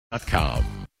Com.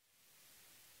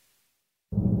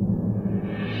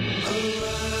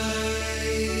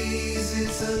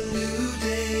 It's a new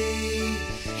day.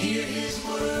 Hear his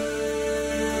word.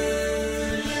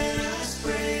 Let us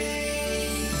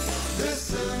pray. The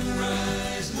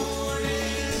Sunrise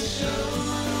Morning Show.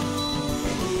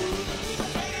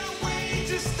 Can't wait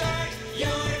to start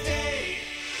your day.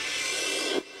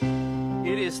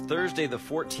 It is Thursday, the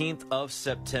 14th of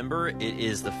September. It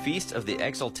is the Feast of the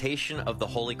Exaltation of the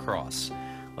Holy Cross.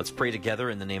 Let's pray together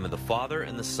in the name of the Father,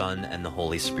 and the Son, and the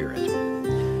Holy Spirit.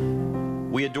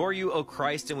 We adore you, O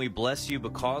Christ, and we bless you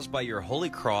because by your holy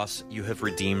cross you have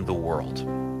redeemed the world.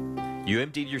 You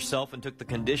emptied yourself and took the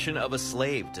condition of a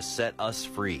slave to set us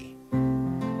free.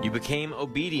 You became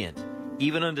obedient,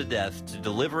 even unto death, to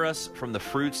deliver us from the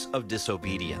fruits of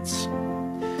disobedience.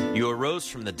 You arose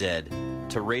from the dead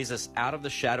to raise us out of the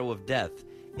shadow of death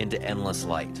into endless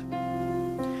light.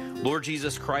 Lord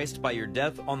Jesus Christ, by your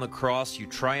death on the cross, you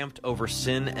triumphed over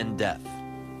sin and death.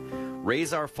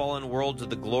 Raise our fallen world to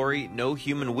the glory no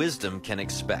human wisdom can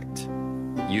expect.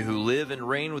 You who live and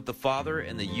reign with the Father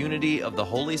in the unity of the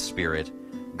Holy Spirit,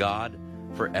 God,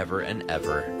 forever and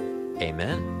ever.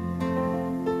 Amen.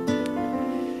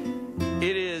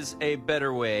 It is a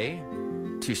better way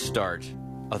to start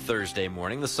a Thursday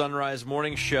morning. The Sunrise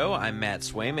Morning Show. I'm Matt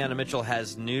Swaim. Anna Mitchell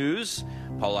has news.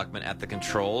 Paul Luckman at the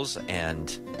controls.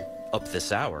 And up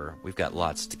this hour, we've got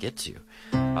lots to get to.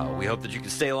 We hope that you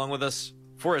can stay along with us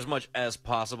for as much as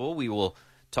possible. We will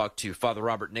talk to Father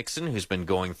Robert Nixon, who's been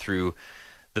going through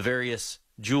the various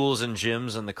jewels and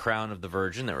gems on the crown of the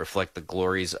Virgin that reflect the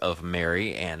glories of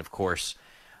Mary. And, of course,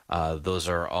 those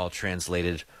are all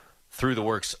translated through the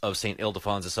works of St.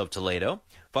 Ildefonsus of Toledo.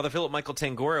 Father Philip Michael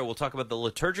Tangora will talk about the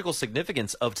liturgical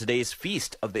significance of today's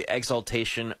feast of the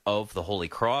Exaltation of the Holy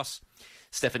Cross.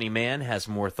 Stephanie Mann has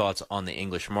more thoughts on the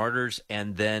English martyrs.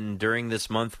 And then during this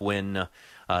month when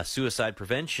suicide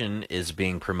prevention is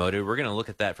being promoted, we're going to look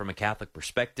at that from a Catholic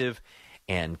perspective.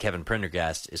 And Kevin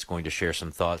Prendergast is going to share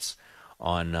some thoughts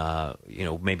on,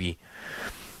 maybe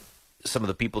some of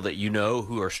the people that you know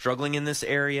who are struggling in this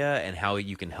area and how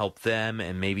you can help them,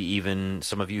 and maybe even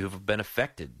some of you who have been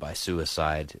affected by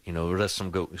suicide. There's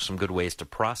some good ways to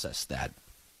process that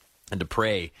and to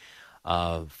pray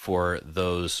for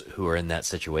those who are in that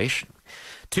situation.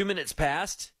 2 minutes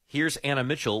past. Here's Anna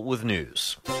Mitchell with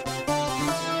news.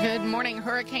 Good morning.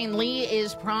 Hurricane Lee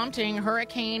is prompting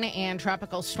hurricane and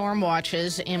tropical storm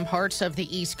watches in parts of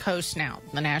the East Coast now.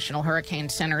 The National Hurricane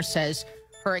Center says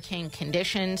hurricane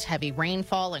conditions, heavy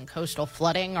rainfall, and coastal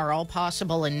flooding are all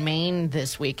possible in Maine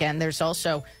this weekend. There's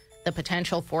also the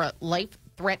potential for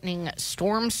life-threatening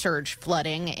storm surge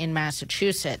flooding in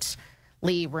Massachusetts.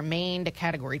 Lee remained a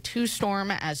Category 2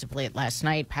 storm as of late last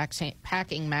night,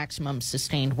 packing maximum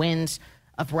sustained winds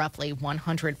of roughly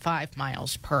 105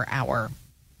 miles per hour.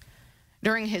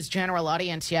 During his general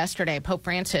audience yesterday, Pope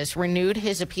Francis renewed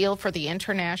his appeal for the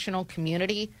international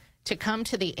community to come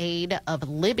to the aid of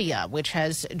Libya, which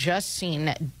has just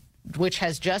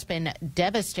been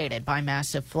devastated by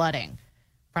massive flooding.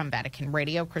 From Vatican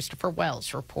Radio, Christopher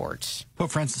Wells reports. Pope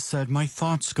Francis said, "My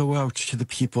thoughts go out to the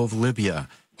people of Libya,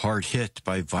 hard hit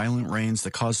by violent rains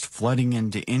that caused flooding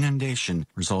and inundation,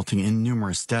 resulting in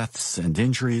numerous deaths and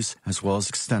injuries, as well as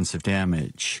extensive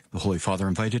damage." The Holy Father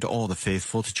invited all the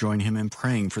faithful to join him in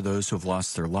praying for those who have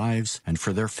lost their lives and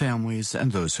for their families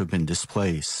and those who have been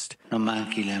displaced. Non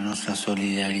manchi la nostra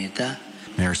solidarietà.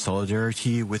 May our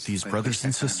solidarity with these brothers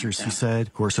and sisters, he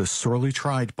said, who are so sorely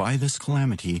tried by this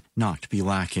calamity, not be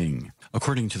lacking.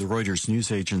 According to the Reuters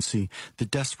news agency, the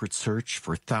desperate search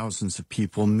for thousands of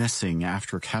people missing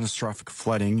after catastrophic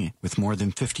flooding, with more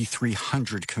than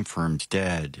 5,300 confirmed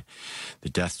dead. The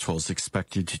death toll is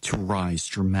expected to rise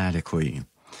dramatically.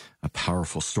 A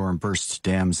powerful storm burst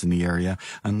dams in the area,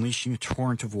 unleashing a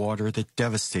torrent of water that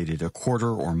devastated a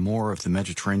quarter or more of the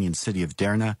Mediterranean city of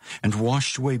Derna and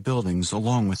washed away buildings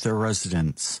along with their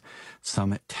residents.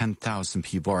 Some 10,000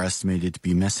 people are estimated to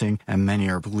be missing, and many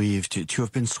are believed to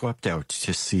have been swept out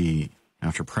to sea.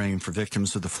 After praying for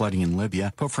victims of the flooding in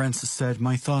Libya, Pope Francis said,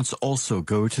 "My thoughts also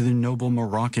go to the noble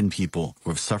Moroccan people who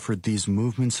have suffered these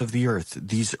movements of the earth,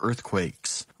 these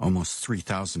earthquakes. Almost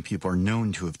 3,000 people are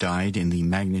known to have died in the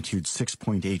magnitude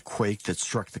 6.8 quake that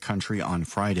struck the country on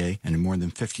Friday, and more than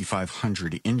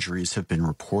 5,500 injuries have been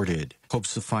reported.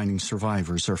 Hopes of finding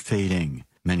survivors are fading.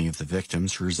 Many of the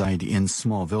victims reside in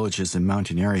small villages and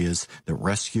mountain areas that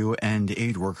rescue and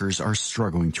aid workers are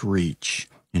struggling to reach."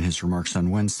 In his remarks on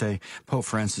Wednesday, Pope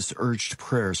Francis urged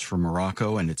prayers for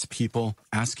Morocco and its people,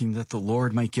 asking that the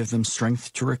Lord might give them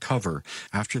strength to recover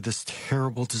after this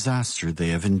terrible disaster they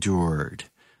have endured.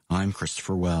 I'm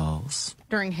Christopher Wells.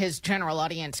 During his general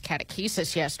audience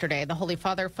catechesis yesterday, the Holy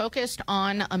Father focused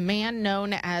on a man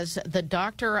known as the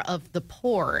Doctor of the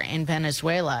Poor in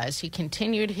Venezuela as he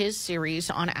continued his series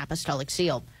on apostolic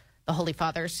zeal. The Holy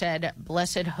Father said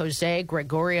Blessed Jose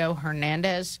Gregorio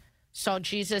Hernandez saw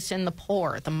Jesus in the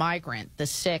poor, the migrant, the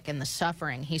sick, and the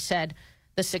suffering. He said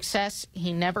the success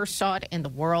he never sought in the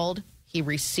world, he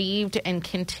received and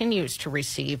continues to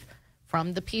receive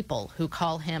from the people who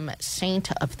call him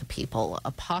Saint of the People,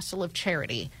 Apostle of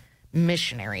Charity,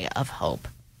 Missionary of Hope.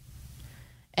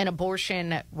 An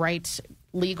abortion rights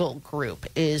legal group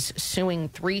is suing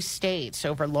 3 states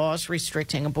over laws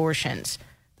restricting abortions.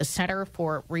 The Center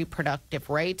for Reproductive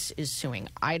Rights is suing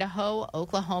Idaho,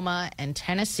 Oklahoma, and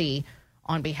Tennessee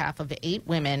on behalf of 8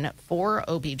 women, 4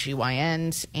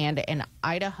 OBGYNs, and an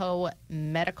Idaho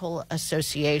Medical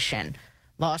Association.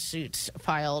 Lawsuits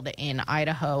filed in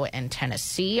Idaho and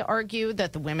Tennessee argue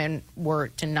that the women were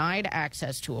denied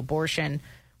access to abortion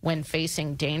when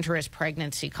facing dangerous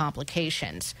pregnancy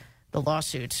complications. The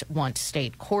lawsuits want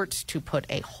state courts to put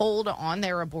a hold on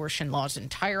their abortion laws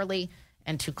entirely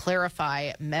and to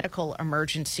clarify medical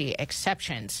emergency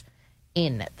exceptions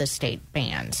in the state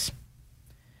bans.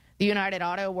 The United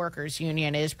Auto Workers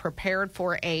Union is prepared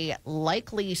for a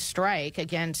likely strike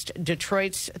against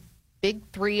Detroit's Big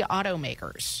 3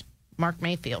 automakers. Mark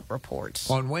Mayfield reports.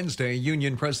 On Wednesday,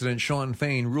 Union President Shawn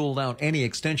Fain ruled out any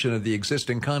extension of the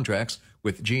existing contracts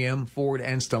with GM, Ford,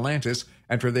 and Stellantis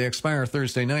after they expire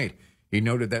Thursday night. He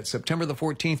noted that September the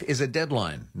 14th is a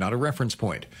deadline, not a reference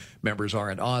point. Members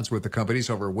are at odds with the companies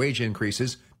over wage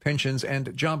increases, pensions,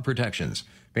 and job protections.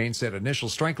 Fain said initial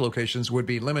strike locations would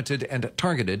be limited and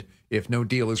targeted if no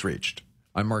deal is reached.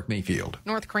 I'm Mark Mayfield.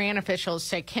 North Korean officials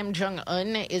say Kim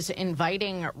Jong-un is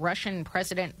inviting Russian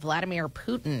President Vladimir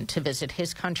Putin to visit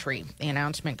his country. The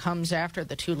announcement comes after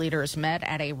the 2 leaders met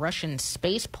at a Russian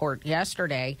spaceport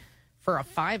yesterday for a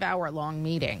 5-hour-long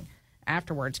meeting.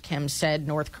 Afterwards, Kim said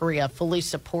North Korea fully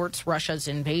supports Russia's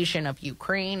invasion of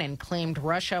Ukraine and claimed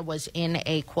Russia was in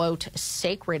a, quote,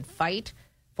 sacred fight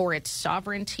for its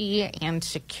sovereignty and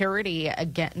security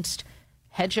against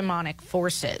hegemonic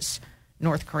forces.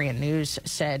 North Korean news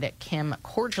said Kim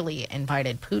cordially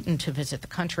invited Putin to visit the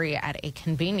country at a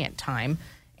convenient time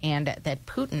and that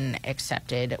Putin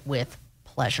accepted with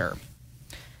pleasure.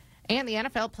 And the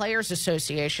NFL Players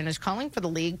Association is calling for the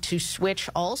league to switch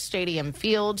all stadium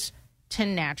fields to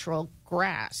natural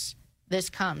grass. This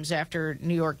comes after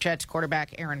New York Jets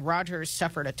quarterback Aaron Rodgers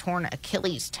suffered a torn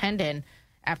Achilles tendon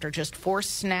after just 4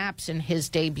 snaps in his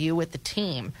debut with the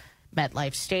team.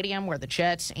 MetLife Stadium, where the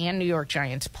Jets and New York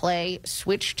Giants play,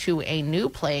 switched to a new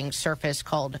playing surface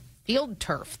called Field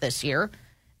Turf this year.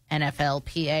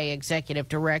 NFLPA Executive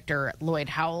Director Lloyd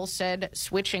Howell said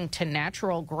switching to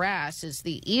natural grass is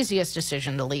the easiest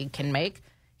decision the league can make.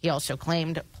 He also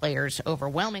claimed players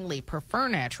overwhelmingly prefer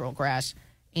natural grass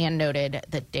and noted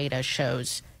that data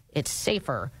shows it's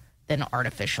safer than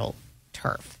artificial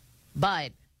turf,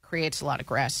 but creates a lot of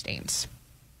grass stains.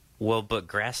 Well, but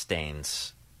grass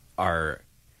stains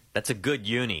that's a good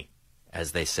uni,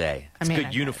 as they say. It's a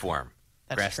good uniform.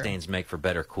 Grass stains make for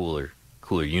better, cooler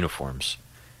uniforms.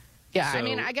 Yeah, So,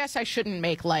 I guess I shouldn't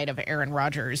make light of Aaron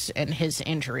Rodgers and his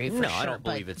injury for sure. No, I don't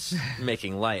believe it's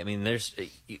making light.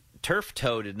 Turf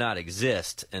toe did not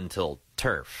exist until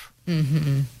turf.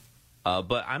 Mm-hmm.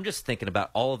 But I'm just thinking about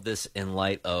all of this in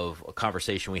light of a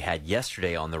conversation we had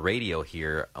yesterday on the radio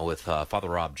here with Father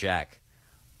Rob Jack.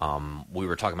 We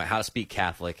were talking about how to speak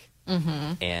Catholic.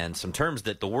 Mm-hmm. And some terms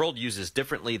that the world uses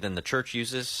differently than the church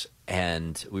uses,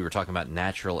 and we were talking about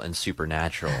natural and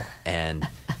supernatural. And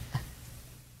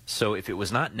so if it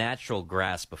was not natural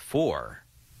grass before,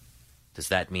 does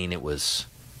that mean it was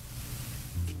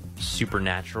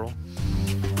supernatural?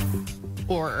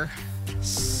 Or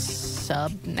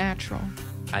subnatural?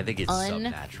 I think it's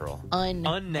subnatural.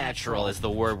 Unnatural is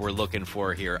the word we're looking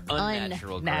for here.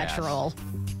 Unnatural grass.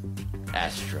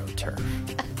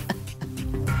 AstroTurf.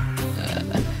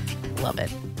 Love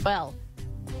it. Well,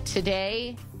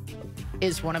 today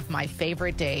is one of my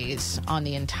favorite days on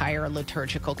the entire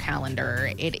liturgical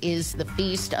calendar. It is the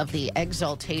feast of the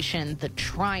exaltation, the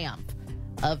triumph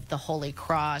of the Holy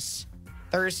Cross,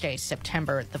 Thursday,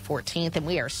 September the 14th. And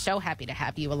we are so happy to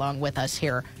have you along with us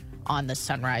here on the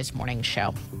Sunrise Morning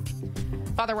Show.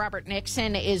 Father Robert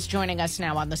Nixon is joining us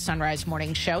now on the Sunrise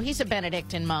Morning Show. He's a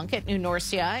Benedictine monk at New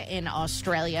Norcia in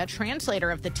Australia,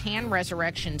 translator of the Tan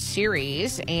Resurrection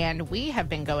series, and we have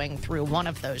been going through one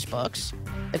of those books,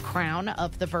 The Crown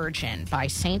of the Virgin by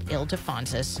St.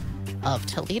 Ildefonsus of, of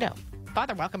Toledo.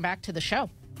 Father, welcome back to the show.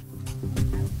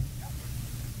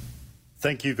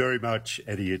 Thank you very much,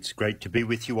 Eddie. It's great to be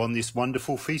with you on this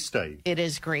wonderful feast day. It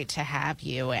is great to have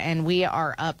you. And we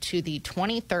are up to the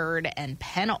 23rd and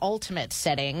penultimate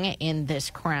setting in this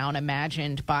crown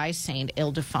imagined by St.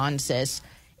 Ildefonsus,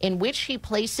 in which he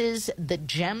places the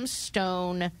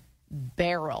gemstone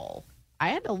beryl. I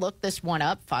had to look this one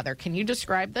up, Father. Can you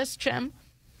describe this, Jim?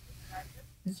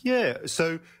 Yeah,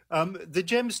 so the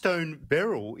gemstone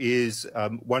beryl is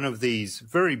one of these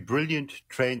very brilliant,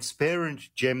 transparent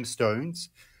gemstones.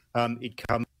 It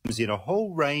comes in a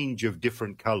whole range of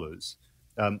different colors.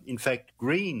 In fact,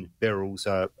 green beryls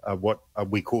are what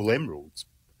we call emeralds.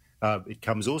 It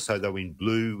comes also, though, in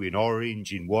blue, in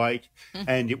orange, in white,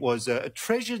 and it was a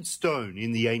treasured stone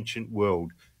in the ancient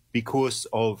world because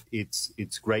of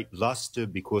its great luster,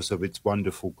 because of its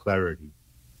wonderful clarity.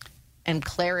 And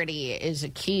clarity is a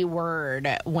key word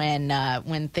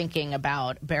when thinking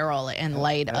about beryl in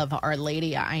light of Our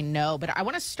Lady, I know. But I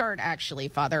want to start, actually,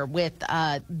 Father, with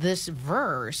this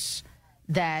verse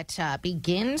that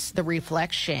begins the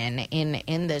reflection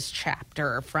in this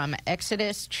chapter from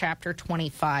Exodus chapter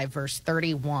 25, verse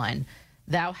 31.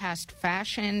 Thou hast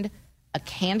fashioned a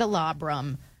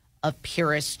candelabrum of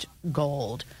purest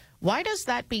gold. Why does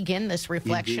that begin this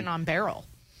reflection on beryl?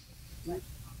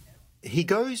 He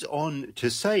goes on to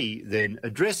say, then,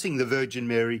 addressing the Virgin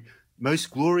Mary,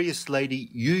 Most glorious Lady,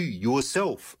 you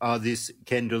yourself are this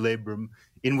candelabrum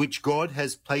in which God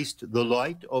has placed the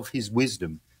light of his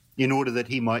wisdom in order that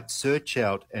he might search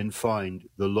out and find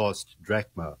the lost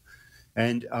drachma.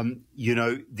 And,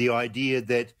 the idea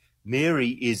that Mary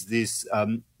is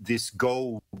this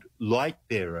gold light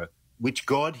bearer, which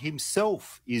God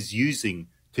himself is using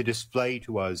to display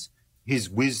to us his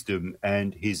wisdom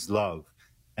and his love.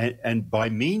 And by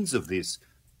means of this,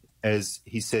 as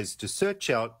he says, to search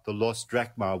out the lost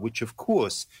drachma, which of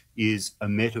course is a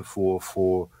metaphor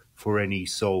for any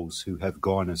souls who have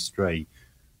gone astray.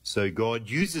 So God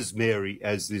uses Mary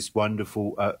as this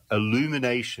wonderful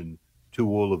illumination to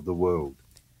all of the world.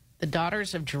 The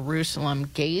daughters of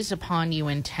Jerusalem gaze upon you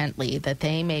intently, that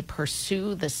they may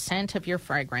pursue the scent of your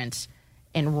fragrance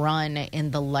and run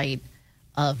in the light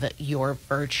of your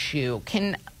virtue.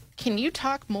 Can you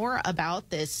talk more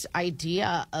about this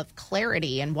idea of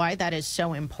clarity and why that is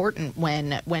so important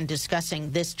when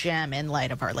discussing this gem in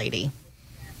light of Our Lady?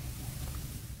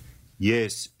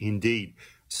 Yes, indeed.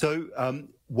 So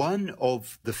one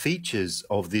of the features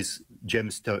of this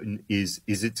gemstone is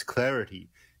its clarity.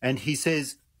 And he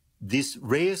says, this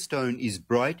rare stone is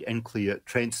bright and clear,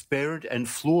 transparent and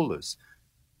flawless,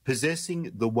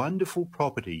 possessing the wonderful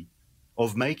property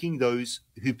of making those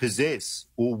who possess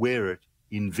or wear it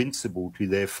invincible to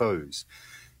their foes.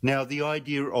 Now, the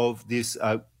idea of this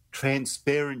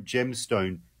transparent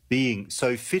gemstone being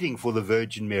so fitting for the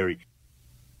Virgin Mary,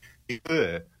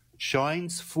 her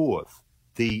shines forth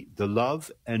the love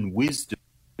and wisdom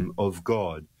of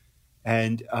God.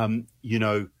 And,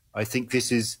 I think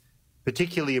this is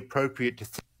particularly appropriate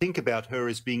to think about her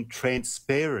as being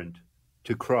transparent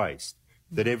to Christ,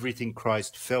 that everything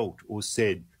Christ felt or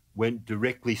said went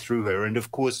directly through her. And,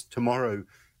 of course, tomorrow,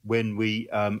 when we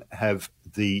have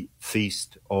the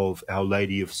feast of Our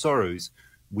Lady of Sorrows,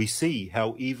 we see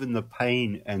how even the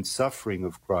pain and suffering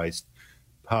of Christ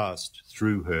passed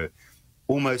through her,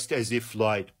 almost as if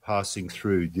light passing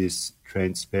through this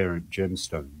transparent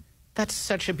gemstone. That's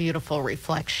such a beautiful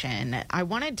reflection. I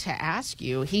wanted to ask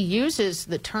you, he uses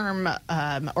the term,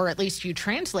 or at least you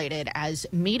translate it as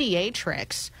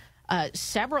mediatrix,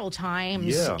 several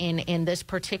times in this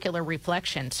particular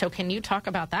reflection. So can you talk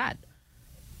about that?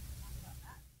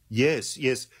 Yes.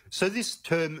 So this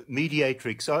term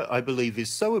mediatrix, I believe,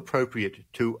 is so appropriate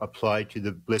to apply to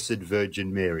the Blessed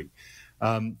Virgin Mary.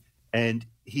 And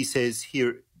he says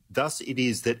here, thus it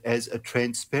is that as a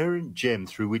transparent gem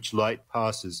through which light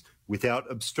passes without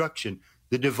obstruction,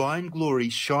 the divine glory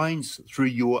shines through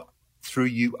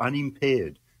you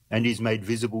unimpaired and is made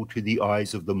visible to the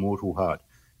eyes of the mortal heart.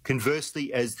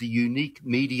 Conversely, as the unique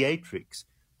mediatrix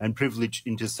and privileged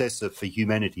intercessor for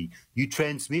humanity, you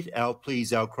transmit our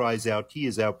pleas, our cries, our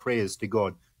tears, our prayers to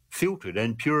God, filtered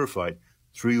and purified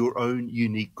through your own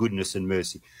unique goodness and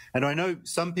mercy. And I know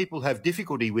some people have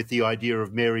difficulty with the idea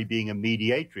of Mary being a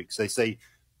mediatrix. They say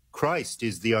Christ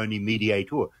is the only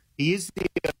mediator. He is the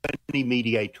only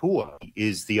mediator, he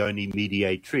is the only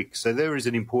mediatrix. So there is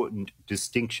an important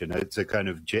distinction. It's a kind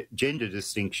of gender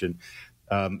distinction,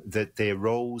 that their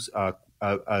roles are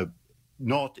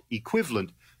not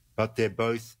equivalent, but they're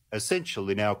both essential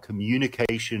in our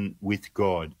communication with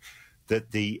God,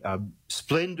 that the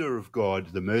splendor of God,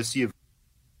 the mercy of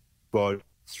God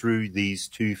through these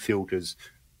two filters,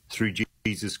 through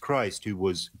Jesus Christ, who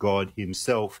was God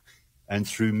himself, and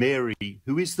through Mary,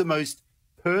 who is the most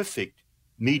perfect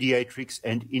mediatrix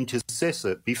and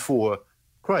intercessor before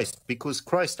Christ, because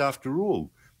Christ, after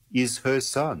all, is her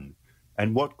son.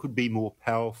 And what could be more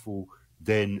powerful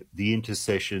than the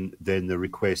intercession, than the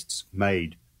requests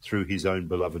made through his own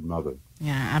beloved mother?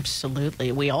 Yeah,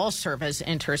 absolutely. We all serve as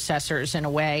intercessors in a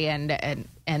way, and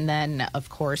then, of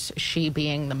course, she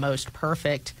being the most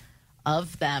perfect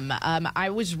of them. I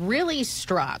was really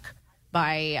struck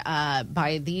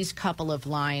by these couple of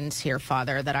lines here,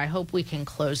 Father, that I hope we can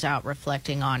close out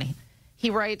reflecting on. He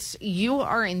writes, "You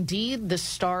are indeed the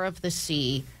star of the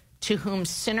sea, to whom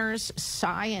sinners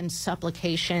sigh in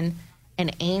supplication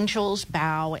and angels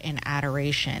bow in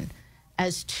adoration.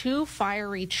 As two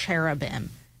fiery cherubim,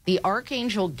 the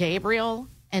Archangel Gabriel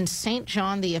and St.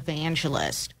 John the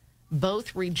Evangelist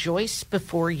both rejoice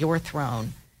before your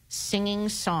throne, singing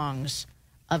songs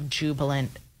of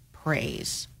jubilant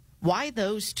praise." Why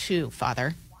those two,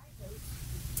 Father?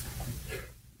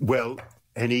 Well,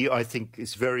 Annie, I think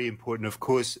it's very important. Of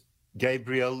course,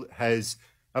 Gabriel has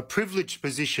a privileged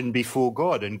position before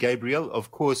God, and Gabriel,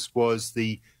 of course, was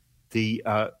the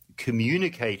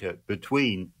communicator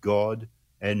between God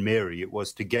and Mary. It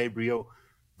was to Gabriel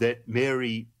that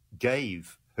Mary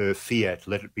gave her fiat,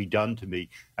 "Let it be done to me,"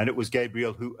 and it was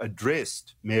Gabriel who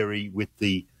addressed Mary with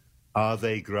the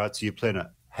 "Ave gratia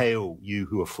plena," "Hail, you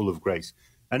who are full of grace."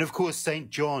 And of course, St.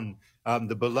 John,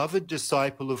 the beloved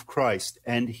disciple of Christ,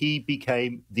 and he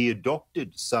became the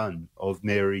adopted son of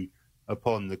Mary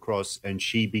upon the cross, and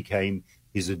she became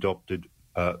his adopted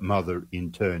mother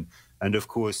in turn. And of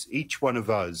course, each one of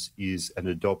us is an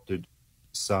adopted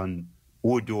son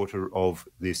or daughter of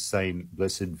this same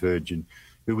Blessed Virgin,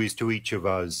 who is to each of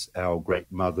us our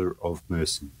great Mother of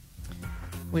Mercy.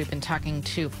 We've been talking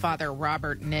to Father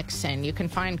Robert Nixon. You can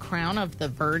find Crown of the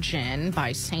Virgin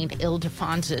by St.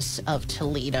 Ildefonsus of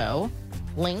Toledo,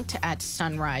 linked at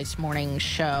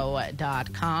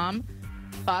sunrisemorningshow.com.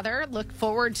 Father, look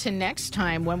forward to next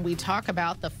time when we talk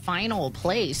about the final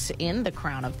place in the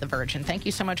Crown of the Virgin. Thank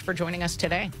you so much for joining us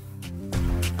today.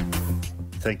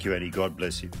 Thank you, Annie. God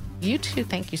bless you. You too.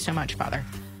 Thank you so much, Father.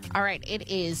 All right, it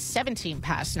is 17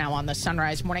 past now on the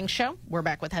Sunrise Morning Show. We're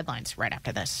back with headlines right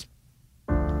after this.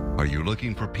 Are you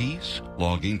looking for peace?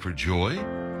 Longing for joy?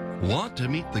 Want to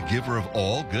meet the giver of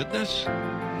all goodness?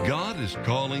 God is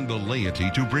calling the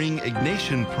laity to bring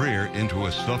Ignatian prayer into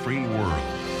a suffering world.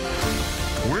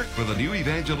 Work for the new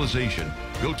evangelization.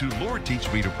 Go to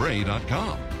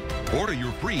LordTeachMeToPray.com. Order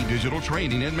your free digital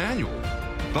training and manual.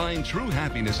 Find true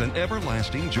happiness and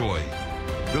everlasting joy.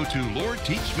 Go to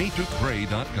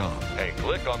LordTeachMeToPray.com and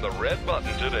click on the red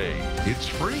button today. It's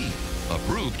free.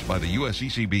 Approved by the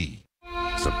USCCB.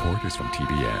 Support is from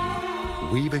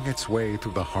TBN. Weaving its way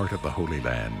through the heart of the Holy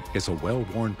Land is a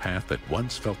well-worn path that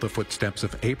once felt the footsteps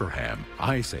of Abraham,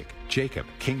 Isaac, Jacob,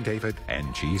 King David,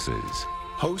 and Jesus.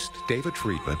 Host David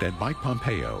Friedland and Mike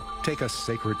Pompeo take a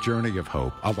sacred journey of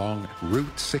hope along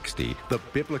Route 60, the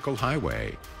biblical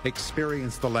highway.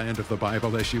 Experience the land of the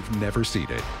Bible as you've never seen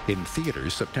it. In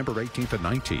theaters September 18th and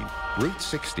 19th. Route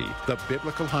 60, the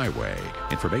biblical highway.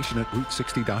 Information at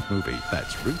Route60.movie.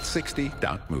 That's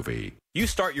Route60.movie. You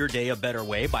start your day a better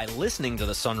way by listening to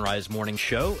the Sunrise Morning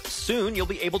Show. Soon, you'll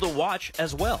be able to watch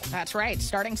as well. That's right.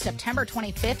 Starting September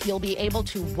 25th, you'll be able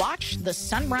to watch the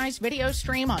Sunrise video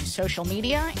stream on social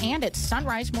media and at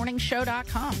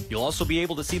sunrisemorningshow.com. You'll also be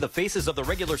able to see the faces of the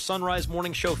regular Sunrise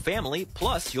Morning Show family.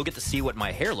 Plus, you'll get to see what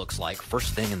my hair looks like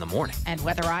first thing in the morning. And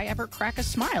whether I ever crack a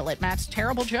smile at Matt's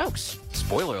terrible jokes.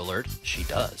 Spoiler alert, she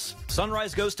does.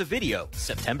 Sunrise goes to video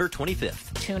September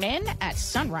 25th. Tune in at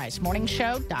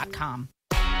sunrisemorningshow.com.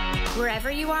 Wherever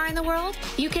you are in the world,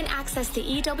 you can access the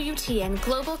EWTN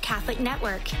Global Catholic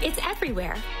Network. It's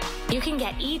everywhere. You can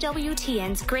get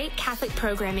EWTN's great Catholic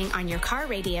programming on your car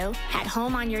radio, at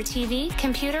home on your TV,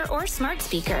 computer, or smart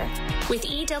speaker. With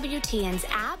EWTN's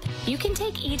app, you can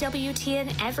take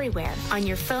EWTN everywhere on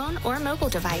your phone or mobile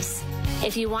device.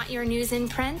 If you want your news in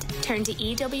print, turn to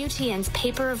EWTN's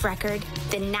paper of record,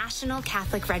 the National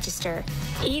Catholic Register.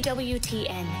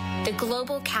 EWTN, the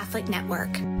Global Catholic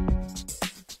Network.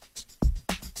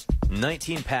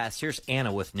 19 past. Here's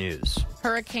Anna with news.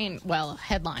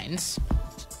 Headlines.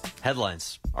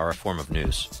 Headlines are a form of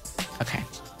news. Okay,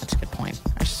 that's a good point.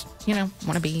 I just,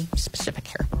 want to be specific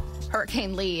here.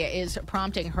 Hurricane Lee is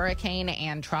prompting hurricane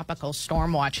and tropical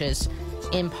storm watches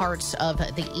in parts of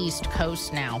the East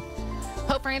Coast now.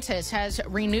 Pope Francis has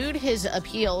renewed his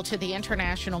appeal to the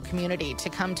international community to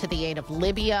come to the aid of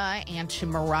Libya and to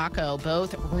Morocco,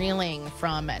 both reeling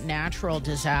from natural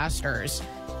disasters.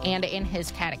 And in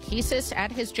his catechesis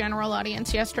at his general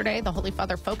audience yesterday, the Holy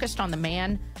Father focused on the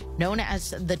man known as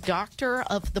the Doctor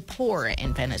of the Poor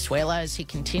in Venezuela as he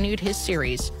continued his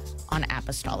series on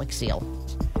apostolic zeal.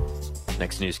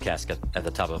 Next newscast at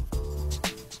the top of,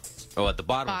 at the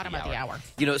bottom of the hour.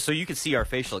 You know, so you can see our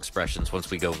facial expressions once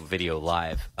we go video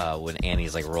live when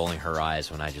Annie's like rolling her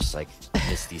eyes when I just like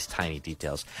miss these tiny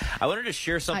details. I wanted to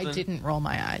share something. I didn't roll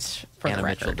my eyes, for Anna the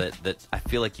record. Mitchell, that I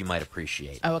feel like you might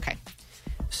appreciate. Oh, okay.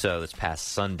 So this past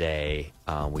Sunday,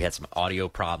 we had some audio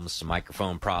problems, some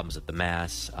microphone problems at the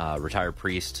Mass. Retired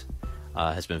priest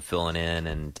has been filling in,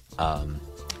 and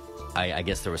I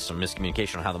guess there was some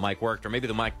miscommunication on how the mic worked, or maybe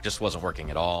the mic just wasn't working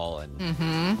at all, and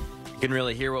you couldn't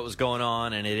really hear what was going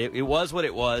on, and it was what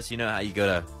it was. You know how you go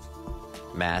to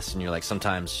Mass and you're like,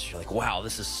 sometimes you're like, wow,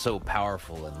 this is so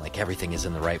powerful, and like everything is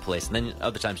in the right place, and then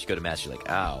other times you go to Mass, you're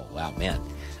like, oh, wow, man,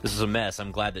 this is a mess.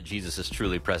 I'm glad that Jesus is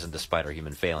truly present despite our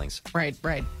human failings. Right.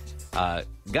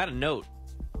 Got a note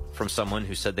from someone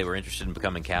who said they were interested in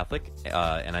becoming Catholic,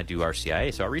 and I do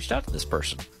RCIA, so I reached out to this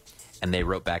person. And they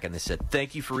wrote back and they said,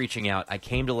 thank you for reaching out. I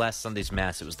came to last Sunday's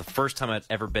Mass. It was the first time I'd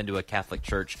ever been to a Catholic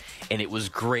church, and it was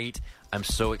great. I'm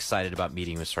so excited about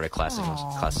meeting you and started classes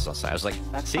on Sunday. I was like,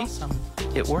 that's see, awesome.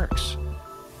 It works.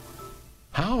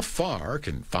 How far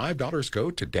can $5 go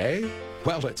today?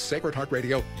 Well, at Sacred Heart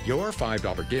Radio, your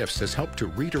 $5 gifts has helped to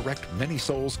redirect many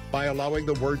souls by allowing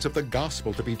the words of the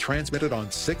gospel to be transmitted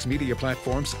on 6 media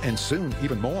platforms and soon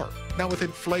even more. Now, with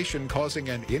inflation causing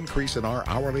an increase in our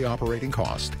hourly operating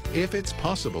cost, if it's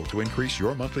possible to increase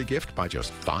your monthly gift by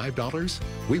just $5,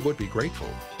 we would be grateful.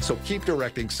 So keep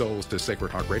directing souls to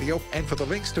Sacred Heart Radio, and for the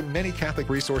links to many Catholic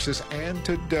resources and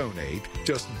to donate,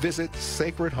 just visit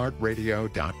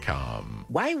sacredheartradio.com.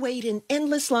 Why wait in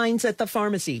endless lines at the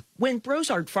pharmacy when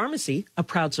Brosart Pharmacy, a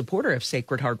proud supporter of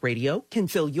Sacred Heart Radio, can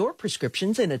fill your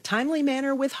prescriptions in a timely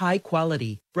manner with high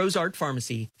quality? Brosart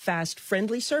Pharmacy, fast,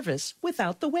 friendly service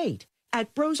without the wait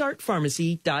at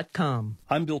brosartpharmacy.com.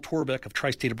 I'm Bill Torbeck of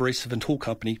Tri-State Abrasive and Tool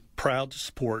Company, proud to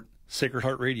support Sacred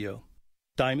Heart Radio.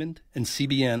 Diamond and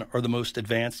CBN are the most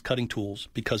advanced cutting tools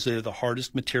because they are the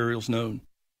hardest materials known.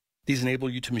 These enable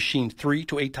you to machine 3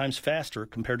 to 8 times faster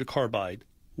compared to carbide,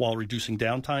 while reducing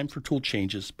downtime for tool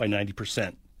changes by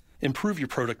 90%. Improve your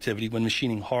productivity when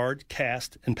machining hard,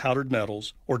 cast, and powdered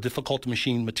metals or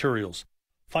difficult-to-machine materials.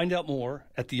 Find out more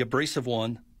at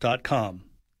theabrasiveone.com.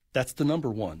 That's the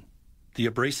number 1,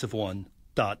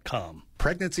 theabrasiveone.com.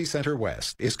 Pregnancy Center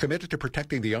West is committed to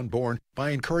protecting the unborn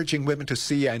by encouraging women to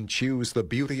see and choose the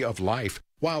beauty of life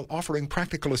while offering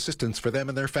practical assistance for them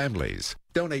and their families.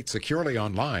 Donate securely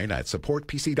online at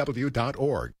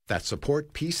supportpcw.org. That's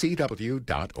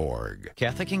supportpcw.org.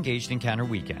 Catholic Engaged Encounter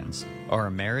Weekends are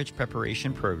a marriage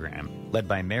preparation program led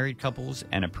by married couples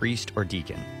and a priest or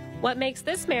deacon. What makes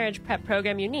this marriage prep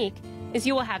program unique is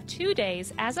you will have 2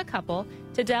 days as a couple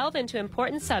to delve into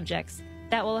important subjects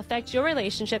that will affect your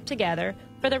relationship together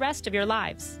for the rest of your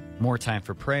lives. More time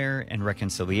for prayer and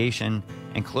reconciliation,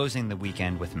 and closing the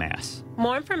weekend with Mass.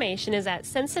 More information is at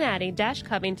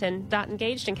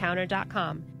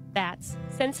cincinnati-covington.engagedencounter.com. That's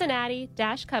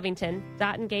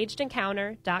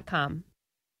cincinnati-covington.engagedencounter.com.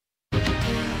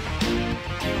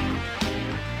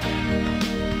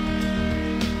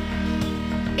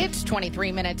 It's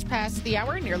 23 minutes past the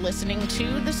hour, and you're listening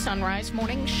to the Sunrise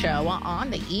Morning Show on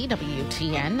the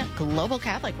EWTN Global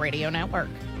Catholic Radio Network.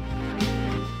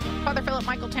 Father Philip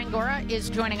Michael Tangora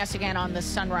is joining us again on the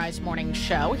Sunrise Morning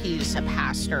Show. He's a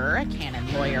pastor, a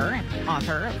canon lawyer, and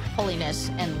author of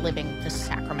Holiness and Living the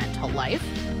Sacramental Life.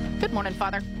 Good morning,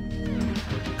 Father.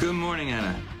 Good morning,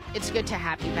 Anna. It's good to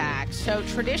have you back. So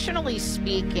traditionally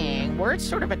speaking, we're at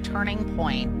sort of a turning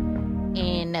point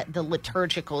in the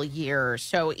liturgical year.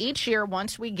 So each year,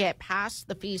 once we get past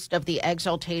the Feast of the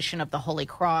Exaltation of the Holy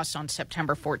Cross on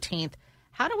September 14th,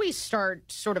 how do we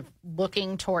start sort of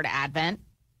looking toward Advent?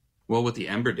 Well, with the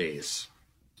Ember Days.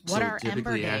 What are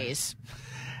Ember Days?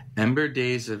 Ember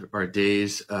Days are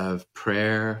days of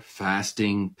prayer,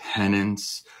 fasting,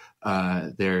 penance.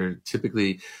 They're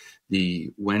typically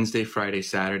the Wednesday, Friday,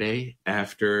 Saturday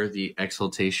after the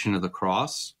exaltation of the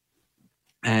cross.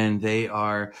 And they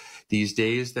are these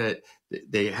days that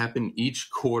they happen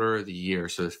each quarter of the year.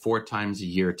 So 4 times a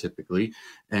year typically.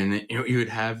 And you would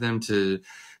have them to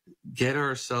get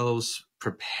ourselves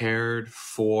prepared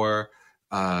for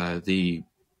the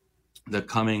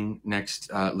coming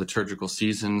next liturgical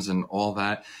seasons and all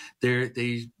that.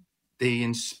 They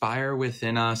inspire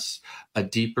within us a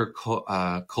deeper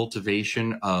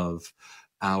cultivation of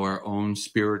our own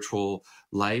spiritual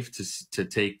life to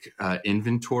take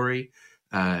inventory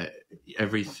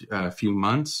every few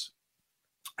months.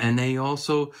 And they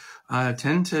also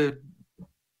tend to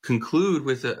conclude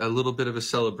with a little bit of a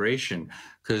celebration,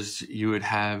 because you would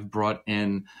have brought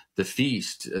in the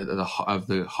feast of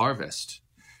the harvest.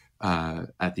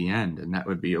 at the end. And that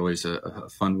would be always a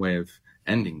fun way of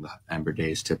ending the Ember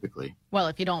Days typically. Well,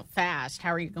 if you don't fast,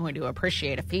 how are you going to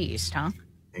appreciate a feast, huh?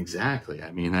 Exactly.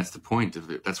 I mean, that's the point of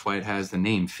it. That's why it has the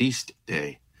name Feast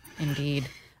Day. Indeed.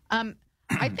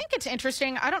 I think it's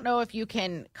interesting. I don't know if you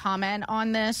can comment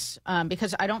on this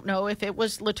because I don't know if it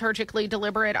was liturgically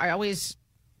deliberate. I always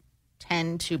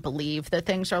tend to believe that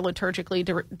things are liturgically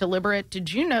deliberate.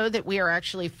 Did you know that we are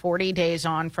actually 40 days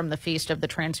on from the Feast of the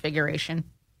Transfiguration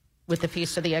with the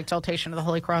Feast of the Exaltation of the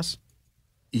Holy Cross?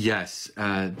 Yes,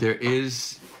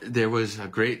 there was a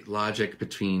great logic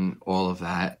between all of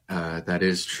that. That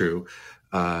is true.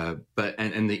 But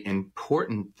the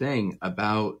important thing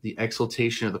about the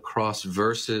exaltation of the cross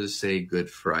versus, say, Good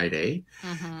Friday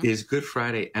is Good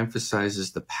Friday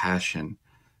emphasizes the passion,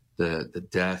 the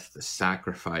death, the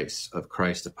sacrifice of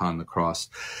Christ upon the cross.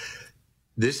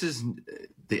 This is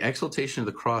the exaltation of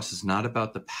the cross is not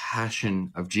about the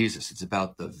passion of Jesus. It's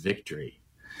about the victory.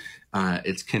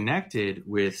 It's connected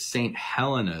with St.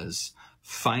 Helena's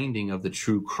finding of the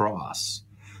true cross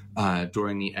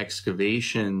during the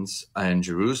excavations in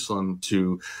Jerusalem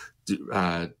to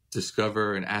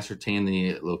discover and ascertain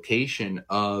the location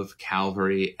of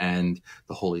Calvary and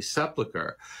the Holy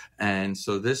Sepulchre. And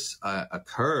so this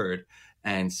occurred,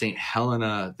 and St.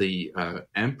 Helena, the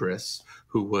empress,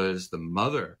 who was the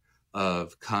mother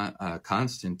of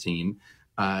Constantine,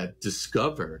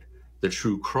 discovered the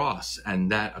true cross,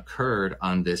 and that occurred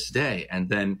on this day. And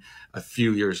then a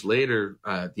few years later,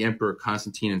 the Emperor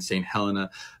Constantine and St. Helena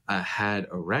had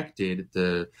erected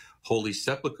the Holy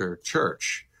Sepulchre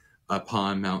Church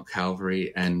upon Mount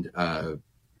Calvary and the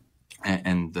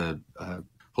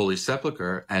Holy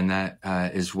Sepulchre, and that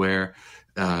is where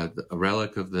a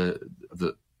relic of the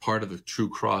part of the true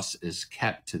cross is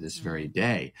kept to this very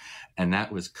day. And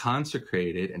that was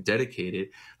consecrated and dedicated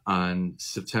on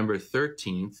September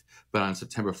 13th, but on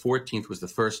September 14th was the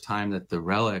first time that the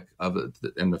relic of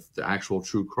the actual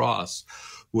true cross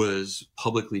was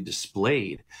publicly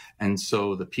displayed. And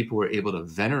so the people were able to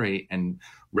venerate and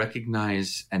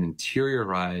recognize and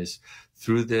interiorize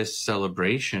through this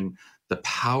celebration the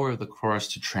power of the cross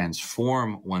to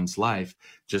transform one's life,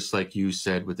 just like you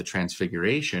said with the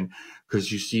Transfiguration,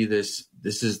 because you see this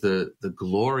is the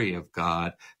glory of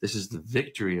God. This is the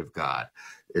victory of God.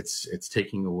 It's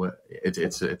taking away.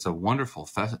 It's a wonderful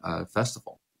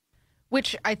festival.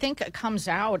 Which I think comes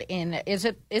out in,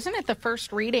 isn't it the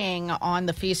first reading on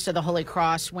the Feast of the Holy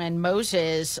Cross when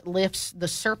Moses lifts the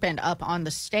serpent up on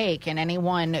the stake and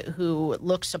anyone who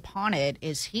looks upon it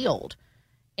is healed?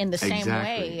 In the same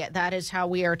way, that is how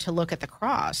we are to look at the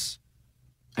cross.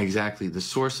 Exactly. The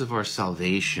source of our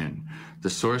salvation, the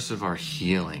source of our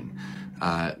healing.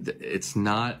 It's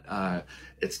not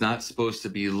supposed to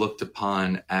be looked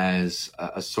upon as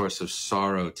a source of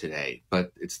sorrow today,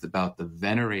 but it's about the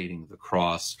venerating the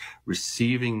cross,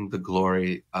 receiving the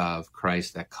glory of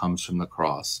Christ that comes from the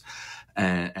cross,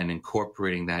 and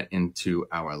incorporating that into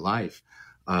our life.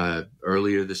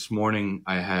 Earlier this morning,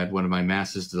 I had one of my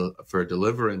masses for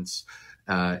deliverance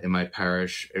in my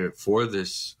parish for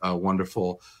this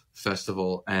wonderful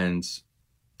festival, and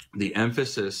the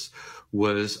emphasis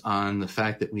was on the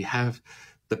fact that we have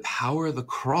the power of the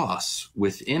cross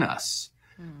within us.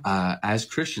 As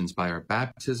Christians, by our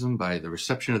baptism, by the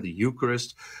reception of the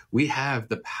Eucharist, we have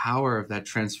the power of that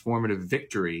transformative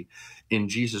victory in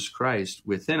Jesus Christ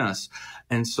within us.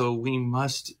 And so we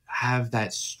must have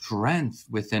that strength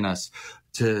within us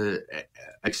to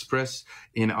express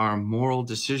in our moral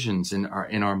decisions, in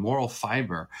our moral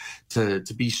fiber, to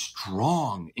be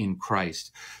strong in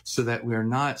Christ, so that we're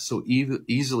not so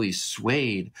easily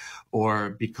swayed or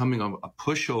becoming a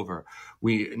pushover.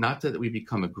 Not that we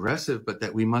become aggressive, but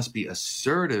that we must be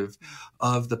assertive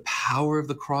of the power of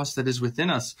the cross that is within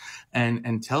us,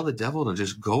 and tell the devil to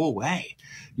just go away,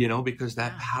 because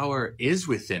that power is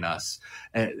within us,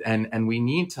 and we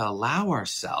need to allow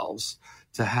ourselves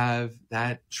to have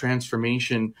that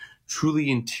transformation truly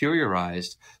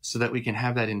interiorized so that we can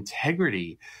have that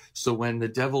integrity. So when the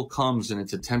devil comes and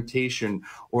it's a temptation,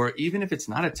 or even if it's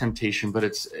not a temptation, but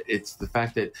it's the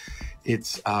fact that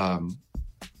it's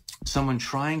someone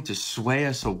trying to sway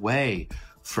us away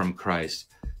from Christ,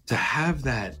 to have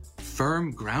that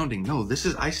firm grounding. No,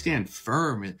 I stand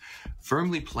firm,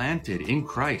 firmly planted in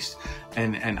Christ,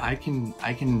 and I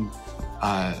can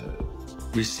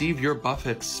receive your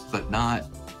buffets, but not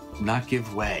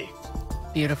give way.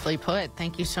 Beautifully put.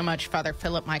 Thank you so much, Father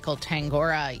Philip Michael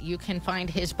Tangora. You can find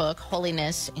his book,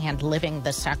 Holiness and Living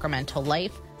the Sacramental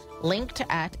Life, linked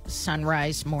at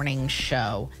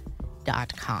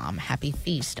sunrisemorningshow.com. Happy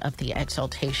Feast of the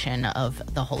Exaltation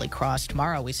of the Holy Cross.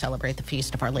 Tomorrow we celebrate the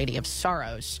Feast of Our Lady of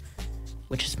Sorrows,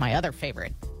 which is my other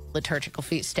favorite liturgical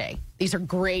feast day. These are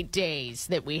great days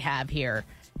that we have here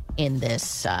in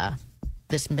this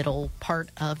middle part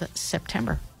of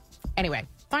September. Anyway,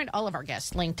 find all of our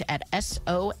guests linked at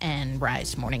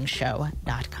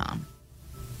sonrisemorningshow.com.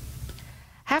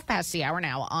 5:30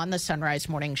 now on the Sunrise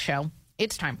Morning Show.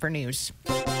 It's time for news.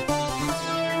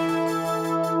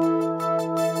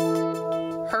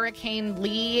 Hurricane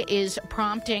Lee is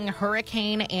prompting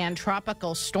hurricane and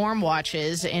tropical storm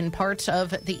watches in parts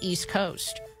of the East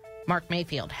Coast. Mark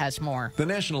Mayfield has more. The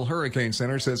National Hurricane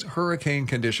Center says hurricane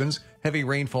conditions, heavy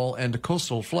rainfall, and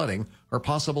coastal flooding are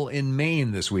possible in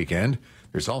Maine this weekend.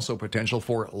 There's also potential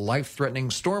for life-threatening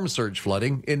storm surge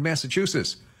flooding in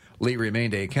Massachusetts. Lee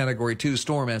remained a Category 2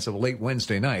 storm as of late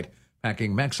Wednesday night,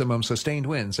 packing maximum sustained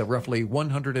winds of roughly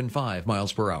 105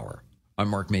 miles per hour. I'm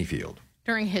Mark Mayfield.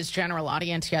 During his general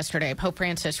audience yesterday, Pope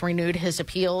Francis renewed his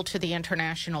appeal to the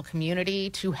international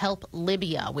community to help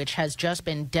Libya, which has just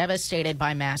been devastated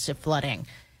by massive flooding.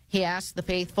 He asked the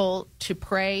faithful to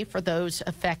pray for those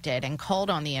affected and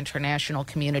called on the international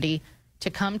community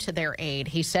to come to their aid.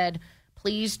 He said,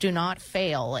 "Please do not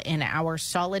fail in our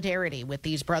solidarity with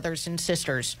these brothers and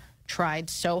sisters tried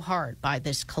so hard by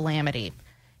this calamity."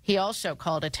 He also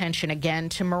called attention again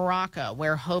to Morocco,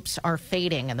 where hopes are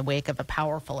fading in the wake of a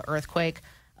powerful earthquake,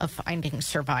 of finding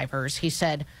survivors. He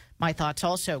said, "My thoughts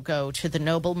also go to the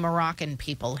noble Moroccan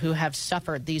people who have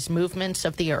suffered these movements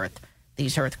of the earth,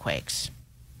 these earthquakes."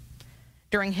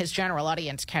 During his general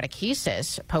audience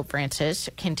catechesis, Pope Francis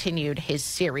continued his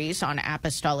series on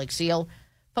apostolic zeal,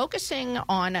 focusing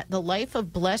on the life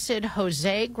of Blessed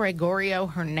Jose Gregorio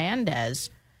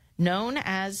Hernandez, known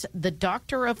as the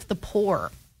Doctor of the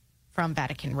Poor. From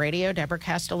Vatican Radio, Deborah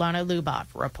Castellano-Lubov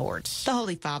reports. The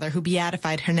Holy Father, who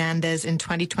beatified Hernandez in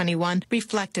 2021,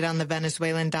 reflected on the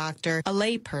Venezuelan doctor, a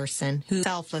lay person who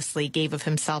selflessly gave of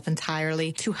himself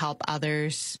entirely to help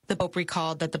others. The Pope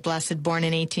recalled that the Blessed, born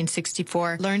in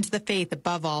 1864, learned the faith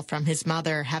above all from his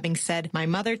mother, having said, "My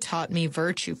mother taught me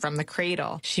virtue from the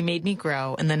cradle. She made me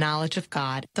grow in the knowledge of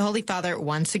God." The Holy Father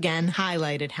once again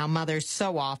highlighted how mothers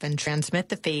so often transmit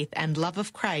the faith and love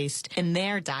of Christ in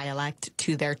their dialect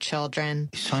to their children.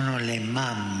 Sono le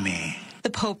mamme. The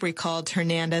Pope recalled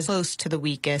Hernandez close to the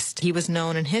weakest. He was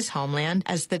known in his homeland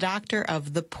as the doctor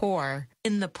of the poor.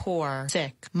 In the poor,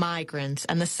 sick, migrants,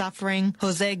 and the suffering,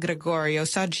 Jose Gregorio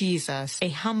saw Jesus, a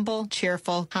humble,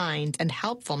 cheerful, kind, and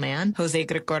helpful man. Jose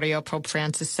Gregorio, Pope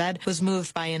Francis said, was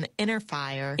moved by an inner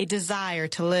fire, a desire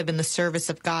to live in the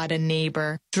service of God and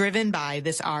neighbor. Driven by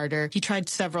this ardor, he tried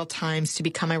several times to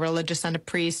become a religious and a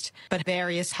priest, but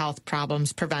various health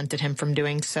problems prevented him from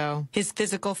doing so. His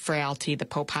physical frailty, the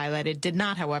Pope highlighted, did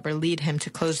not, however, lead him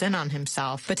to close in on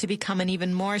himself, but to become an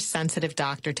even more sensitive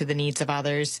doctor to the needs of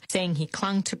others, saying he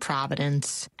clung to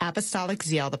providence. Apostolic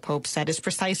zeal, the Pope said, is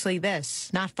precisely this,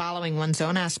 not following one's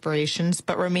own aspirations,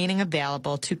 but remaining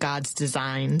available to God's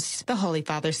designs. The Holy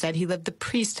Father said he lived the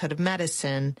priesthood of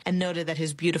medicine and noted that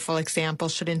his beautiful example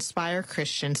should inspire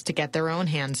Christians to get their own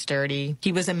hands dirty.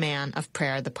 He was a man of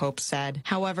prayer, the Pope said.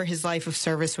 However, his life of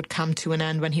service would come to an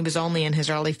end when he was only in his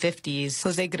early 50s.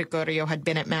 Jose Gregorio had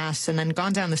been at Mass and then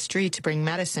gone down the street to bring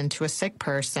medicine to a sick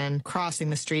person. Crossing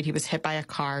the street, he was hit by a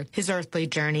car. His earthly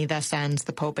journey thus ends,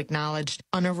 the Pope acknowledged,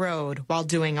 on a road while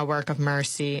doing a work of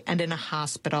mercy and in a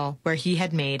hospital where he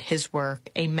had made his work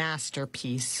a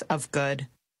masterpiece of good.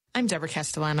 I'm Deborah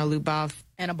Castellano-Lubov.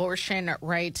 An abortion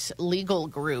rights legal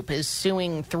group is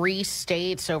suing 3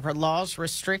 states over laws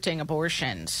restricting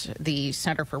abortions. The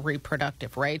Center for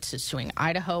Reproductive Rights is suing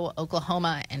Idaho,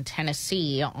 Oklahoma, and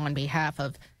Tennessee on behalf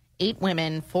of 8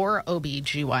 women, 4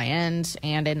 OBGYNs,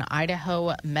 and an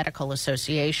Idaho Medical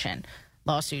Association.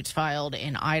 Lawsuits filed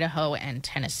in Idaho and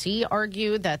Tennessee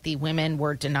argue that the women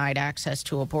were denied access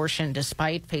to abortion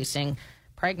despite facing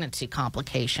pregnancy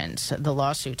complications. The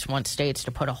lawsuits want states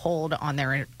to put a hold on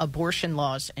their abortion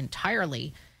laws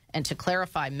entirely and to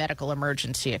clarify medical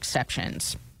emergency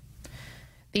exceptions.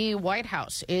 The White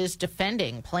House is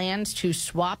defending plans to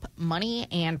swap money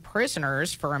and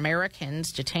prisoners for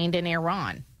Americans detained in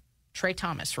Iran. Trey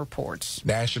Thomas reports.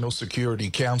 National Security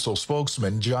Council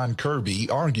spokesman John Kirby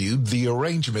argued the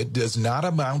arrangement does not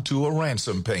amount to a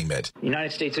ransom payment. The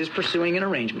United States is pursuing an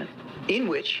arrangement in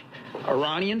which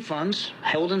Iranian funds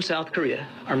held in South Korea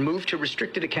are moved to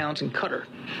restricted accounts in Qatar,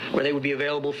 where they would be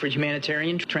available for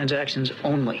humanitarian transactions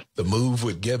only. The move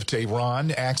would give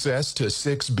Tehran access to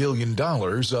 $6 billion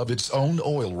of its own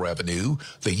oil revenue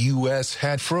the U.S.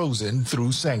 had frozen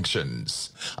through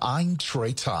sanctions. I'm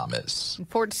Trey Thomas.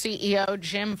 Ford CEO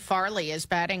Jim Farley is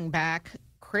batting back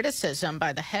criticism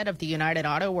by the head of the United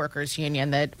Auto Workers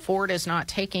Union that Ford is not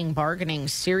taking bargaining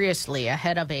seriously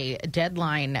ahead of a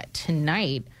deadline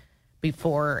tonight.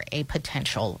 before a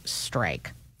potential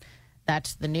strike.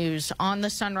 That's the news on the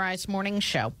Sunrise Morning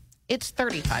Show. It's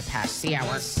 35 past the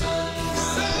hour.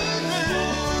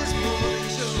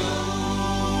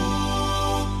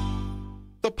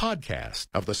 The podcast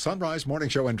of the Sunrise Morning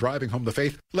Show and Driving Home the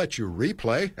Faith lets you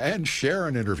replay and share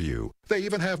an interview. They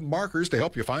even have markers to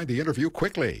help you find the interview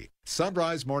quickly.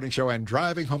 Sunrise Morning Show and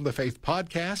Driving Home the Faith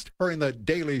podcast are in the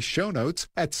daily show notes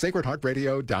at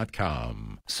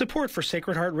sacredheartradio.com. Support for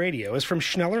Sacred Heart Radio is from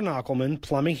Schneller-Knockelman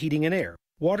Plumbing, Heating, and Air.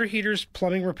 Water heaters,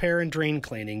 plumbing repair, and drain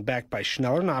cleaning backed by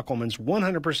Schneller-Knockelman's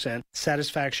 100%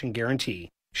 satisfaction guarantee.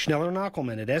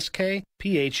 Schneller-Knockelman at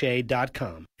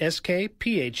skpha.com.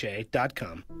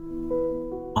 skpha.com.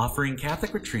 Offering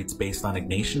Catholic retreats based on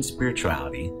Ignatian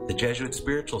spirituality, the Jesuit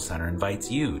Spiritual Center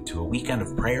invites you to a weekend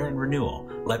of prayer and renewal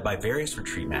led by various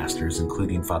retreat masters,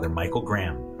 including Father Michael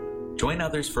Graham. Join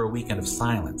others for a weekend of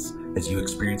silence as you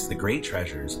experience the great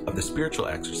treasures of the spiritual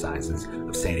exercises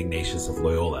of St. Ignatius of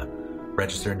Loyola.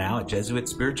 Register now at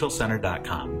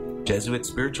JesuitSpiritualCenter.com.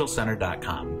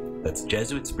 JesuitSpiritualCenter.com. That's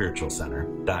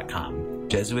JesuitSpiritualCenter.com.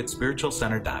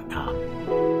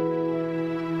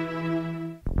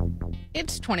 JesuitSpiritualCenter.com.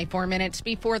 It's 24 minutes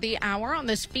before the hour on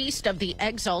this feast of the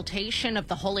Exaltation of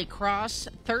the Holy Cross,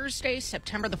 Thursday,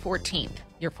 September the 14th.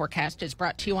 Your forecast is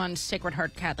brought to you on Sacred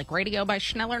Heart Catholic Radio by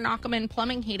Schneller-Knockelman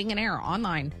Plumbing, Heating, and Air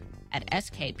online at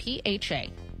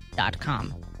skpha.com.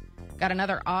 Got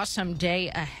another awesome day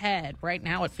ahead. Right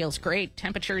now it feels great.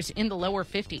 Temperatures in the lower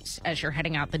 50s as you're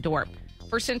heading out the door.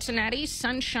 For Cincinnati,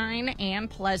 sunshine and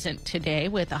pleasant today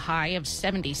with a high of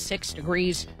 76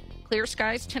 degrees. Clear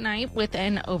skies tonight with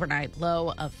an overnight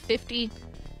low of 50.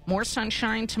 More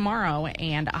sunshine tomorrow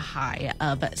and a high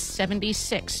of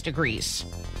 76 degrees.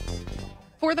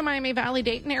 For the Miami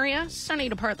Valley-Dayton area, sunny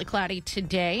to partly cloudy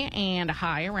today and a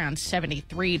high around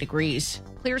 73 degrees.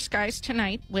 Clear skies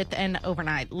tonight with an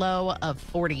overnight low of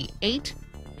 48.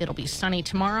 It'll be sunny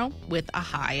tomorrow with a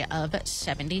high of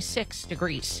 76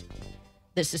 degrees.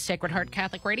 This is Sacred Heart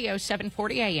Catholic Radio,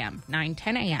 740 a.m.,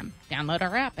 9:10 a.m. Download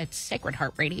our app at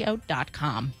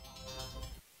sacredheartradio.com.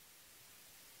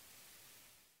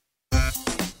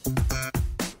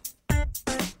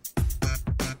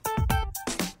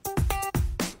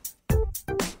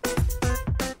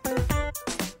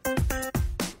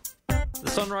 The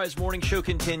Sunrise Morning Show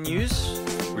continues.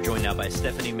 We're joined now by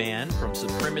Stephanie Mann from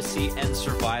Supremacy and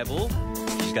Survival.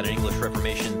 She's got an English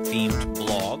Reformation-themed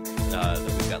blog that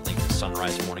we've got linked at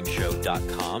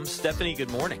sunrisemorningshow.com. Stephanie,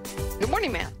 good morning. Good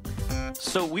morning, Matt.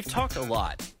 So we've talked a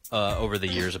lot over the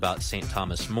years about St.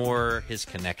 Thomas More, his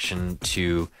connection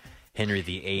to Henry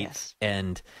VIII,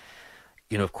 and,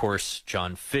 you know, of course,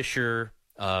 John Fisher,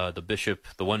 the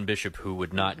one bishop who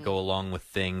would not go along with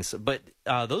things. But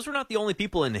those were not the only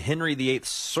people in Henry VIII's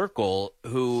circle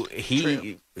who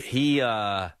he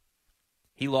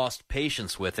lost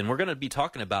patience with. And we're going to be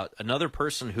talking about another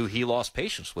person who he lost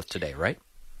patience with today, right?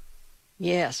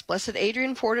 Yes, Blessed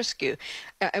Adrian Fortescue.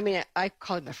 I mean, I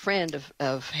call him a friend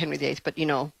of Henry VIII, but, you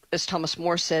know, as Thomas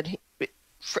More said,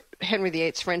 Henry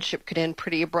VIII's friendship could end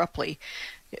pretty abruptly.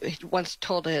 He once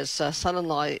told his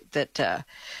son-in-law that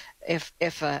if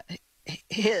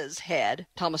his head,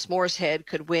 Thomas More's head,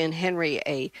 could win Henry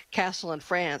a castle in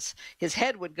France, his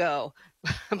head would go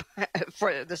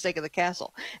for the sake of the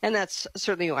castle. And that's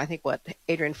certainly, I think, what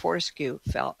Adrian Fortescue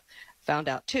found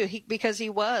out, too, because he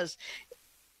was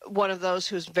one of those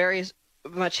who's very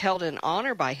much held in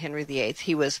honor by Henry VIII.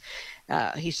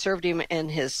 He served him in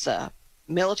his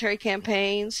military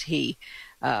campaigns. He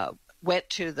went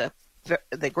to the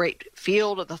great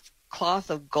field of the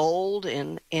cloth of gold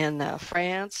in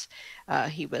France.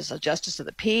 He was a justice of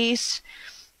the peace.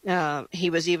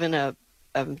 He was even a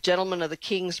gentleman of the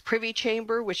king's privy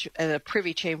chamber, which a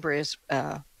privy chamber is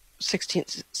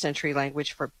 16th century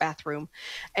language for bathroom.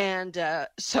 And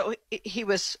so he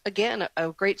was, again,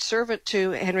 a great servant to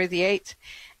Henry VIII.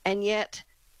 And yet,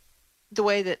 the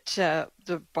way that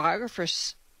the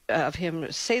biographers of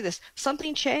him say this,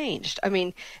 something changed. I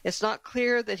mean, it's not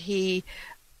clear that he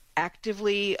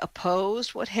actively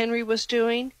opposed what Henry was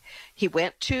doing. He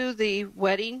went to the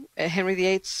wedding, Henry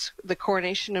VIII's, the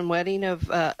coronation and wedding of,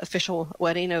 official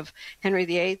wedding of Henry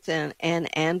VIII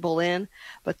and Anne Boleyn.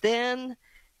 But then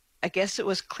I guess it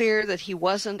was clear that he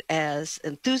wasn't as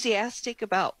enthusiastic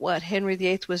about what Henry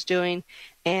VIII was doing,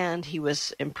 and he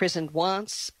was imprisoned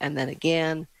once and then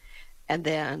again, and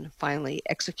then finally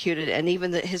executed. And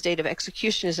even his date of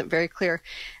execution isn't very clear.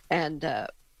 And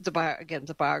the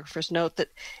biographers note that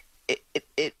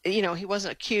he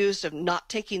wasn't accused of not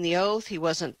taking the oath. He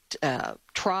wasn't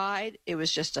tried. It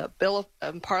was just a bill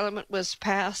of Parliament was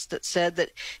passed that said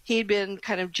that he'd been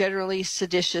kind of generally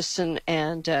seditious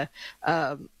and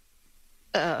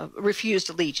refused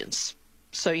allegiance.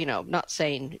 So, not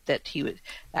saying that he would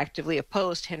actively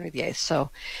opposed Henry VIII.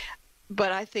 So,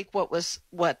 but I think what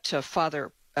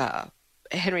Father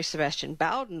Henry Sebastian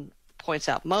Bowden points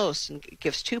out most and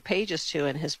gives 2 pages to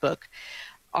in his book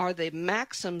are the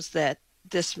maxims that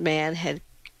this man had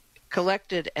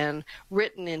collected and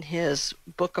written in his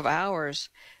Book of Hours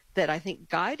that I think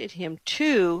guided him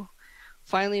to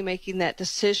finally making that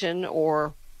decision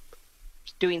or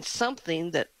doing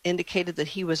something that indicated that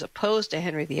he was opposed to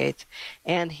Henry VIII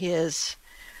and his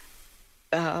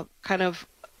kind of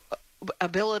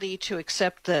ability to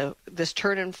accept this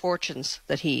turn in fortunes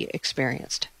that he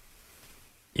experienced.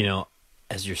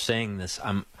 As you're saying this,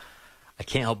 I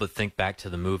can't help but think back to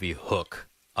the movie Hook,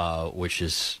 which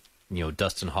is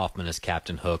Dustin Hoffman as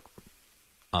Captain Hook,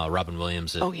 Robin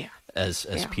Williams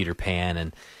as Peter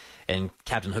Pan, and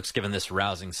Captain Hook's given this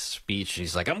rousing speech.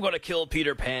 He's like, "I'm going to kill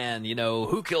Peter Pan.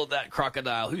 Who killed that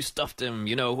crocodile? Who stuffed him?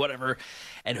 Whatever,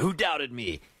 and who doubted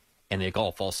me?" And it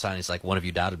all falls silent. He's like, "One of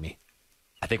you doubted me.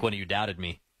 I think one of you doubted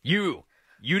me. You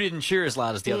didn't cheer as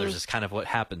loud as the others," is kind of what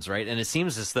happens, right? And it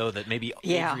seems as though that maybe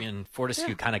Adrian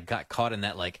Fortescue kind of got caught in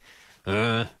that, like,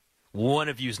 one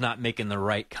of you's not making the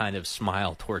right kind of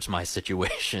smile towards my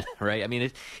situation, right? I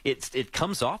mean, it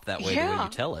comes off that way the way you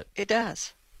tell it. It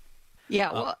does.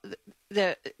 Yeah,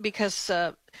 because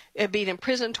being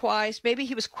imprisoned twice, maybe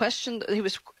he was questioned. He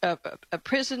was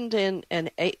imprisoned in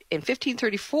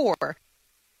 1534.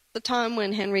 The time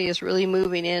when Henry is really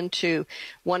moving into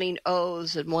wanting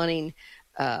oaths and wanting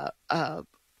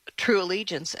true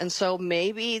allegiance, and so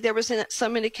maybe there was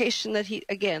some indication that he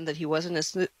wasn't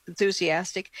as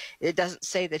enthusiastic. It doesn't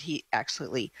say that he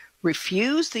actually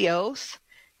refused the oath.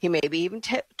 He maybe even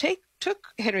took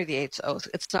Henry VIII's oath.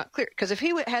 It's not clear, because if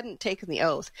he hadn't taken the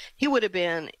oath, he would have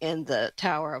been in the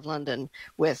Tower of London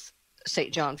with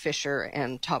St. John Fisher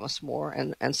and Thomas More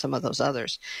and some of those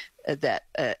others that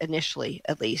initially,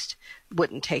 at least,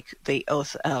 wouldn't take the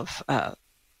oath of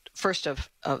first of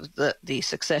the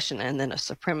succession and then of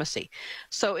supremacy.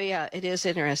 So it is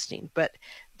interesting. But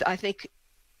I think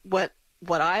what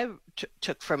I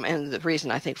took from, and the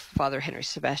reason I think Father Henry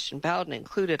Sebastian Bowden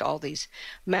included all these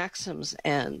maxims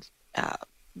and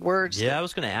words. Yeah, I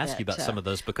was going to ask you about some of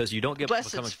those, because you don't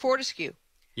become Fortescue.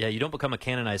 Yeah, you don't become a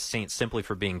canonized saint simply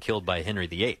for being killed by Henry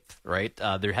VIII, right?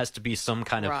 There has to be some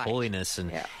kind of holiness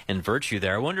and virtue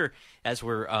there. I wonder, as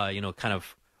we're kind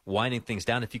of winding things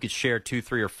down, if you could share 2,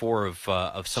 3, or 4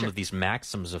 of some of these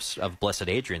maxims of Blessed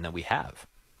Adrian that we have.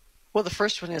 Well, the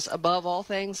first one is, above all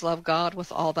things, love God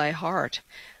with all thy heart.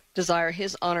 Desire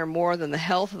his honor more than the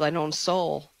health of thine own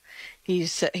soul. He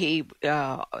says,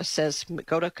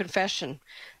 go to confession.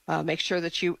 Make sure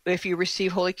that if you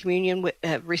receive Holy Communion,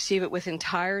 receive it with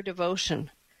entire devotion.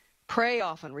 Pray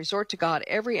often. Resort to God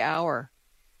every hour.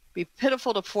 Be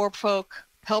pitiful to poor folk.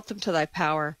 Help them to thy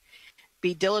power.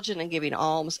 Be diligent in giving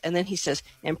alms. And then he says,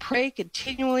 and pray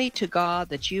continually to God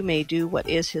that you may do what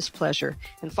is his pleasure.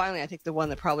 And finally, I think the one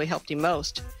that probably helped him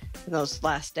most in those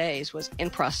last days was, in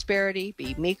prosperity,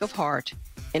 be meek of heart,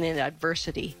 and in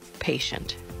adversity,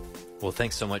 patient. Well,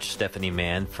 thanks so much, Stephanie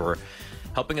Mann, for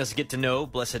helping us get to know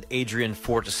Blessed Adrian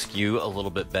Fortescue a little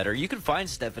bit better. You can find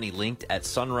Stephanie linked at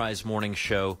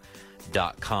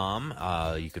sunrisemorningshow.com.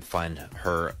 You can find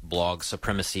her blog,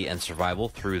 Supremacy and Survival,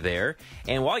 through there.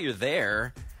 And while you're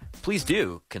there, please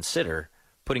do consider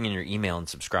putting in your email and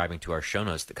subscribing to our show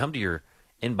notes that come to your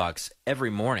inbox every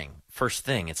morning. First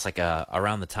thing, it's like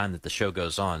around the time that the show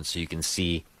goes on, so you can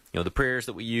see the prayers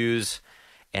that we use.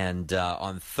 And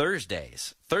on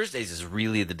Thursdays is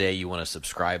really the day you want to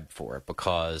subscribe for,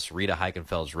 because Rita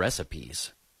Heichenfeld's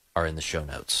recipes are in the show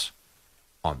notes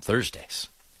on Thursdays.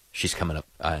 She's coming up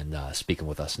and speaking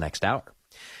with us next hour.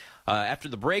 After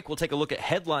the break, we'll take a look at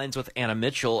headlines with Anna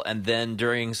Mitchell, and then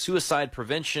during Suicide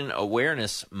Prevention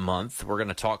Awareness Month, we're going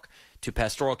to talk to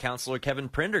Pastoral Counselor Kevin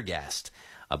Prendergast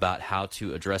about how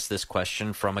to address this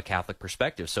question from a Catholic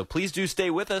perspective. So please do stay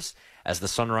with us as the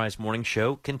Sunrise Morning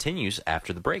Show continues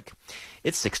after the break.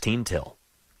 It's 16 till.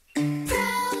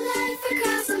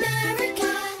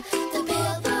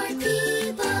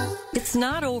 It's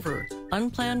not over.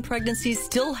 Unplanned pregnancies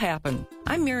still happen.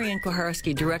 I'm Marianne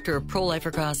Koharski, Director of Pro-Life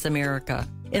Across America.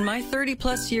 In my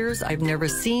 30-plus years, I've never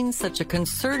seen such a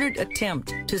concerted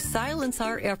attempt to silence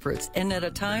our efforts, and at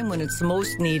a time when it's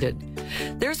most needed.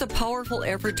 There's a powerful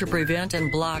effort to prevent and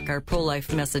block our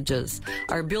pro-life messages.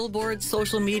 Our billboards,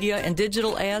 social media, and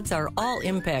digital ads are all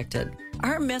impacted.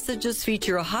 Our messages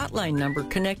feature a hotline number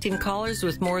connecting callers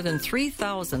with more than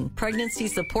 3,000 pregnancy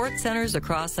support centers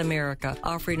across America,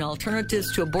 offering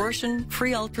alternatives to abortion,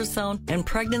 free ultrasound, and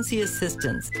pregnancy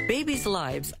assistance. Babies'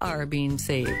 lives are being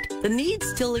saved. The need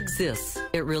still exists.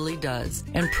 It really does.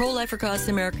 And Pro-Life Across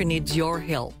America needs your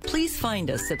help. Please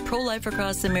find us at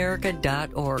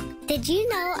prolifeacrossamerica.org. Did you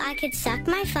know I could suck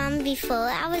my thumb before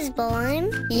I was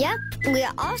born? Yep, we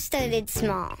all started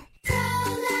small.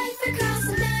 Pro-Life Across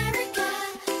America,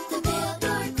 the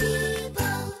Billboard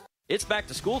people. It's back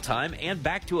to school time and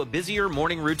back to a busier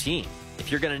morning routine. If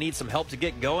you're going to need some help to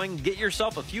get going, get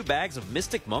yourself a few bags of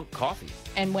Mystic Monk coffee.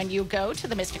 And when you go to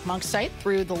the Mystic Monk site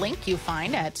through the link you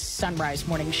find at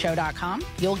sunrisemorningshow.com,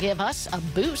 you'll give us a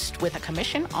boost with a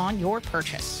commission on your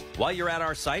purchase. While you're at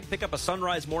our site, pick up a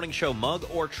Sunrise Morning Show mug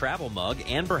or travel mug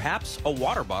and perhaps a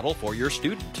water bottle for your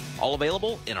student. All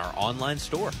available in our online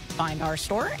store. Find our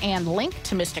store and link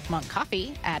to Mystic Monk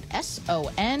Coffee at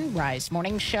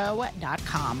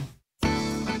sonrisemorningshow.com.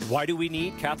 Why do we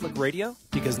need Catholic radio?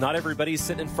 Because not everybody's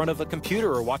sitting in front of a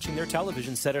computer or watching their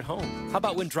television set at home. How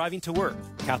about when driving to work?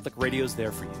 Catholic radio's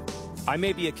there for you. I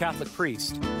may be a Catholic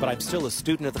priest, but I'm still a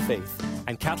student of the faith,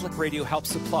 and Catholic radio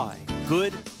helps supply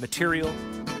good material,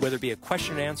 whether it be a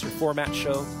question and answer format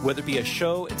show, whether it be a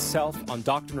show itself on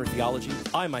doctrine or theology.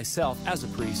 I myself, as a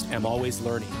priest, am always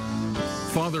learning.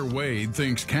 Father Wade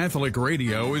thinks Catholic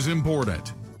radio is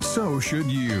important. So should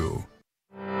you.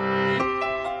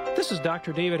 This is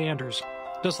Dr. David Anders.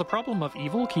 Does the problem of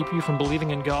evil keep you from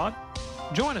believing in God?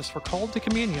 Join us for Called to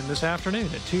Communion this afternoon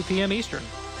at 2 p.m. Eastern.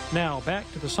 Now,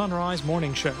 back to the Sunrise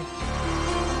Morning Show.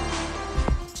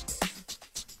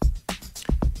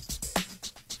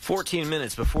 14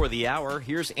 minutes before the hour,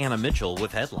 here's Anna Mitchell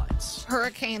with headlines.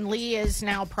 Hurricane Lee is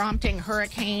now prompting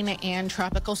hurricane and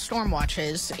tropical storm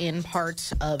watches in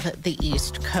parts of the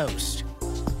East Coast.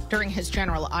 During his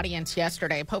general audience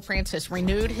yesterday, Pope Francis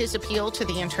renewed his appeal to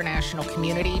the international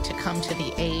community to come to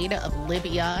the aid of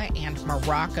Libya and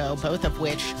Morocco, both of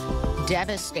which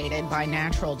devastated by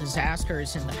natural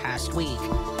disasters in the past week.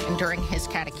 And during his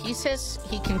catechesis,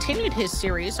 he continued his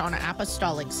series on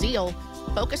apostolic zeal,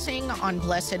 focusing on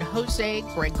Blessed Jose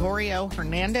Gregorio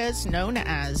Hernandez, known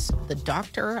as the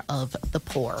Doctor of the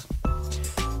Poor.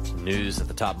 News at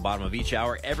the top and bottom of each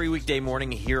hour every weekday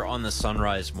morning here on the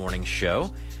Sunrise Morning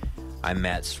Show. I'm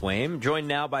Matt Swaim, joined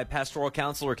now by pastoral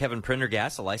counselor Kevin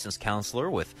Prendergast, a licensed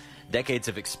counselor with decades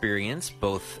of experience,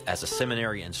 both as a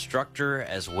seminary instructor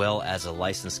as well as a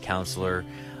licensed counselor,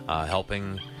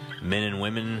 helping men and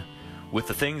women with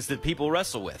the things that people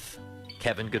wrestle with.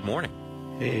 Kevin, good morning.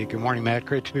 Hey, good morning, Matt.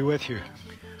 Great to be with you.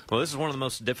 Well, this is one of the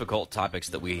most difficult topics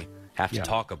that we have to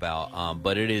talk about,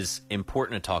 but it is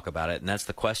important to talk about it, and that's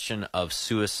the question of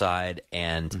suicide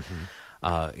and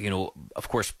of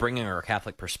course, bringing our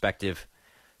Catholic perspective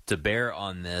to bear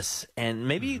on this. And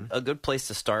maybe a good place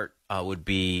to start would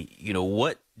be,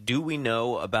 what do we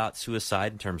know about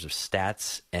suicide in terms of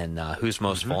stats and who's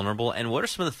most vulnerable? And what are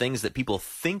some of the things that people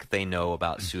think they know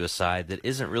about suicide that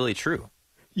isn't really true?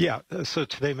 Yeah, so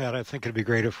today, Matt, I think it'd be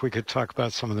great if we could talk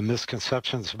about some of the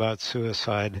misconceptions about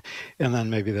suicide, and then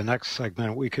maybe the next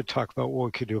segment we could talk about what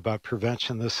we could do about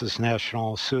prevention. This is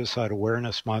National Suicide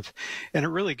Awareness Month, and it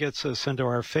really gets us into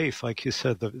our faith. Like you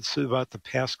said, it's about the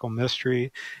Paschal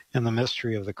mystery and the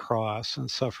mystery of the cross and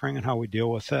suffering and how we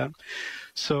deal with that.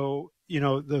 So,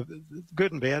 the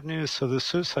good and bad news, so the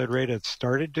suicide rate had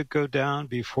started to go down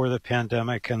before the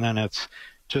pandemic, and then it's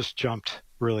just jumped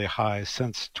really high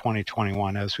since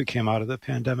 2021 as we came out of the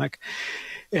pandemic.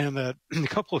 And that a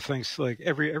couple of things, like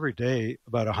every day,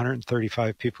 about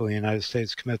 135 people in the United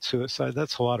States commit suicide.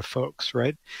 That's a lot of folks,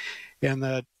 right? And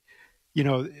that,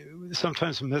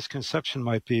 sometimes a misconception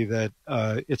might be that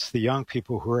it's the young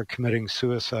people who are committing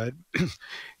suicide,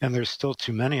 and there's still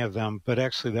too many of them, but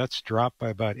actually that's dropped by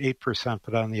about 8%.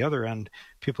 But on the other end,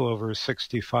 people over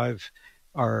 65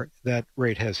 that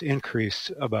rate has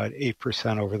increased about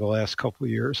 8% over the last couple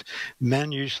of years. Men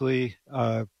usually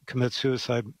commit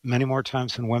suicide many more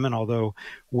times than women, although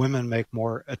women make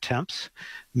more attempts.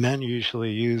 Men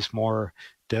usually use more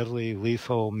deadly,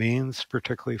 lethal means,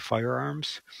 particularly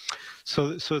firearms.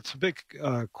 So it's a big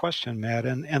question, Matt.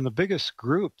 And the biggest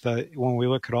group, that when we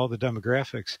look at all the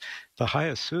demographics, the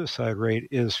highest suicide rate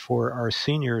is for our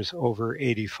seniors over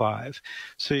 85.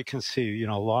 So you can see,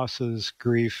 losses,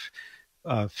 grief,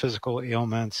 physical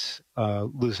ailments,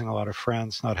 losing a lot of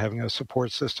friends, not having a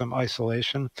support system,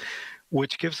 isolation,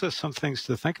 which gives us some things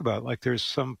to think about. Like there's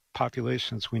some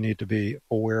populations we need to be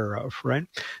aware of, right?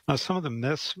 Now, some of the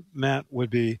myths, Matt,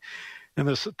 would be, And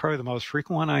this is probably the most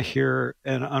frequent one I hear.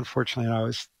 And unfortunately, I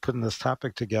was putting this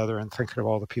topic together and thinking of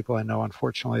all the people I know,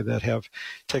 unfortunately, that have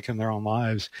taken their own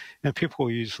lives. And people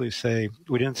will usually say,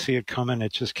 we didn't see it coming.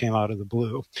 It just came out of the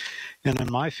blue. And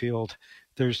in my field,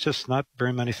 there's just not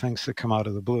very many things that come out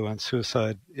of the blue, and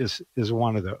suicide is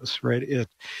one of those, right?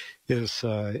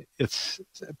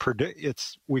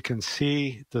 We can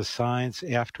see the signs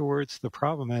afterwards. The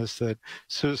problem is that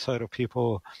suicidal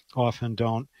people often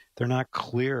they're not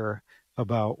clear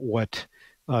about what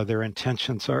their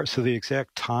intentions are. So the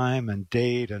exact time and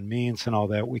date and means and all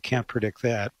that, we can't predict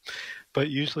that. But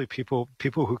usually people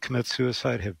who commit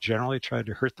suicide have generally tried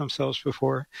to hurt themselves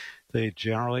before. They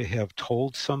generally have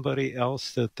told somebody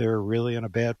else that they're really in a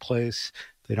bad place.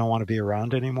 They don't want to be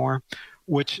around anymore,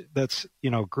 which that's,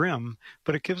 grim,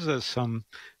 but it gives us some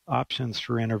options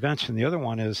for intervention. The other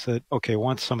one is that, okay,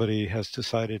 once somebody has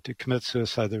decided to commit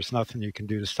suicide, there's nothing you can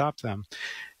do to stop them.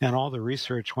 And all the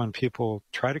research when people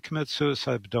try to commit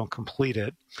suicide but don't complete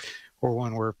it, or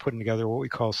when we're putting together what we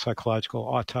call psychological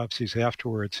autopsies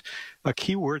afterwards, a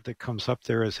key word that comes up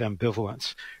there is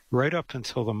ambivalence. Right up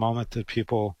until the moment that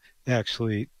people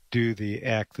actually do the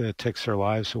act that takes their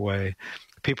lives away,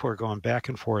 people are going back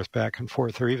and forth,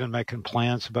 or even making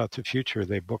plans about the future.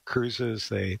 They book cruises,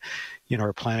 they,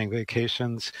 are planning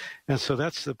vacations. And so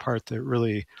that's the part that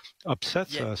really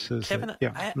upsets us. Is Kevin,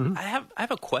 that, I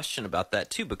have a question about that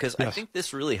too, because I think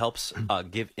this really helps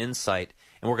give insight,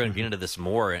 and we're going to get into this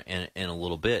more in a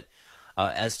little bit,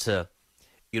 as to,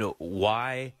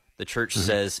 why the church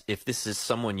says, if this is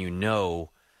someone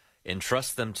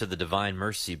entrust them to the divine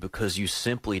mercy, because you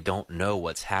simply don't know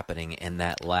what's happening in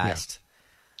that last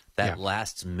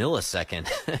millisecond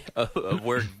of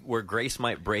where grace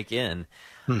might break in,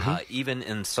 even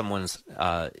in someone's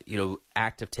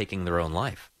act of taking their own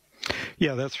life.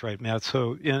 Yeah, that's right, Matt.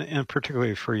 So, and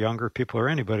particularly for younger people or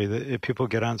anybody, that people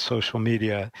get on social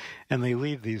media and they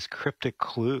leave these cryptic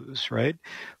clues, right?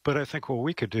 But I think what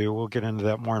we could do, we'll get into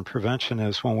that more in prevention,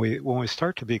 is when we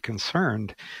start to be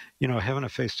concerned, having a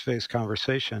face-to-face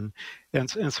conversation. And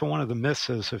so one of the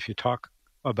myths is, if you talk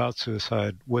about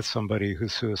suicide with somebody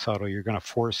who's suicidal, you're going to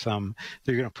force them,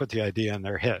 they're going to put the idea in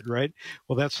their head, right?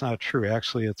 Well, that's not true.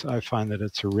 Actually, I find that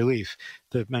it's a relief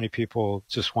that many people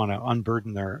just want to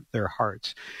unburden their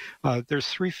hearts. There's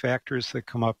three factors that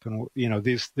come up, and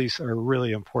these are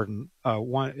really important.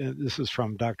 One, this is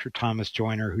from Dr. Thomas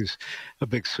Joyner, who's a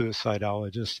big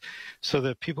suicidologist. So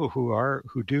that people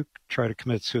who do try to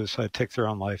commit suicide, take their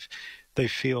own life, they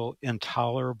feel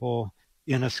intolerable,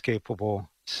 inescapable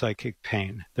psychic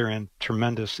pain. They're in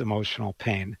tremendous emotional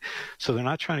pain. So they're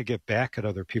not trying to get back at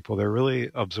other people. They're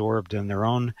really absorbed in their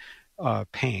own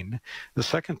pain. The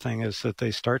second thing is that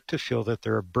they start to feel that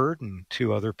they're a burden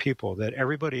to other people, that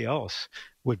everybody else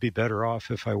would be better off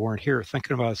if I weren't here.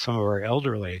 Thinking about some of our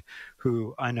elderly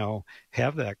who I know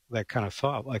have that kind of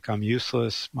thought, like, I'm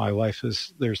useless, my life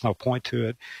there's no point to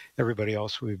it, everybody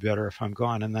else would be better if I'm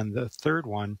gone. And then the third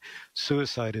one,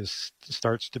 suicide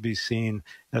starts to be seen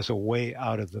as a way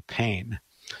out of the pain.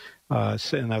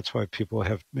 And that's why people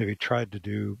have maybe tried to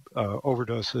do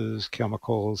overdoses,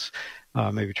 chemicals,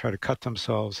 maybe try to cut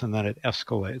themselves, and then it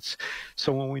escalates.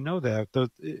 So when we know that,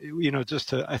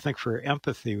 I think for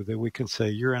empathy, that we can say,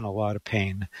 you're in a lot of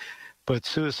pain. But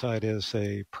suicide is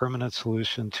a permanent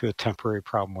solution to a temporary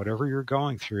problem. Whatever you're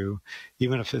going through,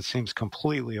 even if it seems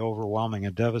completely overwhelming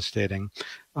and devastating,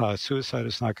 suicide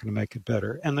is not going to make it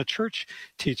better. And the church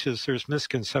teaches, there's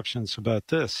misconceptions about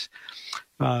this.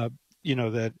 That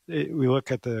we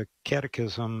look at the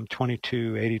Catechism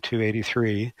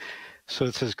 2282-83. So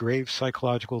it says grave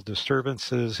psychological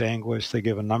disturbances, anguish, they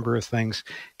give a number of things,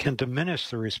 can diminish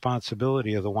the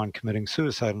responsibility of the one committing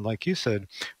suicide. And like you said,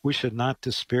 we should not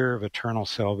despair of eternal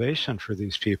salvation for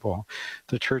these people.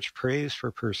 The church prays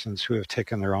for persons who have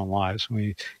taken their own lives.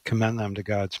 We commend them to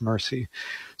God's mercy.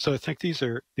 So I think these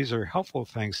are helpful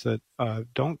things that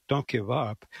don't give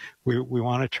up. We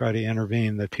want to try to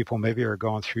intervene, that people maybe are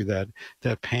going through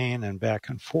that pain and back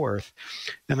and forth.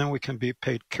 And then we can be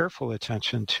paid careful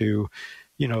attention to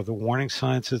the warning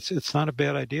signs. It's not a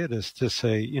bad idea to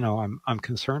say, I'm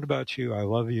concerned about you. I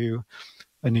love you.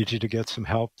 I need you to get some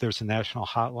help. There's a national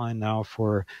hotline now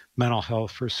for mental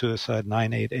health, for suicide,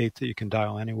 988, that you can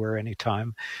dial anywhere,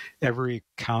 anytime. Every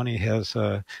county has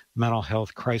a mental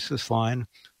health crisis line.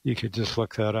 You could just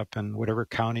look that up in whatever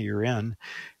county you're in.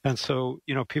 And so,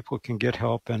 people can get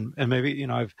help. And maybe,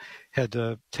 I've had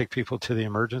to take people to the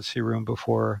emergency room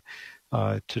before.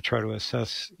 to try to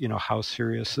assess, how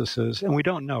serious this is. And we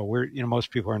don't know.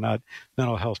 Most people are not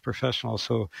mental health professionals.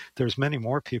 So there's many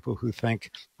more people who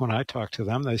think, when I talk to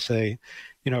them, they say,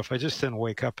 if I just didn't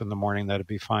wake up in the morning, that'd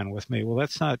be fine with me. Well,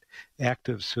 that's not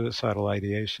active suicidal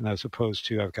ideation, as opposed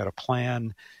to I've got a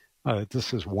plan.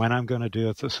 This is when I'm going to do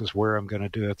it. This is where I'm going to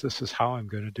do it. This is how I'm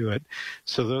going to do it.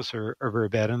 So those are very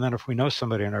bad. And then if we know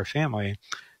somebody in our family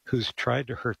who's tried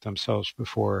to hurt themselves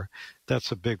before,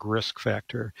 that's a big risk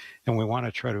factor. And we want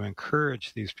to try to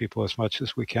encourage these people as much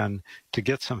as we can to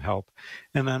get some help.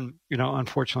 And then,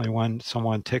 unfortunately, when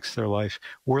someone takes their life,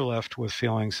 we're left with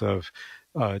feelings of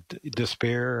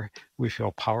despair. We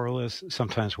feel powerless.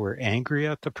 Sometimes we're angry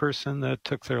at the person that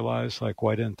took their lives. Like,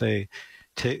 why didn't they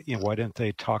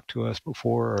talk to us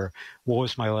before? Or what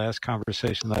was my last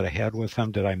conversation that I had with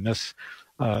them? Did I miss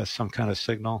some kind of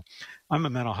signal? I'm a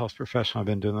mental health professional. I've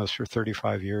been doing this for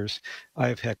 35 years.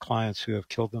 I've had clients who have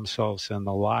killed themselves in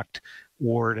the locked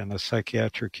ward in a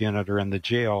psychiatric unit or in the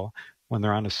jail when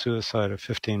they're on a suicide, a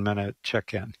 15-minute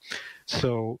check-in.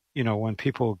 So, when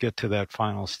people get to that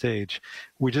final stage,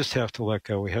 we just have to let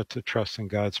go. We have to trust in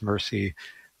God's mercy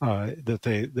that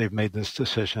they've made this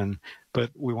decision.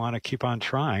 But we want to keep on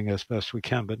trying as best we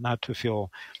can, but not to feel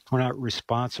we're not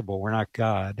responsible. We're not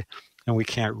God, and we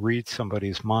can't read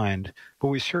somebody's mind. But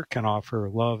we sure can offer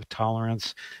love,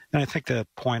 tolerance. And I think that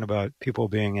point about people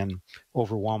being in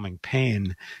overwhelming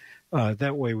pain,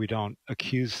 that way we don't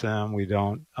accuse them, we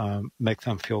don't make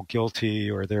them feel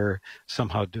guilty or they're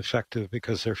somehow defective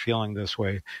because they're feeling this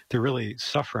way. They're really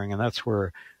suffering, and that's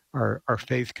where our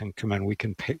faith can come in. We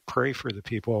can pray for the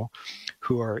people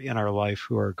who are in our life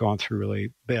who are going through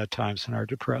really bad times and are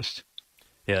depressed.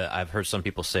 Yeah, I've heard some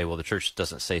people say, well, the church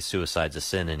doesn't say suicide's a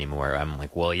sin anymore. I'm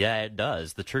like, well, yeah, it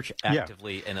does. The church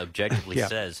actively and objectively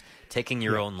says taking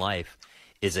your own life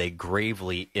is a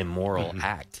gravely immoral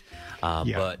act.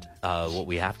 But what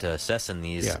we have to assess in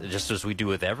these, just as we do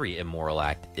with every immoral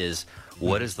act, is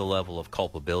what is the level of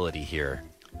culpability here?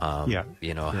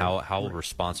 How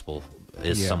responsible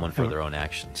is someone for their own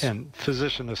actions? And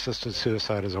physician-assisted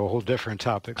suicide is a whole different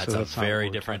topic. That's a very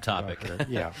different topic.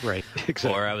 Yeah, right.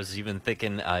 Exactly. Or I was even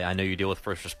thinking, I know you deal with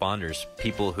first responders,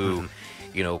 people who,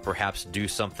 perhaps do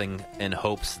something in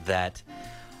hopes that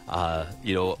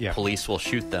police will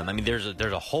shoot them. I mean, there's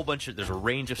a whole bunch of, there's a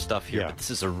range of stuff here, but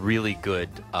this is a really good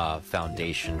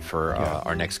foundation for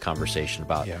our next conversation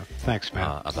about Thanks,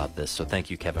 Matt. About this. So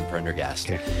thank you, Kevin Prendergast.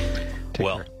 Okay.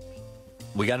 Care.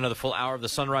 We got another full hour of the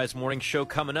Sunrise Morning Show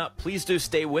coming up. Please do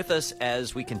stay with us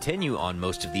as we continue on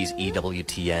most of these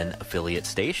EWTN affiliate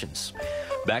stations.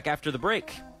 Back after the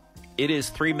break. It is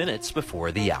 3 minutes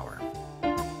before the hour.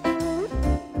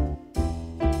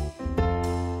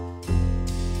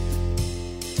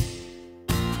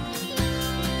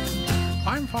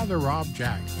 I'm Father Rob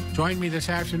Jack. Join me this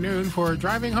afternoon for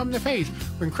Driving Home the Faith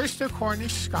when Krista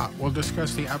Cornish-Scott will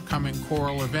discuss the upcoming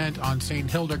choral event on St.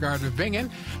 Hildegard of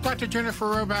Bingen. Dr. Jennifer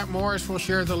Roback-Morris will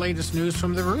share the latest news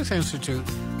from the Ruth Institute.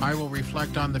 I will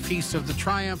reflect on the Feast of the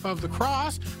Triumph of the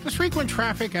Cross, the frequent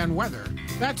traffic and weather.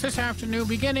 That's this afternoon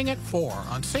beginning at 4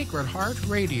 on Sacred Heart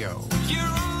Radio. You're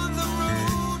on the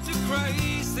road to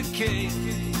Christ the King.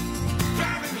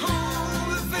 Driving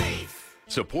home the faith.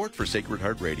 Support for Sacred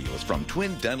Heart Radio is from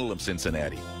Twin Dental of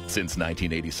Cincinnati. Since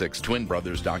 1986, twin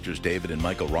brothers Drs. David and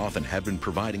Michael Rothen have been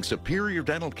providing superior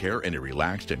dental care in a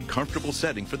relaxed and comfortable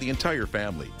setting for the entire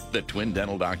family. The twin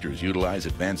dental doctors utilize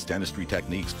advanced dentistry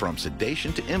techniques from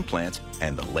sedation to implants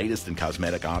and the latest in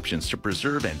cosmetic options to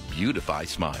preserve and beautify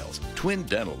smiles. Twin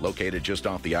Dental, located just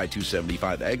off the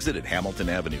I-275 exit at Hamilton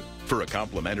Avenue. For a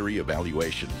complimentary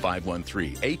evaluation,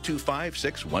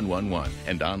 513-825-6111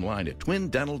 and online at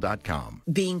twindental.com.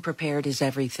 Being prepared is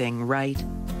everything, right?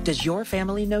 Does your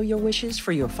family know your wishes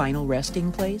for your final resting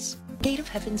place? Gate of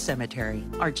Heaven Cemetery,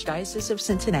 Archdiocese of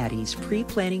Cincinnati's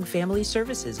pre-planning family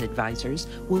services advisors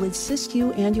will assist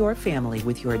you and your family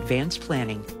with your advanced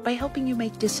planning by helping you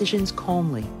make decisions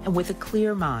calmly and with a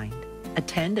clear mind.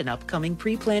 Attend an upcoming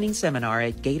pre-planning seminar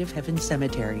at Gate of Heaven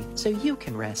Cemetery so you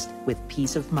can rest with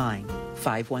peace of mind.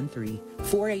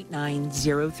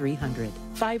 513-489-0300.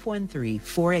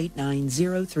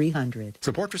 513-489-0300.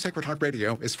 Support for Sacred Heart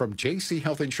Radio is from JC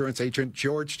Health Insurance agent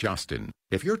George Justin.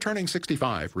 If you're turning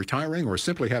 65, retiring, or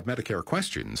simply have Medicare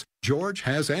questions, George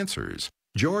has answers.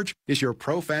 George is your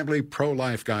pro-family,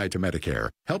 pro-life guide to Medicare,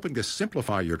 helping to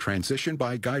simplify your transition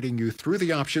by guiding you through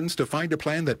the options to find a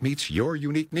plan that meets your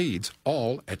unique needs,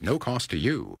 all at no cost to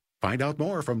you. Find out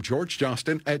more from George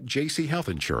Johnston at JC Health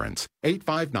Insurance.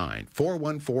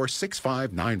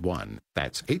 859-414-6591.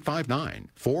 That's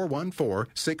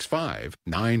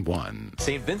 859-414-6591.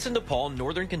 St. Vincent de Paul,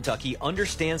 Northern Kentucky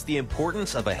understands the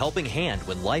importance of a helping hand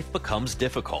when life becomes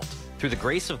difficult. Through the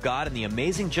grace of God and the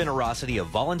amazing generosity of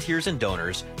volunteers and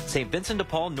donors, St. Vincent de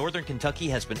Paul, Northern Kentucky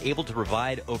has been able to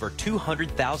provide over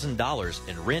 $200,000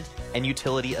 in rent and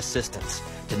utility assistance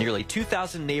to nearly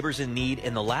 2,000 neighbors in need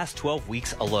in the last 12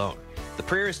 weeks alone. The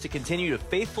prayer is to continue to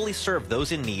faithfully serve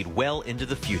those in need well into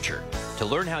the future. To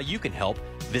learn how you can help,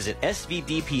 visit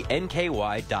svdpnky.org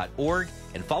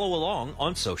and follow along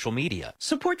on social media.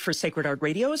 Support for Sacred Heart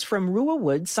Radio is from Rua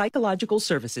Wood Psychological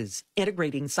Services,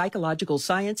 integrating psychological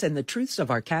science and the truths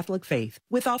of our Catholic faith,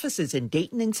 with offices in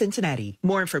Dayton and Cincinnati.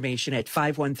 More information at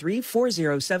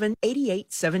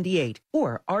 513-407-8878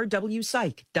 or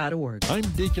rwpsych.org. I'm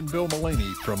Deacon Bill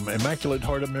Mullaney from Immaculate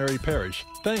Heart of Mary Parish.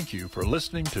 Thank you for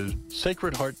listening to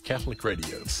Sacred Heart Catholic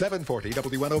Radio. 740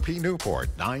 WNOP Newport,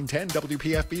 910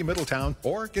 WPFB Middletown,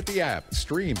 or get the app,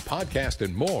 stream, podcast,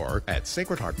 and more at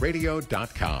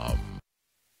sacredheartradio.com.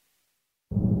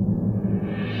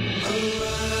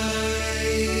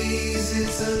 Arise,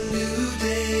 it's a new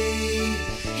day.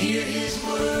 Hear his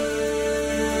word,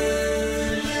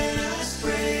 let us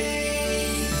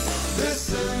pray. The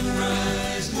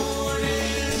Sunrise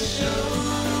Morning Show.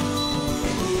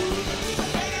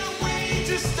 Better way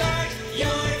to start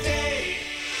your day.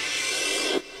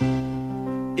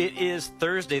 It is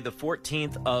Thursday, the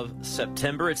 14th of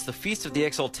September. It's the Feast of the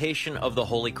Exaltation of the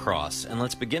Holy Cross. And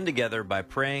let's begin together by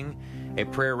praying a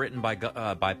prayer written by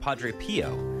Padre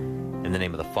Pio in the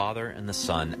name of the Father, and the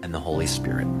Son, and the Holy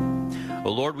Spirit.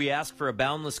 O Lord, we ask for a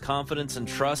boundless confidence and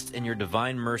trust in your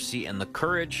divine mercy and the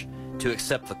courage to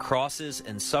accept the crosses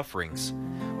and sufferings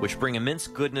which bring immense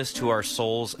goodness to our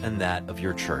souls and that of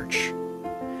your church.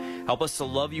 Help us to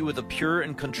love you with a pure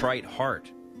and contrite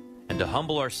heart, and to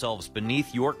humble ourselves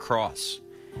beneath your cross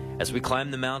as we climb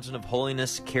the mountain of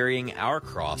holiness, carrying our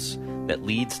cross that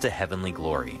leads to heavenly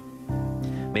glory.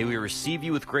 May we receive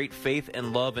you with great faith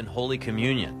and love in Holy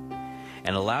Communion,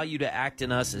 and allow you to act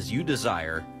in us as you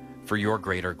desire for your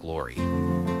greater glory.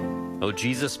 O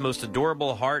Jesus, most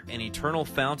adorable heart and eternal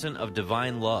fountain of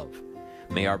divine love,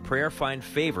 may our prayer find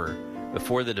favor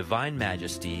before the divine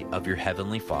majesty of your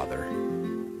heavenly Father.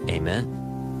 Amen.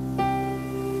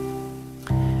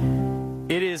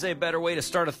 It is a better way to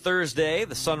start a Thursday,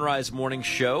 the Sunrise Morning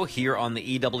Show here on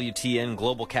the EWTN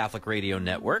Global Catholic Radio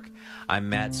Network. I'm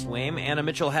Matt Swaim. Anna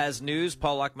Mitchell has news.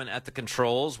 Paul Luckman at the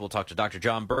controls. We'll talk to Dr.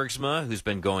 John Bergsma, who's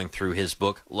been going through his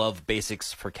book, Love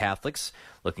Basics for Catholics,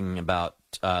 looking at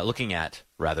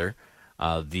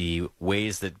the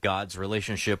ways that God's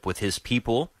relationship with his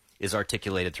people is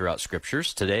articulated throughout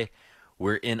Scriptures. Today,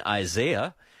 we're in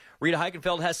Isaiah. Rita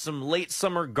Heikenfeld has some late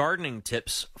summer gardening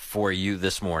tips for you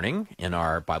this morning in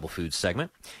our Bible Food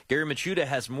segment. Gary Machuda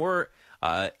has more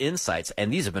insights,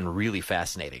 and these have been really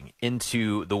fascinating,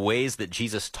 into the ways that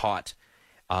Jesus taught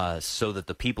so that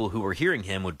the people who were hearing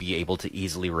him would be able to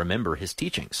easily remember his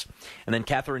teachings. And then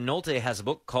Catherine Nolte has a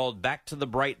book called Back to the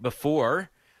Bright Before.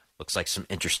 Looks like some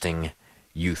interesting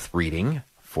youth reading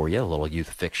for you, a little youth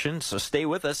fiction. So stay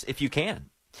with us if you can.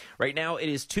 Right now, it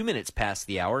is 2 minutes past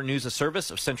the hour. News, a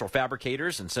service of Central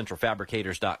Fabricators and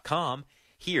centralfabricators.com.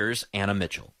 Here's Anna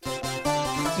Mitchell.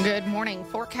 Good morning.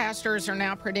 Forecasters are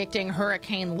now predicting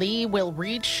Hurricane Lee will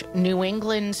reach New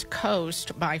England's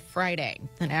coast by Friday.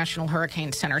 The National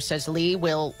Hurricane Center says Lee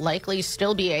will likely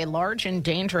still be a large and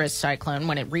dangerous cyclone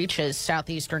when it reaches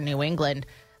southeastern New England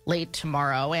late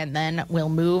tomorrow, and then will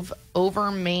move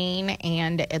over Maine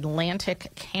and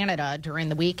Atlantic Canada during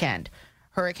the weekend.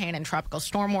 Hurricane and tropical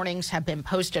storm warnings have been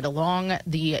posted along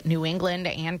the New England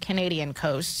and Canadian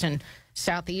coasts, and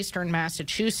southeastern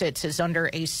Massachusetts is under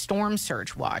a storm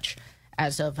surge watch.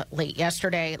 As of late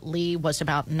yesterday, Lee was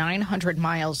about 900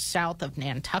 miles south of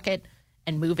Nantucket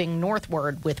and moving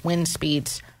northward with wind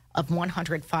speeds of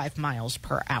 105 miles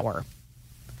per hour.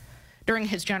 During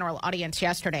his general audience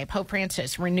yesterday, Pope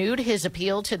Francis renewed his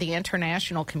appeal to the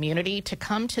international community to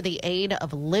come to the aid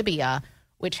of Libya,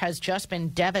 which has just been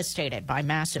devastated by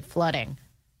massive flooding.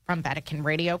 From Vatican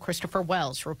Radio, Christopher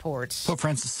Wells reports. Pope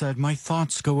Francis said, "My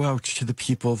thoughts go out to the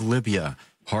people of Libya,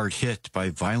 hard hit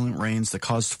by violent rains that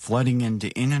caused flooding and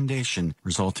inundation,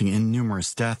 resulting in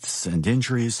numerous deaths and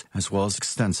injuries, as well as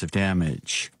extensive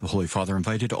damage." The Holy Father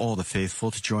invited all the faithful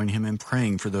to join him in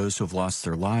praying for those who have lost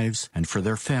their lives and for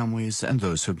their families and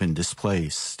those who have been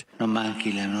displaced. Non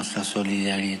manchi la nostra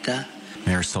solidarietà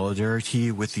Our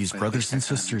solidarity with these brothers and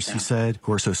sisters, he said,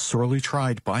 who are so sorely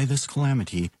tried by this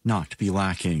calamity, not to be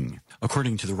lacking.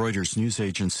 According to the Reuters news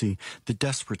agency, the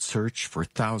desperate search for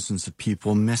thousands of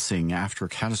people missing after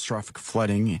catastrophic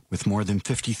flooding with more than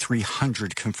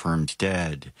 5,300 confirmed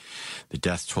dead. The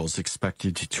death toll is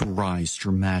expected to rise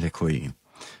dramatically.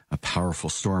 A powerful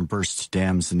storm burst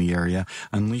dams in the area,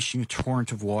 unleashing a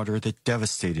torrent of water that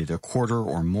devastated a quarter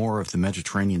or more of the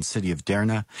Mediterranean city of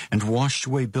Derna and washed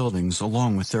away buildings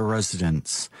along with their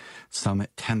residents. Some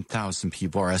 10,000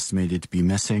 people are estimated to be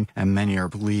missing, and many are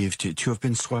believed to have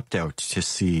been swept out to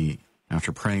sea.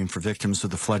 After praying for victims of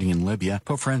the flooding in Libya,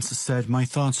 Pope Francis said, "My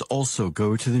thoughts also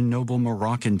go to the noble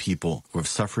Moroccan people who have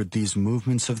suffered these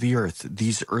movements of the earth,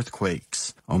 these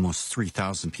earthquakes." Almost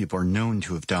 3,000 people are known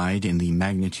to have died in the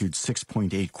magnitude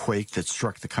 6.8 quake that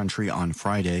struck the country on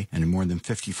Friday, and more than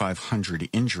 5,500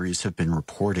 injuries have been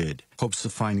reported. Hopes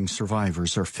of finding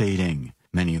survivors are fading.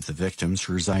 Many of the victims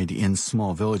reside in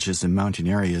small villages and mountain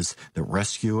areas that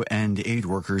rescue and aid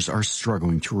workers are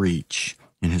struggling to reach.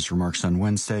 In his remarks on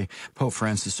Wednesday, Pope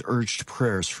Francis urged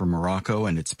prayers for Morocco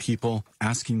and its people,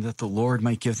 asking that the Lord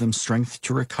might give them strength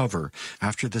to recover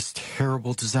after this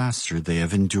terrible disaster they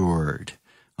have endured.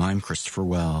 I'm Christopher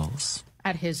Wells.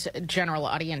 At his general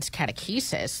audience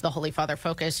catechesis, the Holy Father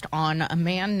focused on a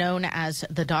man known as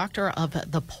the Doctor of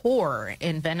the Poor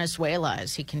in Venezuela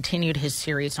as he continued his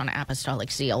series on apostolic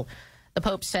zeal. The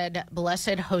Pope said,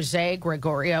 "Blessed Jose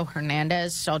Gregorio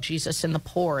Hernandez saw Jesus in the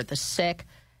poor, the sick,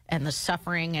 and the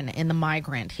suffering, and in the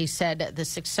migrant. He said the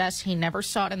success he never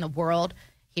sought in the world,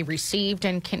 he received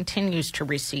and continues to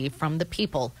receive from the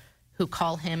people who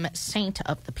call him Saint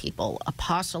of the People,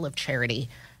 Apostle of Charity,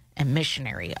 and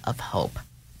Missionary of Hope."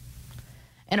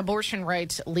 An abortion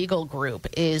rights legal group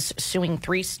is suing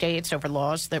 3 states over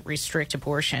laws that restrict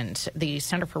abortions. The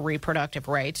Center for Reproductive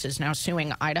Rights is now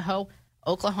suing Idaho,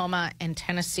 Oklahoma, and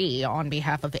Tennessee on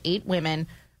behalf of 8 women,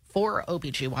 4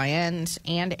 OBGYNs,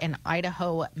 and an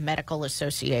Idaho Medical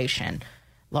Association.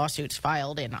 Lawsuits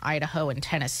filed in Idaho and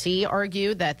Tennessee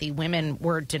argue that the women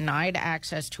were denied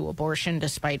access to abortion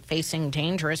despite facing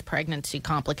dangerous pregnancy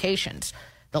complications.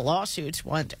 The lawsuits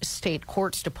want state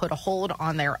courts to put a hold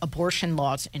on their abortion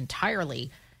laws entirely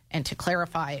and to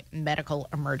clarify medical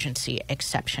emergency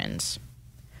exceptions.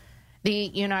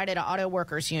 The United Auto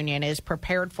Workers Union is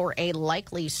prepared for a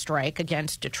likely strike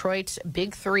against Detroit's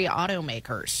Big 3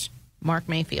 automakers. Mark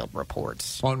Mayfield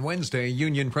reports. On Wednesday,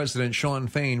 Union President Shawn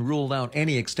Fain ruled out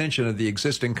any extension of the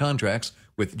existing contracts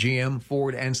with GM,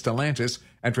 Ford, and Stellantis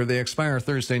after they expire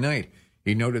Thursday night.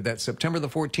 He noted that September the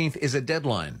 14th is a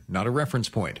deadline, not a reference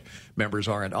point. Members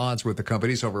are at odds with the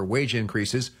companies over wage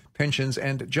increases, pensions,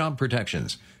 and job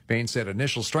protections. Fain said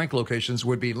initial strike locations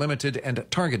would be limited and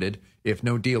targeted if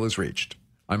no deal is reached.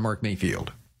 I'm Mark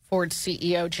Mayfield. Ford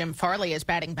CEO Jim Farley is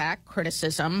batting back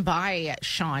criticism by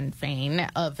Shawn Fain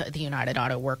of the United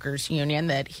Auto Workers Union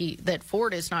that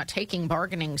Ford is not taking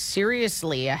bargaining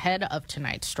seriously ahead of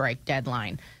tonight's strike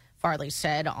deadline. Farley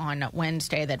said on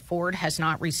Wednesday that Ford has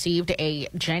not received a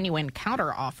genuine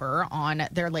counteroffer on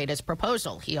their latest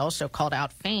proposal. He also called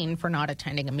out Fain for not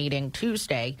attending a meeting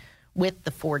Tuesday with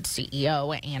the Ford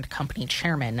CEO and company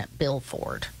chairman Bill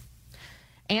Ford.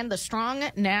 And the Strong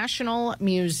National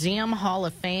Museum Hall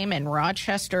of Fame in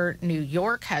Rochester, New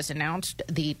York, has announced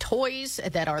the toys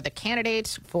that are the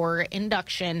candidates for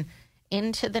induction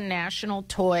into the National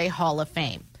Toy Hall of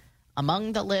Fame.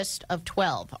 Among the list of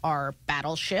 12 are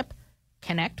Battleship,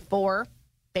 Connect 4,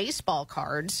 baseball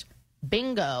cards,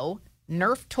 Bingo,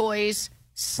 Nerf toys,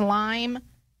 Slime,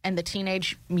 and the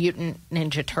Teenage Mutant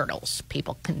Ninja Turtles.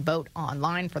 People can vote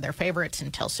online for their favorites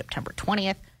until September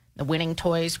 20th. The winning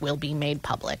toys will be made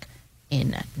public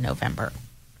in November.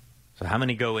 So how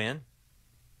many go in?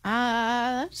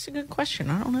 That's a good question.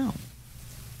 I don't know.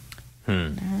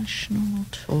 National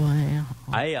Toy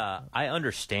Hall. I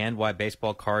understand why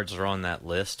baseball cards are on that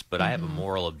list, but I have a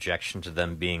moral objection to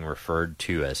them being referred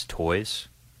to as toys.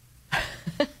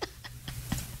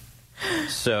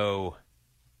 So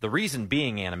the reason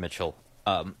being, Anna Mitchell,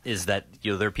 is that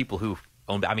there are people who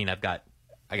own. I mean, I got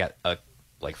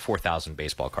like 4,000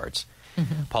 baseball cards.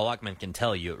 Paul Luckman can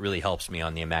tell you it really helps me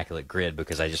on the Immaculate Grid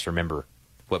because I just remember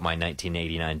what my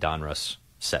 1989 Donruss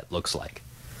set looks like.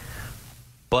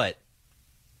 But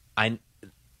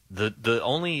the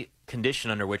only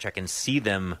condition under which I can see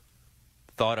them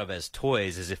thought of as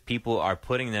toys is if people are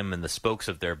putting them in the spokes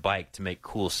of their bike to make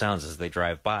cool sounds as they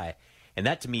drive by. And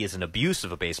that, to me, is an abuse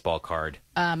of a baseball card.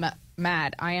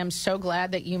 Matt, I am so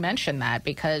glad that you mentioned that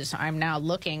because I'm now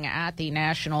looking at the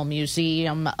National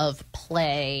Museum of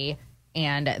Play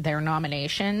and their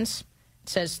nominations. It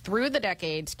says, through the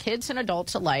decades, kids and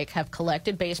adults alike have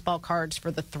collected baseball cards for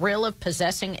the thrill of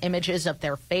possessing images of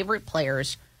their favorite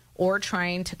players or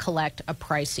trying to collect a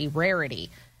pricey rarity.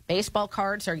 Baseball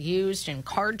cards are used in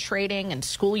card trading and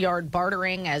schoolyard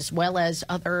bartering, as well as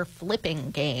other flipping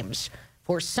games.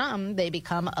 For some, they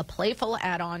become a playful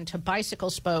add-on to bicycle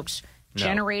spokes,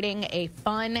 generating a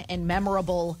fun and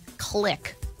memorable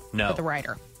click for the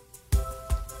writer.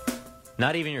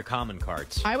 Not even your common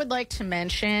cards. I would like to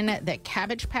mention that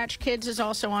Cabbage Patch Kids is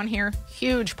also on here.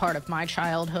 Huge part of my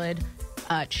childhood.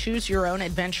 Choose Your Own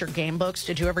Adventure game books.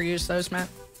 Did you ever use those, Matt?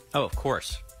 Oh, of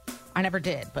course. I never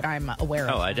did, but I'm aware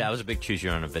of them. I was a big Choose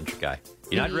Your Own Adventure guy.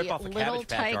 I'd rip off a Cabbage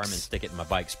Patch arm and stick it in my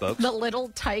bike spokes. The Little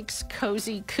Tykes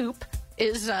Cozy Coupe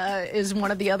is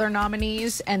one of the other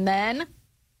nominees. And then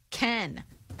Ken.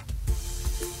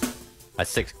 I'd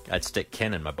stick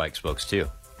Ken in my bike spokes, too.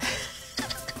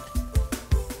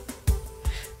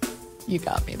 You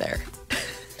got me there.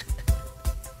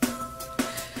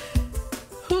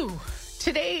 Whew.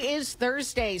 Today is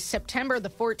Thursday, September the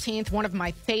 14th, one of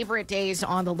my favorite days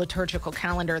on the liturgical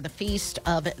calendar, the Feast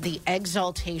of the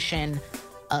Exaltation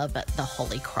of the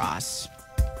Holy Cross.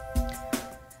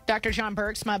 Dr. John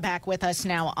Bergsma back with us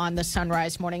now on the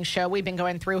Sunrise Morning Show. We've been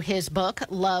going through his book,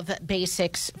 Love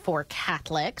Basics for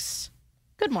Catholics.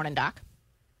 Good morning, Doc.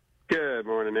 Good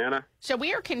morning, Anna. So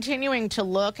we are continuing to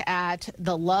look at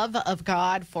the love of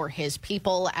God for his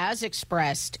people as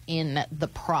expressed in the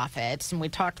prophets. And we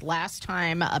talked last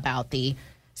time about the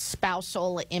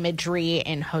spousal imagery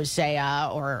in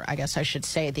Hosea, or I guess I should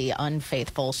say the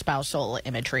unfaithful spousal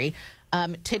imagery.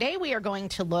 Today we are going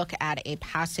to look at a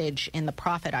passage in the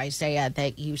prophet Isaiah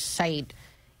that you cite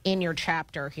in your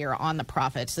chapter here on the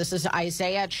prophets. This is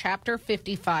Isaiah chapter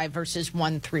 55, verses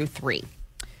 1 through 3.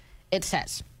 It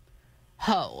says,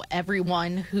 "Ho,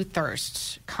 everyone who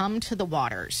thirsts, come to the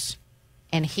waters,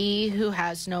 and he who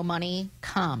has no money,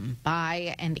 come,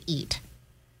 buy and eat.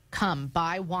 Come,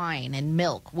 buy wine and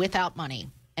milk without money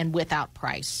and without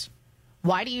price.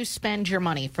 Why do you spend your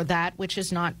money for that which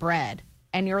is not bread,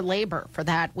 and your labor for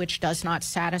that which does not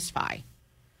satisfy?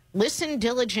 Listen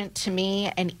diligent to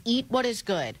me and eat what is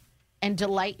good, and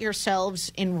delight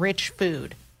yourselves in rich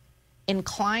food.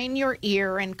 Incline your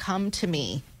ear and come to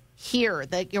me. Hear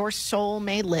that your soul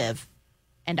may live,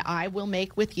 and I will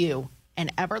make with you an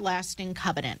everlasting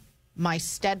covenant, my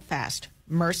steadfast,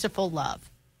 merciful love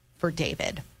for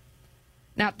David."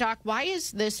 Now, Doc, why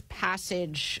is this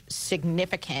passage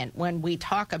significant when we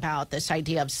talk about this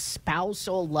idea of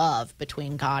spousal love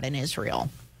between God and Israel?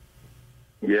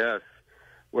 Yes.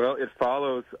 Well, it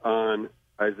follows on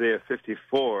Isaiah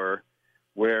 54,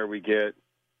 where we get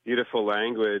beautiful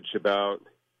language about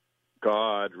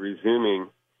God resuming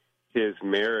his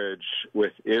marriage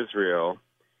with Israel,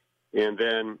 and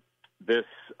then this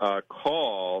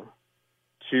call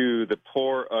to the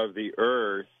poor of the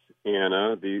earth,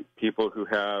 Anna, the people who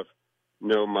have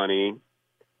no money,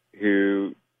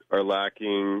 who are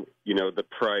lacking, the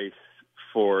price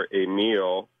for a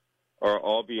meal, are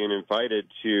all being invited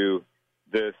to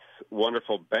this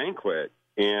wonderful banquet.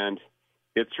 And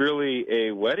it's really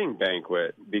a wedding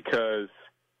banquet, because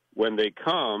when they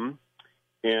come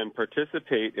and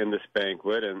participate in this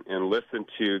banquet and listen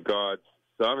to God's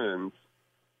summons,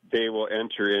 they will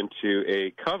enter into a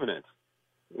covenant.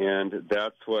 And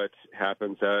that's what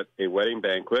happens at a wedding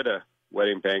banquet. A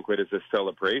wedding banquet is a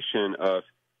celebration of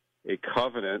a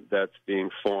covenant that's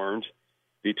being formed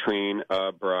between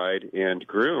a bride and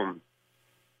groom.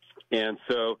 And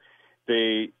so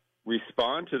they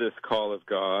respond to this call of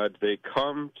God. They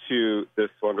come to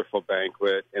this wonderful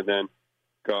banquet, and then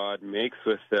God makes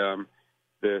with them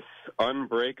this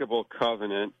unbreakable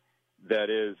covenant that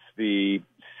is the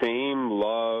same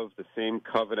love, the same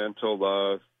covenantal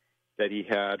love that he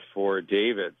had for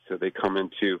David. So they come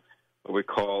into what we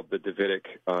call the Davidic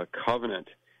covenant.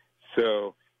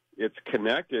 So it's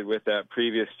connected with that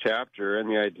previous chapter and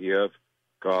the idea of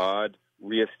God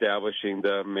reestablishing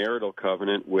the marital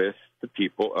covenant with the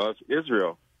people of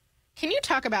Israel. Can you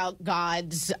talk about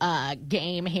God's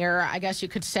game here, I guess you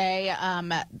could say,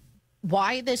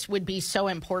 why this would be so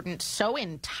important, so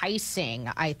enticing,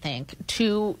 I think,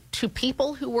 to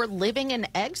people who were living in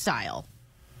exile?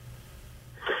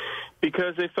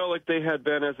 Because they felt like they had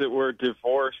been, as it were,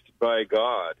 divorced by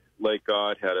God, like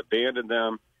God had abandoned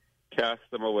them, cast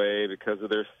them away because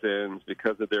of their sins,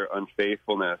 because of their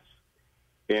unfaithfulness.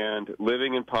 And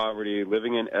living in poverty,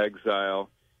 living in exile,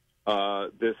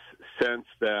 this sense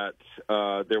that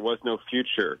there was no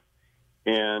future.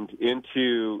 And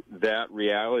into that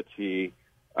reality,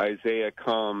 Isaiah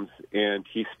comes and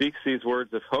he speaks these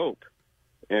words of hope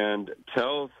and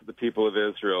tells the people of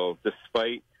Israel,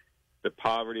 despite the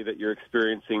poverty that you're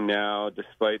experiencing now,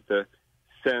 despite the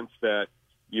sense that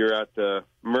you're at the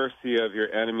mercy of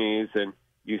your enemies and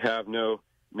you have no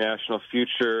national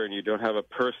future and you don't have a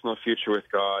personal future with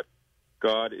God,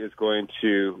 God is going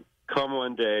to come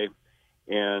one day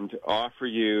and offer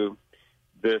you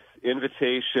this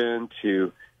invitation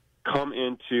to come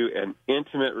into an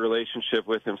intimate relationship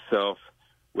with himself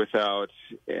without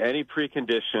any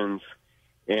preconditions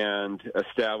and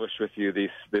establish with you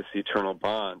this eternal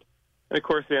bond. And of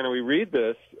course, Anna, we read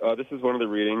this. This is one of the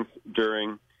readings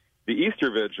during the Easter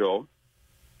Vigil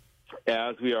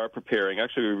as we are preparing.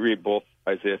 Actually, we read both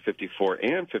Isaiah 54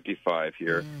 and 55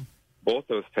 here, both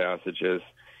those passages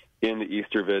in the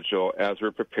Easter Vigil as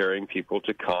we're preparing people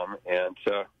to come and,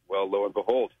 well, lo and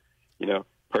behold,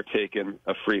 partake in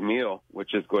a free meal,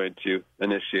 which is going to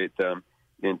initiate them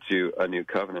into a new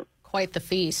covenant. Quite the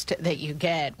feast that you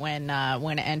get when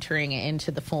entering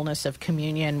into the fullness of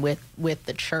communion with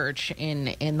the church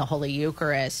in the Holy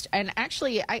Eucharist. And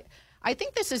actually, I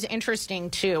think this is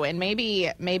interesting too, and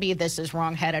maybe this is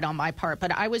wrong-headed on my part,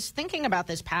 but I was thinking about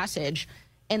this passage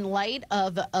in light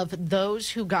of those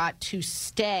who got to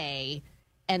stay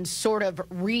and sort of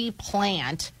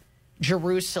replant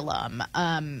Jerusalem,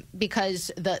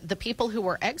 because the people who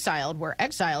were exiled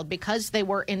because they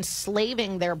were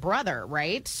enslaving their brother,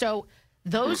 right? So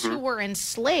those who were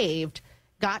enslaved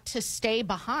got to stay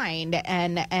behind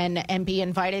and be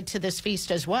invited to this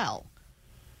feast as well.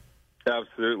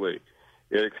 Absolutely.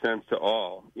 It extends to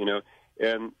all,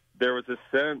 and there was a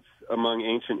sense among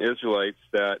ancient Israelites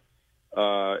that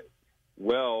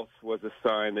wealth was a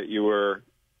sign that you were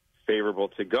favorable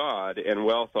to God, and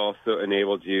wealth also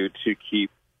enabled you to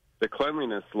keep the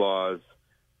cleanliness laws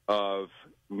of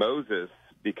Moses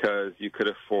because you could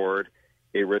afford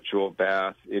a ritual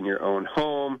bath in your own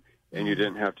home and you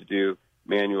didn't have to do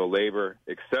manual labor,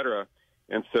 etc.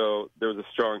 And so there was a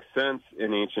strong sense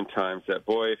in ancient times that,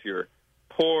 boy, if you're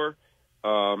poor,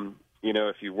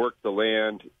 if you worked the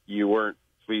land, you weren't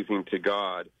pleasing to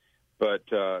God. But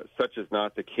such is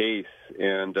not the case,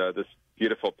 and this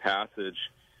beautiful passage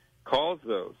calls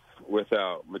those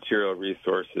without material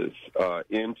resources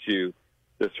into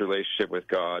this relationship with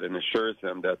God and assures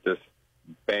them that this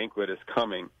banquet is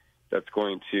coming that's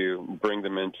going to bring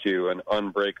them into an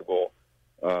unbreakable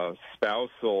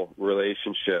spousal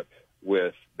relationship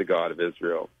with the God of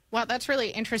Israel. Well, that's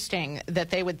really interesting that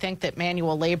they would think that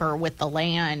manual labor with the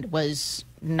land was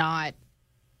not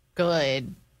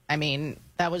good. I mean,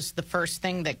 that was the first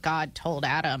thing that God told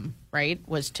Adam, right,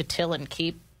 was to till and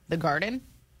keep the garden?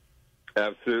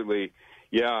 Absolutely.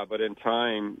 Yeah, but in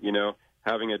time,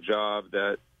 having a job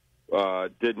that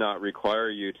did not require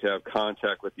you to have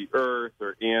contact with the earth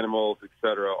or animals, et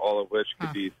cetera, all of which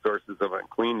could be sources of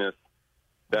uncleanness,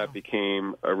 that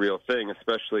became a real thing,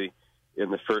 especially in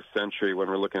the first century when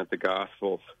we're looking at the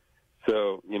Gospels.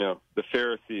 So, the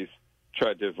Pharisees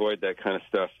tried to avoid that kind of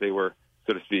stuff. They were,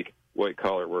 so to speak,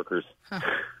 white-collar workers.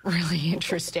 Really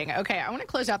interesting. Okay, I want to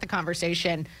close out the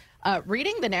conversation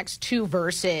reading the next two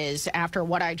verses after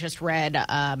what I just read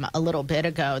a little bit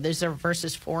ago. These are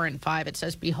verses 4 and 5. It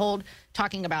says, "Behold,"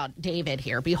 talking about David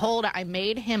here, "Behold, I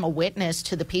made him a witness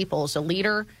to the peoples, a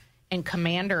leader and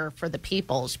commander for the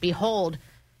peoples. Behold,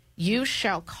 you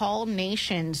shall call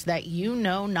nations that you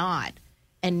know not,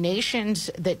 and nations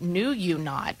that knew you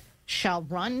not shall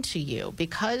run to you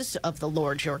because of the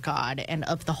Lord your God and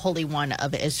of the Holy One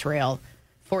of Israel,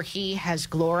 for he has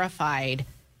glorified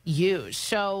you."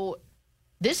 So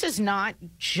this is not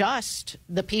just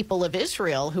the people of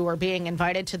Israel who are being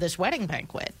invited to this wedding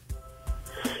banquet.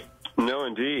 No,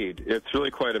 indeed. It's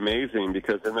really quite amazing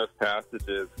because in those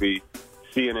passages we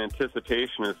see an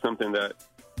anticipation of something that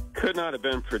could not have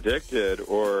been predicted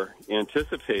or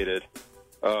anticipated,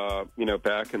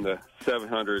 back in the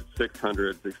 700s,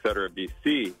 600s, et cetera,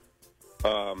 BC.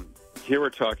 Here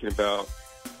we're talking about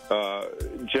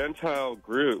Gentile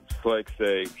groups like,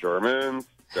 say, Germans,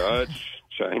 Dutch,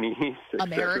 Chinese,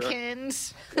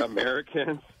 Americans,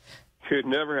 who'd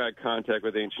never had contact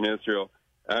with ancient Israel,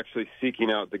 actually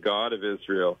seeking out the God of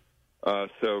Israel.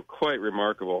 So quite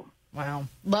remarkable. Wow.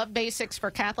 Love Basics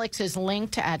for Catholics is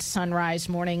linked at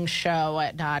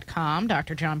sunrisemorningshow.com.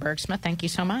 Dr. John Bergsma, thank you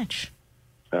so much.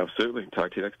 Absolutely.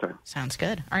 Talk to you next time. Sounds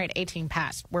good. All right, 18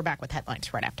 past. We're back with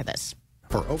headlines right after this.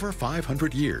 For over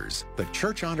 500 years, the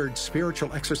church-honored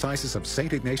spiritual exercises of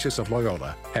St. Ignatius of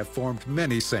Loyola have formed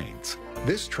many saints.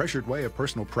 This treasured way of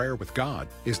personal prayer with God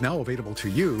is now available to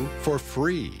you for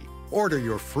free. Order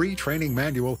your free training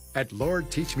manual at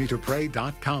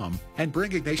LordTeachMeToPray.com and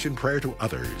bring Ignatian prayer to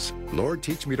others. Lord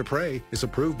Teach Me to Pray is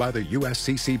approved by the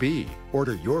USCCB.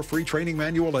 Order your free training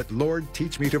manual at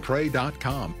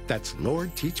LordTeachMeToPray.com. That's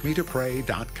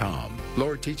LordTeachMeToPray.com.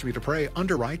 Lord Teach Me to Pray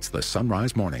underwrites the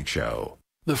Sunrise Morning Show.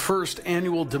 The first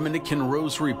annual Dominican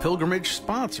Rosary Pilgrimage,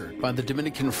 sponsored by the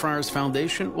Dominican Friars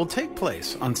Foundation, will take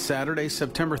place on Saturday,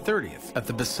 September 30th at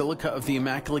the Basilica of the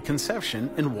Immaculate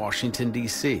Conception in Washington,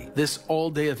 D.C. This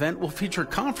all-day event will feature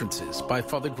conferences by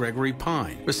Father Gregory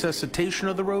Pine, Resuscitation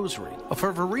of the Rosary, a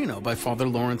Fervorino by Father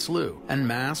Lawrence Liu, and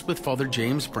Mass with Father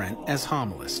James Brent as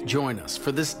homilist. Join us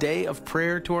for this day of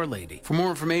prayer to Our Lady. For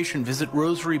more information, visit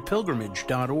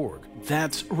rosarypilgrimage.org.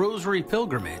 That's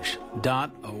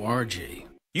rosarypilgrimage.org.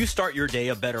 You start your day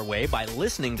a better way by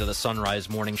listening to the Sunrise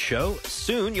Morning Show.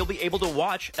 Soon, you'll be able to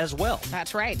watch as well.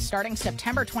 That's right. Starting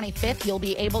September 25th, you'll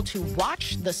be able to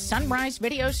watch the Sunrise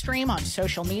video stream on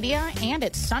social media and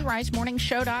at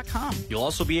sunrisemorningshow.com. You'll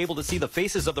also be able to see the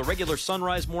faces of the regular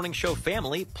Sunrise Morning Show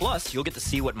family. Plus, you'll get to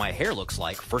see what my hair looks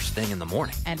like first thing in the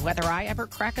morning. And whether I ever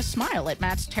crack a smile at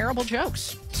Matt's terrible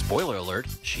jokes. Spoiler alert,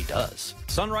 she does.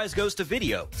 Sunrise goes to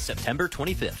video September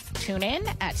 25th. Tune in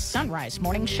at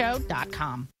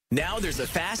sunrisemorningshow.com. Now there's a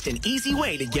fast and easy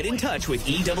way to get in touch with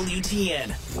EWTN.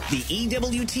 The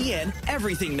EWTN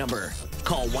Everything number.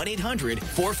 Call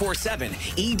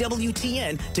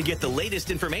 1-800-447-EWTN to get the latest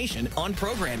information on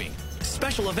programming,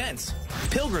 special events,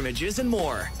 pilgrimages, and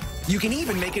more. You can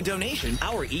even make a donation.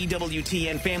 Our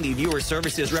EWTN Family Viewer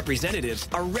Services representatives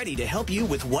are ready to help you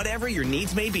with whatever your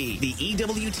needs may be. The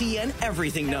EWTN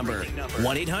Everything number.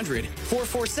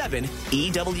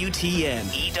 1-800-447-EWTN.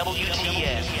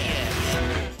 EWTN.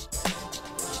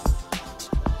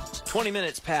 20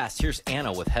 minutes past. Here's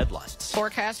Anna with headlines.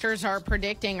 Forecasters are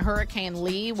predicting Hurricane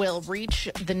Lee will reach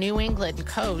the New England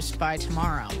coast by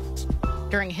tomorrow.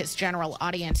 During his general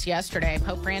audience yesterday,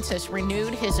 Pope Francis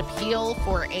renewed his appeal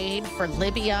for aid for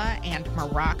Libya and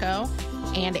Morocco,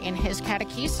 and in his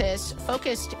catechesis,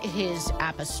 focused his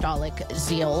apostolic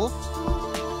zeal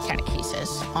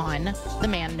catechesis on the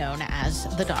man known as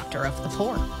the Doctor of the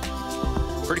Poor.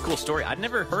 Pretty cool story. I'd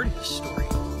never heard his story.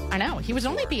 I know. He was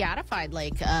only beatified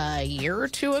like a year or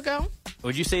two ago.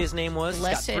 What'd you say his name was?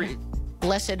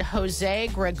 Blessed Jose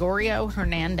Gregorio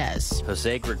Hernandez.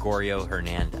 Jose Gregorio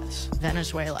Hernandez.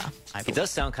 Venezuela. He does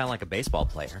sound kind of like a baseball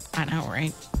player. I know,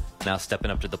 right? Now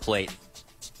stepping up to the plate,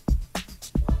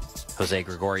 Jose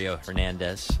Gregorio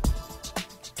Hernandez.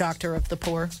 Doctor of the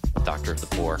Poor. Doctor of the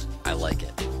Poor. I like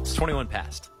it. It's 21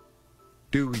 past.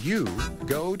 Do you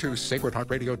go to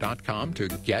sacredheartradio.com to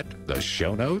get the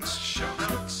show notes?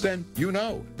 Then you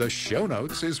know the show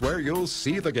notes is where you'll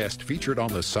see the guest featured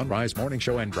on the Sunrise Morning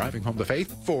Show and Driving Home the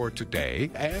Faith for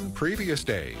today and previous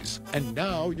days. And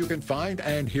now you can find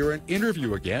and hear an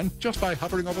interview again just by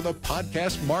hovering over the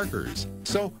podcast markers.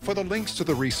 So for the links to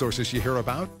the resources you hear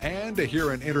about and to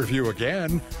hear an interview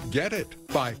again, get it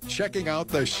by checking out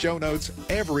the show notes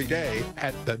every day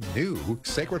at the new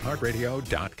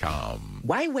sacredheartradio.com.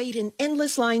 Why wait in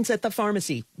endless lines at the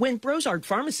pharmacy when Brosart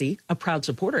Pharmacy, a proud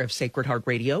supporter of Sacred Heart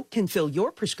Radio, can fill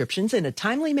your prescriptions in a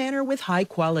timely manner with high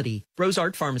quality?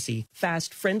 Brosart Pharmacy,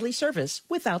 fast, friendly service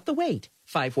without the wait.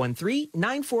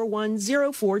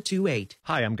 513-941-0428.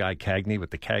 Hi, I'm Guy Cagney with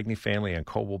the Cagney family and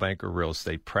Coldwell Banker Real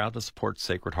Estate, proud to support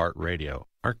Sacred Heart Radio.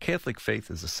 Our Catholic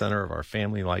faith is the center of our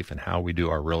family life and how we do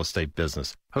our real estate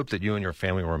business. Hope that you and your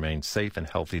family will remain safe and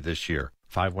healthy this year.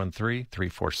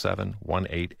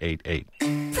 513-347-1888.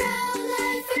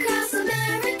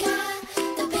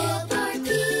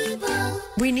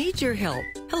 We need your help.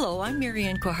 Hello, I'm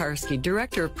Marianne Koharski,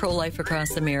 Director of Pro-Life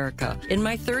Across America. In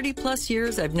my 30-plus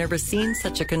years, I've never seen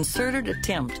such a concerted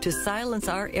attempt to silence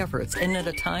our efforts and at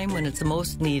a time when it's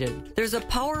most needed. There's a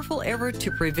powerful effort to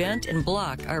prevent and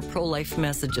block our pro-life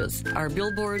messages. Our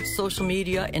billboards, social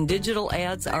media, and digital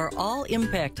ads are all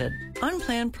impacted.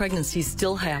 Unplanned pregnancies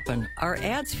still happen. Our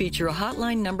ads feature a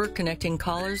hotline number connecting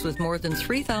callers with more than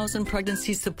 3,000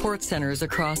 pregnancy support centers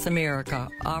across America,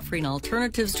 offering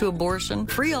alternatives to abortion,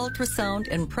 free ultrasound,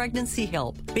 and pregnancy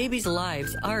help. Babies'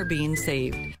 lives are being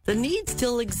saved. The need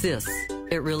still exists.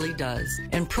 It really does.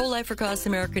 And Pro-Life Across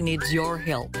America needs your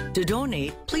help. To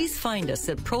donate, please find us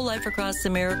at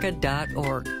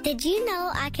prolifeacrossамerica.org. Did you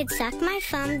know I could suck my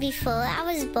thumb before I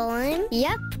was born?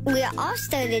 Yep, we all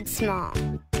started small.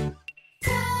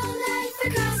 Pro-Life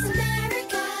Across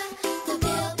America, the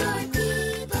Billboard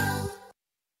people.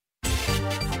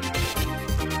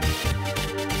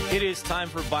 It is time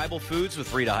for Bible Foods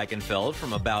with Rita Heichenfeld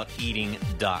from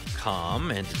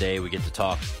AboutEating.com. And today we get to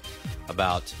talk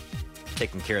about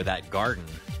taking care of that garden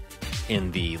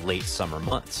in the late summer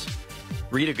months.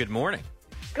 Rita, good morning.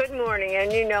 Good morning.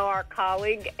 And you know, our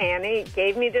colleague Annie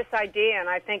gave me this idea, and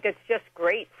I think it's just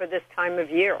great for this time of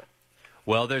year.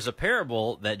 Well, there's a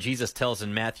parable that Jesus tells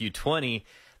in Matthew 20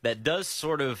 that does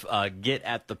sort of get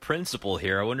at the principle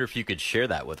here. I wonder if you could share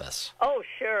that with us. Oh,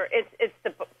 sure. It's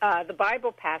the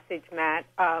Bible passage, Matt.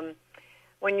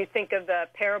 When you think of the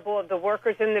parable of the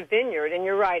workers in the vineyard, and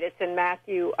you're right, it's in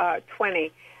Matthew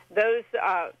 20. Those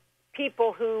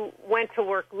people who went to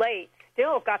work late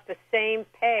still got the same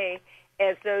pay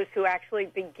as those who actually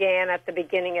began at the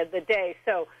beginning of the day.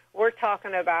 So we're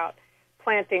talking about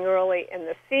planting early in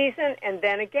the season and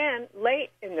then again late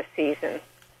in the season.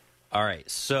 All right,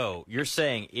 so you're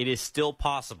saying it is still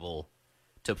possible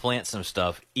to plant some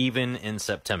stuff even in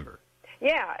September.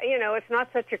 Yeah, you know, it's not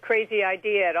such a crazy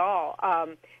idea at all,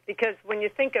 because when you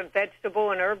think of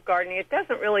vegetable and herb gardening, it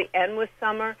doesn't really end with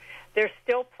summer. There's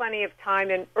still plenty of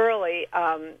time in early,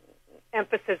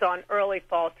 emphasis on early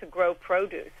fall to grow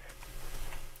produce.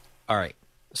 All right,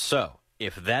 so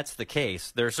if that's the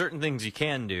case, there are certain things you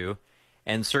can do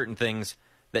and certain things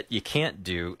that you can't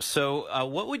do. So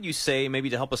what would you say, maybe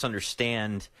to help us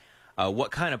understand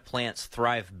what kind of plants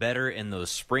thrive better in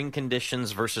those spring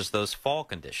conditions versus those fall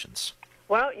conditions?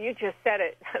 Well, you just said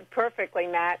it perfectly,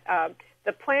 Matt.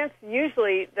 The plants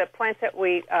that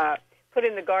we put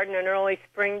in the garden in early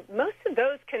spring, most of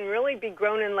those can really be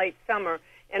grown in late summer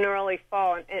and early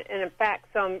fall. And in fact,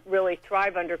 some really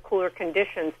thrive under cooler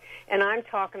conditions. And I'm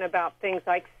talking about things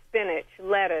like spinach,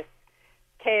 lettuce,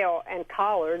 kale, and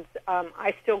collards.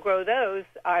 I still grow those.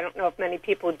 I don't know if many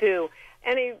people do.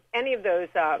 Any of those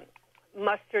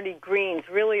mustardy greens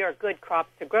really are good crops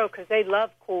to grow because they love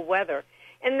cool weather.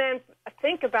 And then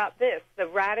think about this, the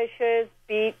radishes,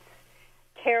 beets,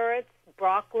 carrots,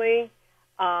 broccoli,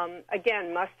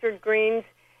 again, mustard greens,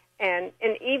 and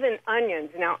even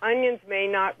onions. Now, onions may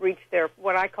not reach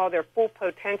what I call their full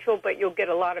potential, but you'll get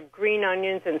a lot of green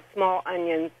onions and small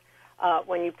onions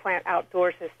when you plant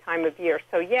outdoors this time of year.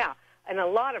 So, yeah, and a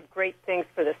lot of great things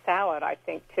for the salad, I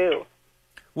think, too.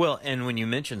 Well, and when you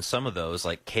mention some of those,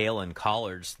 like kale and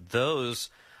collards, those...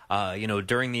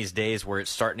 during these days where it's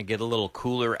starting to get a little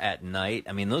cooler at night,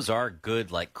 I mean, those are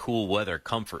good, like, cool weather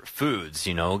comfort foods,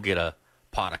 get a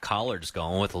pot of collards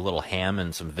going with a little ham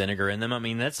and some vinegar in them. I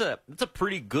mean, that's a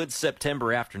pretty good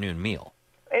September afternoon meal.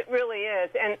 It really is.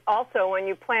 And also, when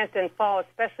you plant in fall,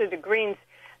 especially the greens,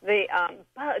 they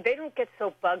don't get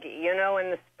so buggy, in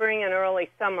the spring and early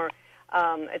summer.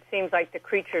 It seems like the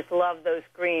creatures love those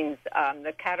greens,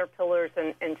 the caterpillars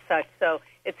and such. So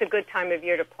it's a good time of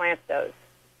year to plant those.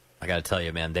 I got to tell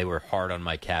you, man, they were hard on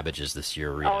my cabbages this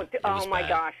year, Rita. Oh my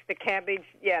gosh, the cabbage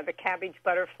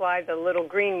butterfly, the little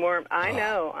green worm. I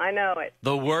know it.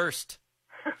 The worst.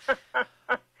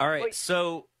 All right,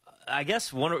 so I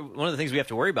guess one of the things we have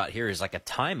to worry about here is like a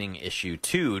timing issue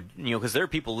too, because there are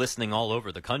people listening all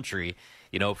over the country,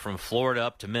 from Florida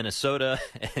up to Minnesota,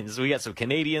 and so we got some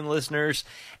Canadian listeners,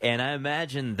 and I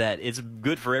imagine that it's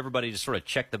good for everybody to sort of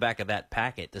check the back of that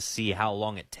packet to see how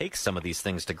long it takes some of these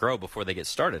things to grow before they get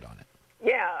started on it.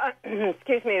 Yeah,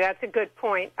 excuse me, that's a good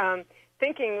point.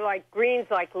 Thinking like greens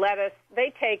like lettuce,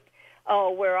 they take,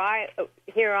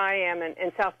 here I am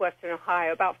in southwestern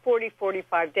Ohio, about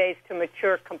 40-45 days to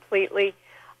mature completely.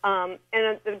 And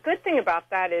the good thing about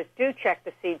that is do check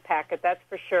the seed packet, that's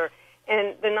for sure.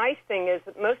 And the nice thing is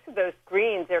that most of those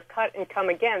greens, they're cut and come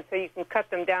again, so you can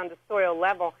cut them down to soil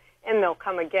level, and they'll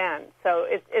come again. So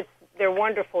they're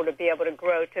wonderful to be able to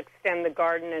grow, to extend the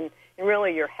garden and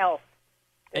really your health.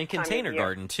 And container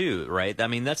garden, too, right? I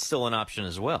mean, that's still an option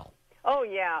as well. Oh,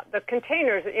 yeah. The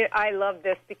containers, I love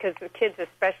this because the kids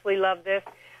especially love this.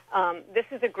 This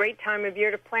is a great time of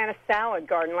year to plant a salad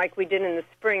garden like we did in the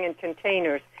spring in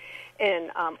containers.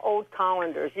 In old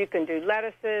colanders, you can do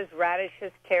lettuces,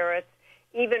 radishes, carrots,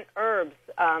 even herbs.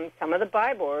 Some of the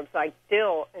Bible herbs like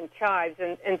dill and chives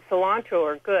and cilantro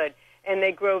are good, and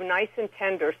they grow nice and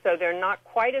tender, so they're not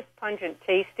quite as pungent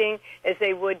tasting as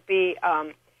they would be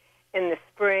in the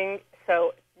spring.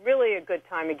 So really a good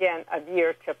time, again, of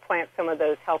year to plant some of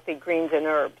those healthy greens and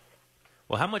herbs.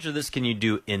 Well, how much of this can you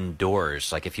do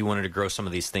indoors? Like if you wanted to grow some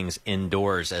of these things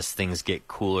indoors as things get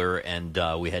cooler and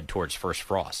we head towards first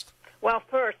frost? Well,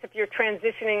 first, if you're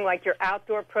transitioning like your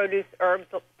outdoor produce herbs,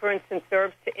 for instance,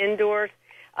 herbs to indoors,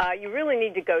 you really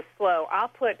need to go slow. I'll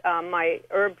put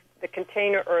the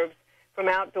container herbs from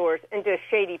outdoors into a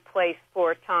shady place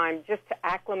for a time just to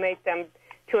acclimate them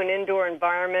to an indoor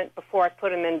environment before I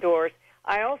put them indoors.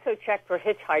 I also check for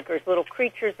hitchhikers, little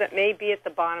creatures that may be at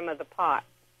the bottom of the pot.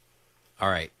 All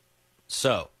right.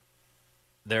 So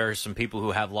there are some people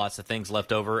who have lots of things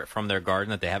left over from their garden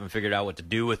that they haven't figured out what to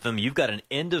do with them. You've got an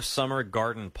end-of-summer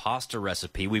garden pasta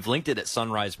recipe. We've linked it at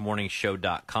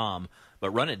sunrisemorningshow.com. but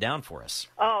run it down for us.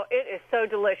 Oh, it is so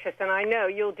delicious, and I know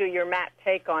you'll do your Matt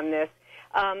take on this.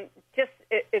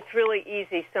 It's really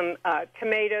easy. Some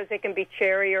tomatoes, they can be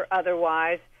cherry or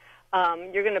otherwise.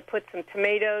 You're going to put some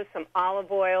tomatoes, some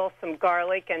olive oil, some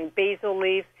garlic, and basil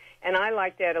leaves, and I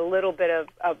like to add a little bit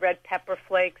of red pepper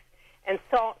flakes and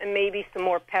salt and maybe some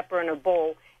more pepper in a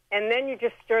bowl. And then you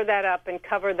just stir that up and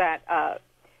cover that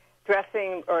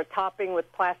dressing or topping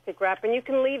with plastic wrap, and you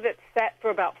can leave it set for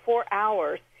about 4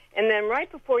 hours. And then right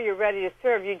before you're ready to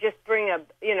serve, you just bring a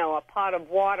pot of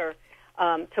water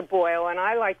to boil. And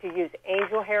I like to use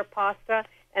angel hair pasta.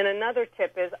 And another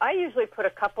tip is I usually put a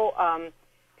couple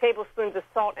tablespoons of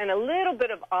salt and a little bit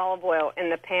of olive oil in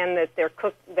the pan that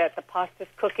the pasta's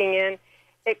cooking in.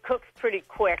 It cooks pretty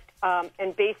quick,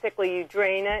 and basically you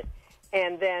drain it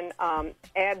and then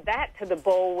add that to the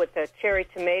bowl with the cherry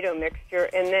tomato mixture,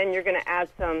 and then you're going to add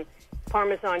some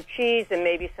Parmesan cheese and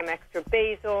maybe some extra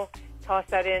basil. Toss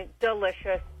that in.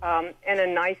 Delicious, and a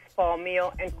nice fall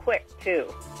meal, and quick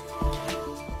too.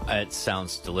 It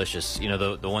sounds delicious. You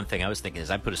know, the one thing I was thinking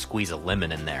is I put a squeeze of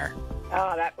lemon in there.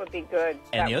 Oh, that would be good.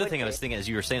 And the other thing I was thinking, as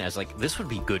you were saying, I was like, this would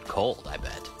be good cold, I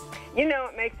bet. You know,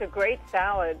 it makes a great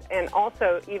salad, and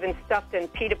also even stuffed in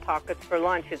pita pockets for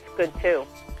lunch, it's good too.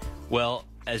 Well,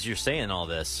 as you're saying all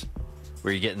this,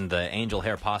 where you're getting the angel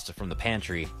hair pasta from the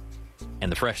pantry and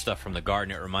the fresh stuff from the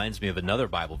garden, it reminds me of another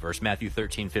Bible verse, Matthew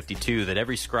 13:52, that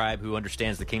every scribe who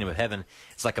understands the kingdom of heaven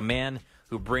is like a man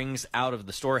who brings out of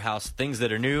the storehouse things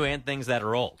that are new and things that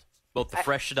are old, both the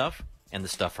fresh stuff and the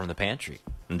stuff from the pantry.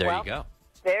 And there you go.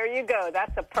 There you go.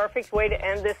 That's a perfect way to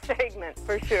end this segment,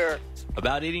 for sure.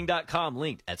 AboutEating.com,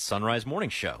 linked at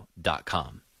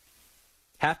sunrisemorningshow.com.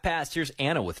 1:30, here's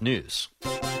Anna with news.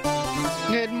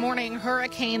 Good morning.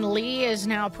 Hurricane Lee is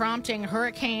now prompting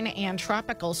hurricane and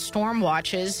tropical storm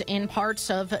watches in parts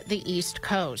of the East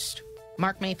Coast.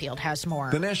 Mark Mayfield has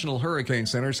more. The National Hurricane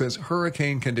Center says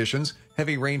hurricane conditions,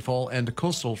 heavy rainfall, and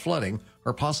coastal flooding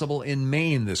are possible in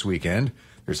Maine this weekend.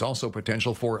 There's also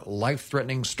potential for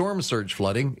life-threatening storm surge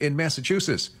flooding in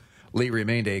Massachusetts. Lee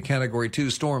remained a Category 2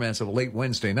 storm as of late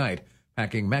Wednesday night,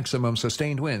 packing maximum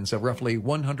sustained winds of roughly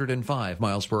 105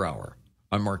 miles per hour.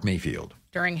 I'm Mark Mayfield.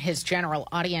 During his general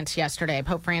audience yesterday,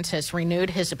 Pope Francis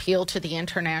renewed his appeal to the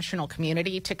international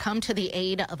community to come to the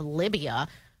aid of Libya,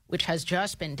 which has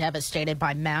just been devastated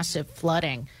by massive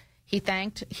flooding. He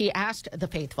asked the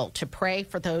faithful to pray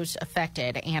for those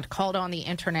affected and called on the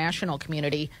international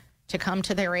community to come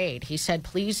to their aid. He said,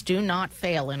 please do not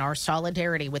fail in our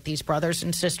solidarity with these brothers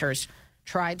and sisters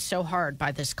tried so hard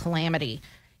by this calamity.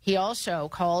 He also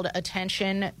called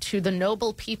attention to the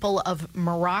noble people of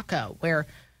Morocco, where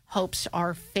hopes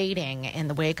are fading in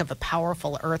the wake of a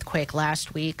powerful earthquake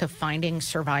last week of finding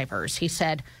survivors. He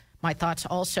said, my thoughts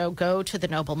also go to the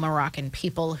noble Moroccan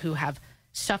people who have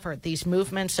suffered these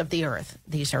movements of the earth,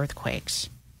 these earthquakes.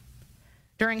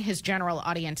 During his general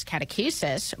audience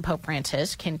catechesis, Pope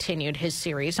Francis continued his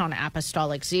series on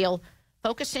apostolic zeal,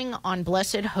 focusing on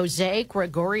Blessed Jose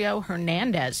Gregorio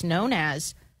Hernandez, known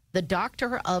as the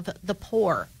Doctor of the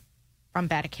Poor. From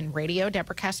Vatican Radio,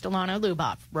 Deborah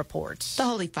Castellano-Lubov reports. The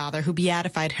Holy Father, who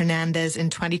beatified Hernandez in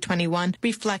 2021,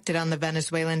 reflected on the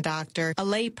Venezuelan doctor, a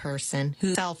lay person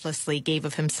who selflessly gave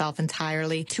of himself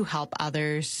entirely to help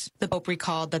others. The Pope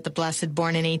recalled that the Blessed,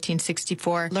 born in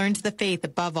 1864, learned the faith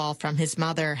above all from his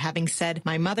mother, having said,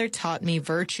 my mother taught me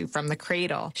virtue from the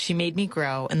cradle. She made me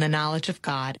grow in the knowledge of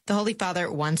God. The Holy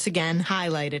Father once again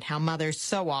highlighted how mothers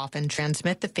so often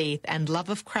transmit the faith and love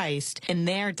of Christ in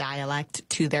their dialect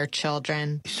to their children.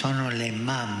 Sono le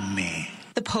mamme.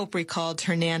 The Pope recalled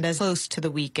Hernandez close to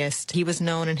the weakest. He was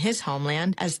known in his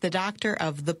homeland as the doctor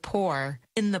of the poor.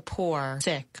 In the poor,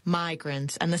 sick,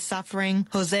 migrants, and the suffering,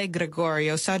 Jose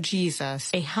Gregorio saw Jesus,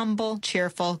 a humble,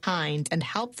 cheerful, kind, and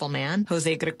helpful man.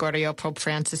 Jose Gregorio, Pope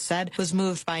Francis said, was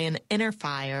moved by an inner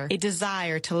fire, a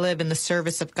desire to live in the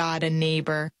service of God and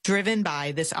neighbor. Driven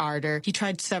by this ardor, he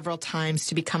tried several times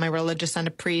to become a religious and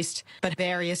a priest, but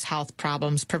various health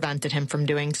problems prevented him from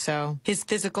doing so. His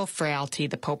physical frailty,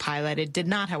 the Pope highlighted, did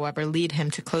not, however, lead him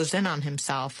to close in on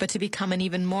himself, but to become an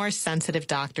even more sensitive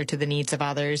doctor to the needs of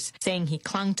others, saying he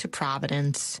clung to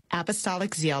providence.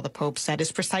 Apostolic zeal, the Pope said,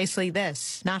 is precisely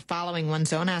this, not following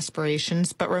one's own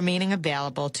aspirations, but remaining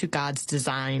available to God's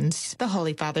designs. The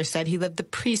Holy Father said he lived the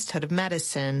priesthood of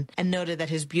medicine and noted that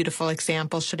his beautiful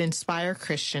example should inspire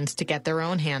Christians to get their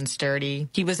own hands dirty.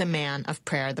 He was a man of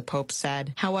prayer, the Pope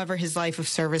said. However, his life of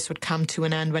service would come to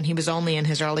an end when he was only in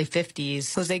his early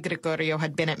 50s. Jose Gregorio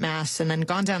had been at Mass and then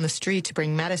gone down the street to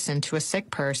bring medicine to a sick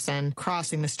person.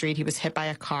 Crossing the street, he was hit by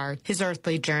a car. His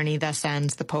earthly journey thus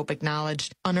spends, the Pope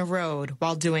acknowledged, on a road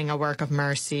while doing a work of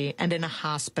mercy and in a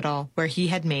hospital where he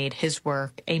had made his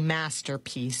work a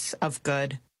masterpiece of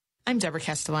good. I'm Deborah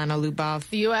Castellano-Lubov.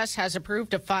 The U.S. has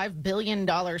approved a $5 billion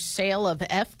sale of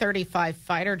F-35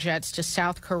 fighter jets to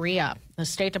South Korea. The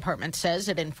State Department says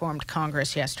it informed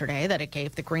Congress yesterday that it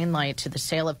gave the green light to the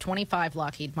sale of 25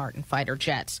 Lockheed Martin fighter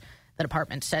jets. The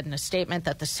department said in a statement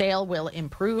that the sale will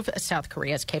improve South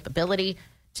Korea's capability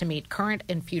to meet current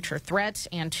and future threats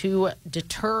and to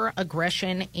deter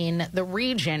aggression in the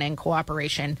region in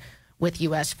cooperation with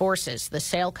U.S. forces. The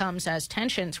sale comes as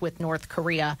tensions with North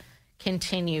Korea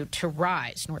continue to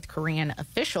rise. North Korean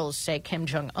officials say Kim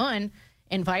Jong-un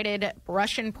invited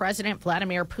Russian President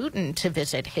Vladimir Putin to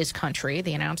visit his country.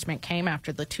 The announcement came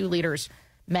after the two leaders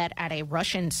met at a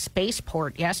Russian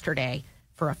spaceport yesterday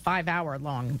for a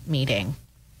 5-hour-long meeting.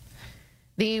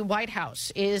 The White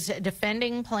House is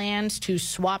defending plans to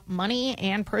swap money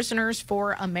and prisoners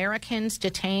for Americans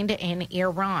detained in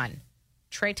Iran.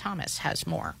 Trey Thomas has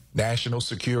more. National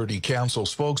Security Council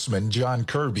spokesman John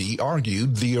Kirby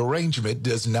argued the arrangement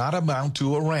does not amount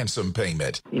to a ransom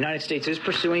payment. The United States is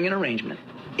pursuing an arrangement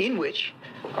in which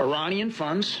Iranian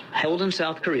funds held in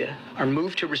South Korea are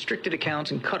moved to restricted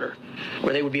accounts in Qatar,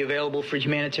 where they would be available for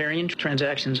humanitarian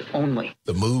transactions only.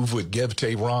 The move would give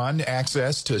Tehran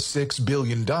access to $6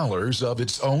 billion of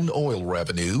its own oil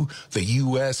revenue the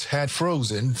U.S. had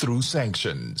frozen through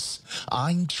sanctions.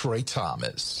 I'm Trey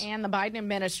Thomas. And the Biden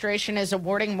administration is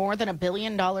awarding more than $1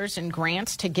 billion in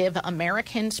grants to give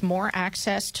Americans more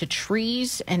access to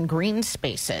trees and green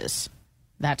spaces.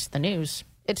 That's the news.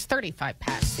 It's 35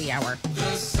 past the hour.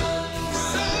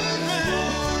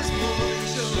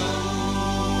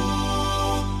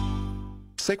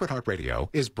 Sacred Heart Radio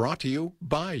is brought to you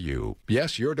by you.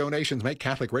 Yes, your donations make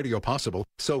Catholic radio possible.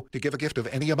 So to give a gift of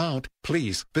any amount,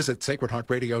 please visit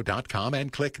sacredheartradio.com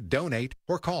and click Donate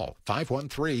or call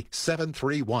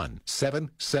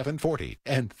 513-731-7740.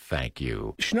 And thank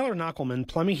you. Schneller Knockelman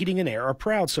Plumbing, Heating, and Air are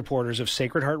proud supporters of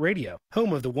Sacred Heart Radio,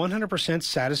 home of the 100%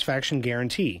 satisfaction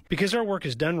guarantee, because our work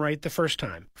is done right the first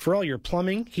time. For all your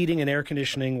plumbing, heating, and air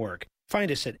conditioning work,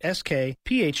 find us at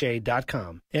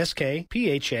skpha.com.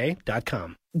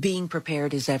 skpha.com. Being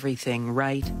prepared is everything,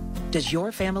 right? Does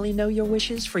your family know your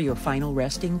wishes for your final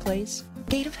resting place?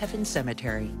 Gate of Heaven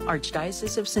Cemetery,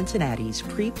 Archdiocese of Cincinnati's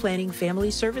pre-planning family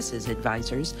services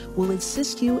advisors will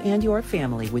assist you and your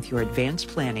family with your advanced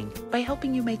planning by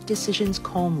helping you make decisions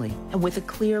calmly and with a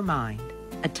clear mind.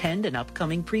 Attend an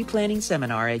upcoming pre-planning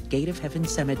seminar at Gate of Heaven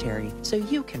Cemetery so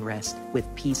you can rest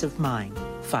with peace of mind.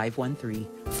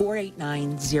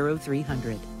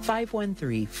 513-489-0300.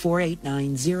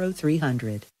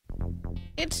 513-489-0300.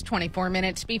 It's 24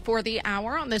 minutes before the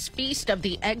hour on this feast of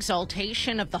the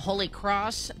Exaltation of the Holy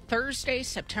Cross, Thursday,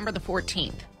 September the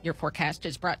 14th. Your forecast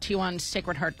is brought to you on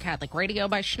Sacred Heart Catholic Radio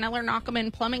by Schneller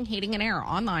Knockelman Plumbing, Heating, and Air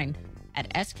online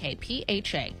at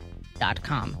skpha.com.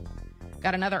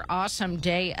 Got another awesome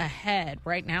day ahead.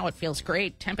 Right now it feels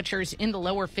great. Temperatures in the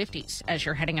lower 50s as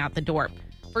you're heading out the door.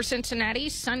 For Cincinnati,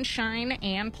 sunshine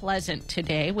and pleasant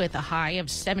today with a high of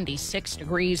 76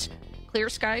 degrees. Clear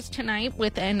skies tonight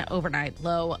with an overnight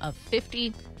low of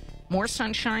 50. More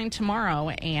sunshine tomorrow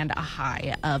and a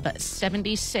high of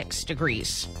 76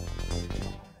 degrees.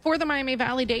 For the Miami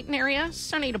Valley-Dayton area,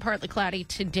 sunny to partly cloudy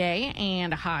today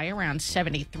and a high around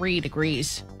 73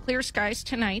 degrees. Clear skies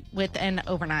tonight with an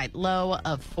overnight low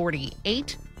of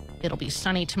 48. It'll be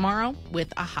sunny tomorrow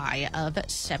with a high of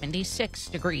 76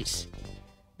 degrees.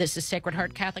 This is Sacred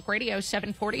Heart Catholic Radio,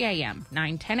 740 a.m.,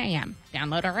 9:10 a.m.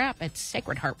 Download our app at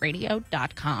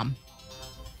sacredheartradio.com.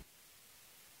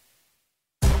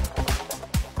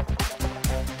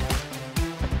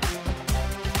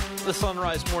 The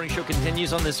Sunrise Morning Show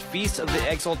continues on this feast of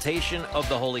the Exaltation of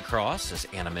the Holy Cross, as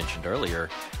Anna mentioned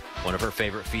earlier, one of her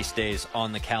favorite feast days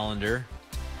on the calendar.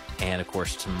 And, of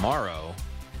course, tomorrow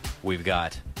we've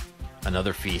got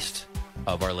another feast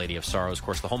of Our Lady of Sorrows. Of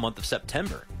course, the whole month of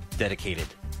September dedicated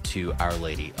to Our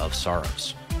Lady of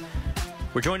Sorrows.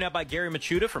 We're joined now by Gary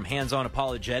Machuda from Hands On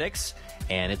Apologetics,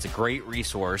 and it's a great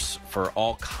resource for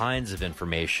all kinds of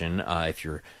information if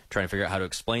you're trying to figure out how to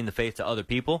explain the faith to other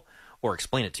people or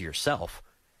explain it to yourself.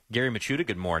 Gary Machuda,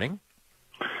 good morning.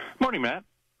 Morning, Matt.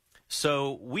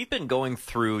 So we've been going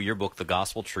through your book, The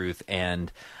Gospel Truth,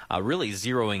 and really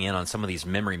zeroing in on some of these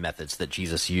memory methods that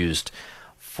Jesus used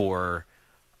for,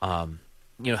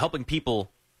 helping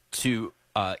people to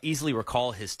easily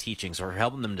recall his teachings or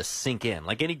helping them to sink in,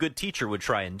 like any good teacher would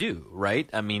try and do, right?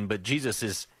 I mean, but Jesus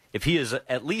is, if he is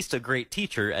at least a great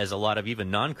teacher, as a lot of even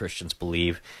non-Christians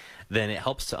believe, then it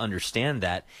helps to understand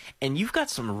that. And you've got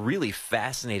some really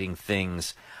fascinating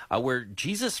things where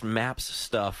Jesus maps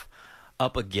stuff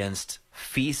up against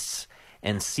feasts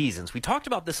and seasons. We talked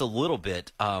about this a little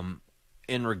bit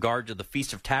in regard to the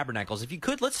Feast of Tabernacles. If you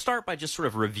could, let's start by just sort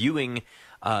of reviewing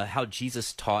how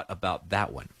Jesus taught about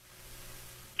that one.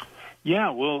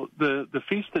 Yeah, well, the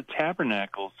Feast of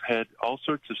Tabernacles had all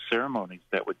sorts of ceremonies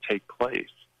that would take place.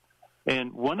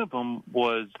 And one of them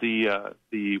was the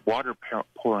water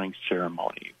pouring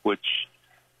ceremony, which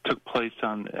took place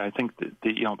on, I think,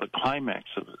 the climax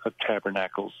of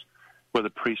Tabernacles, where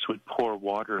the priest would pour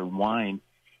water and wine.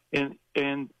 And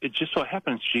it just so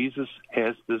happens Jesus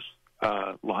has this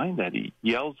line that he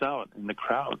yells out in the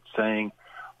crowd saying,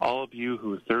 "All of you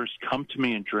who thirst, come to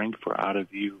me and drink, for out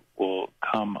of you will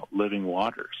come living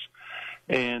waters."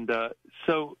 And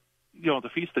so, the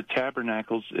Feast of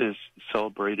Tabernacles is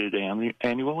celebrated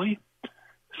annually.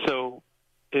 So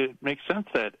it makes sense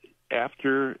that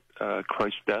after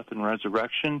Christ's death and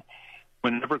resurrection,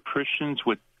 whenever Christians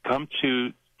would come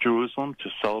to Jerusalem to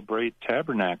celebrate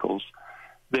Tabernacles,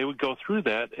 they would go through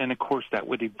that, and of course that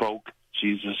would evoke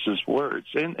Jesus' words.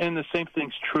 And the same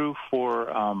thing's true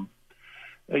for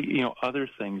other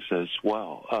things as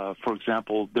well. For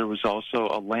example, there was also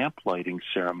a lamp lighting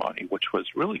ceremony, which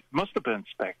must have been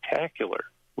spectacular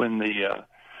when the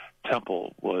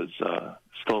temple was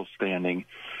still standing.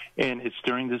 And it's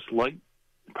during this lighting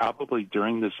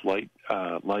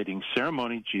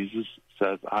ceremony, Jesus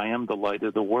says, "I am the light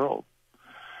of the world."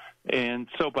 And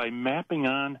so by mapping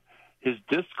on his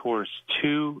discourse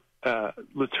to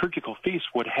liturgical feasts,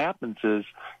 what happens is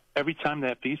every time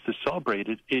that feast is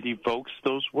celebrated, it evokes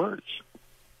those words.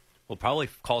 Well, probably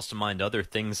calls to mind other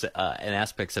things and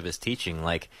aspects of his teaching,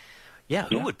 like,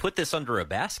 who would put this under a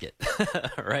basket,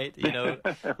 right?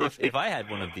 If I had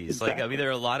one of these, Exactly. there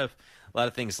are a lot of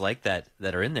things like that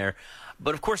are in there.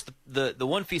 But of course, the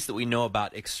one feast that we know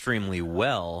about extremely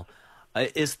well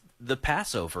is the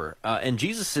Passover, and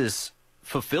Jesus is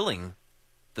fulfilling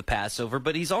the Passover,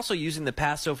 but he's also using the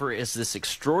Passover as this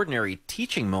extraordinary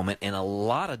teaching moment in a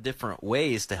lot of different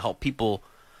ways to help people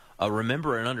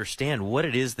remember and understand what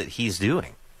it is that he's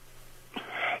doing.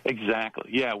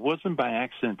 Exactly. Yeah, it wasn't by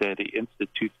accident that he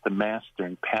institutes the Mass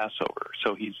during Passover.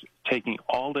 So he's taking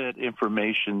all that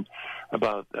information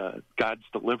about God's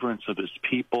deliverance of his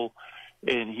people,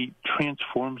 and he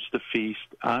transforms the feast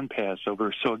on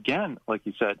Passover. So again, like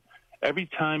you said, every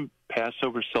time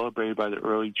Passover is celebrated by the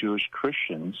early Jewish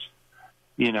Christians,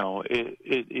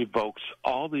 it evokes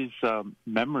all these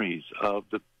memories of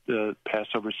the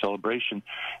Passover celebration.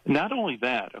 Not only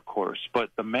that, of course, but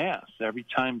the Mass. Every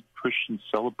time Christians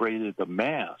celebrated the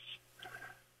Mass,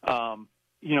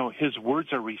 his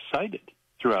words are recited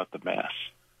throughout the Mass,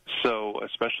 so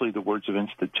especially the words of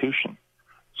institution.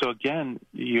 So again,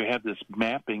 you have this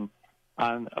mapping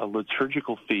on a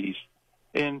liturgical feast.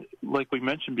 And like we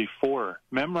mentioned before,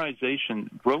 memorization,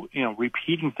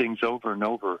 repeating things over and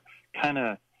over, kind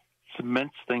of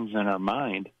cements things in our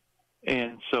mind.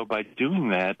 And so by doing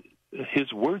that,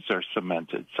 his words are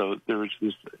cemented. So there's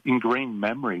this ingrained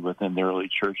memory within the early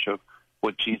church of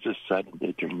what Jesus said and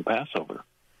did during the Passover.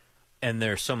 And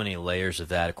there's so many layers of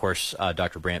that. Of course,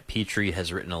 Dr. Brant Petrie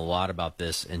has written a lot about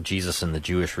this in Jesus and the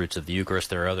Jewish Roots of the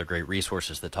Eucharist. There are other great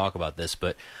resources that talk about this.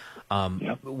 But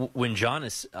when John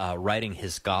is writing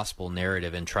his gospel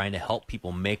narrative and trying to help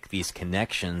people make these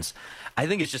connections, I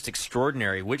think it's just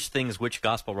extraordinary which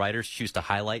gospel writers choose to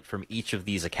highlight from each of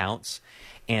these accounts.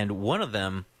 And one of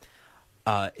them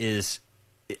is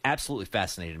absolutely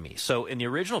fascinated me. So in the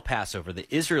original Passover, the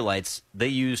Israelites, they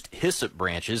used hyssop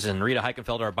branches, and Rita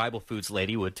Heichenfeld, our Bible Foods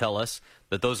lady, would tell us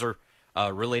that those are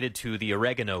related to the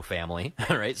oregano family,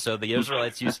 right? So the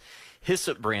Israelites used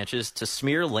hyssop branches to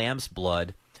smear lamb's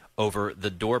blood over the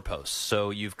doorposts. So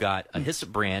you've got a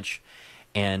hyssop branch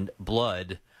and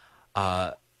blood,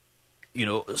 so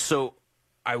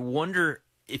I wonder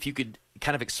if you could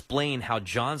kind of explain how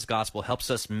John's gospel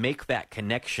helps us make that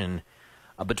connection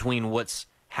between what's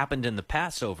happened in the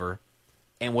Passover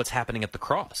and what's happening at the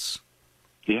cross.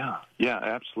 Yeah,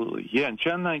 absolutely. Yeah, in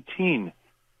John 19,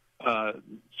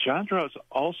 John draws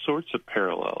all sorts of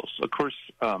parallels. Of course,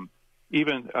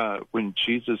 even when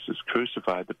Jesus is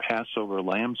crucified, the Passover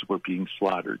lambs were being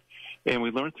slaughtered. And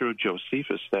we learned through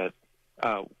Josephus that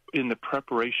in the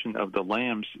preparation of the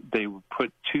lambs, they would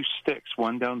put two sticks,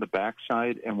 one down the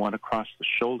backside and one across the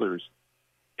shoulders.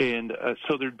 And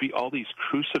so there'd be all these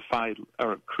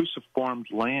cruciformed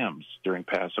lambs during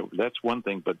Passover. That's one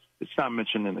thing, but it's not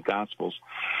mentioned in the Gospels.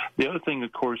 The other thing,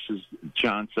 of course, is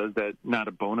John says that not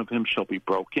a bone of him shall be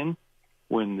broken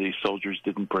when the soldiers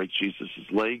didn't break Jesus'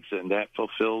 legs, and that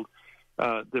fulfilled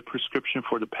the prescription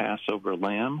for the Passover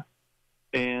lamb.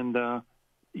 And,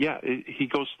 he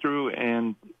goes through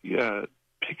and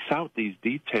picks out these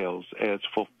details as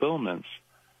fulfillments.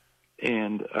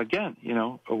 And again,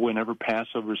 whenever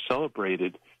Passover is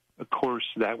celebrated, of course,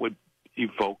 that would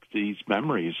evoke these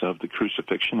memories of the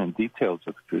crucifixion and details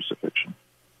of the crucifixion.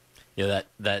 Yeah,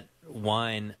 that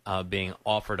wine being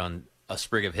offered on a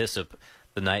sprig of hyssop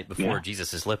the night before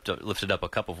Jesus has lifted up a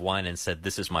cup of wine and said,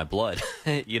 "This is my blood."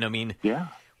 Yeah.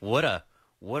 What a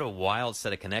wild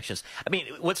set of connections. I mean,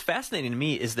 what's fascinating to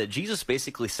me is that Jesus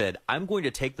basically said, "I'm going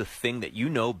to take the thing that you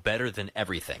know better than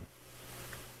everything."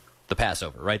 The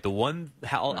Passover, right? The one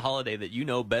holiday that you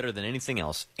know better than anything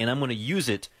else, and I'm going to use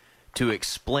it to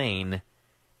explain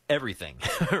everything,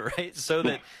 right? So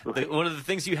that one of the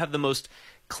things you have the most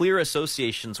clear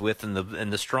associations with, and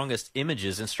the strongest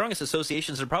images and strongest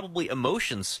associations are probably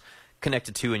emotions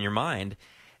connected to in your mind.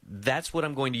 That's what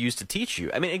I'm going to use to teach you.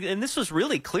 I mean, and this was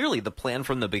really clearly the plan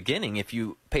from the beginning if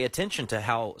you pay attention to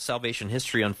how salvation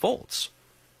history unfolds.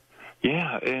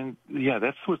 Yeah, and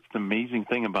that's what's the amazing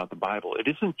thing about the Bible. It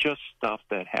isn't just stuff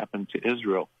that happened to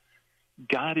Israel.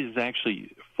 God is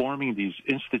actually forming these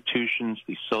institutions,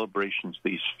 these celebrations,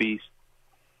 these feasts,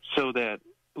 so that,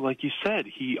 like you said,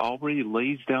 he already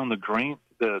lays down the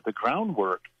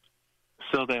groundwork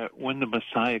so that when the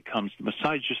Messiah comes, the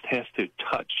Messiah just has to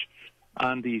touch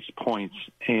on these points.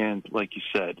 And like you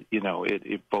said, it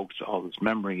evokes all this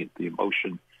memory, the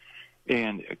emotion,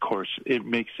 and, of course, it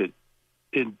makes it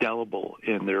indelible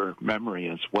in their memory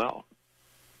as well.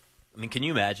 I mean, can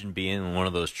you imagine being one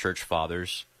of those church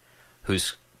fathers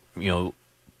who's,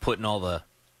 putting all the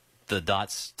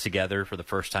dots together for the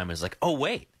first time and is like, oh,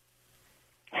 wait,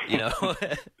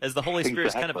 as the Holy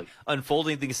Spirit's kind of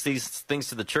unfolding these things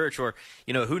to the church, or,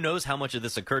 who knows how much of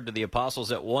this occurred to the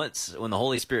apostles at once when the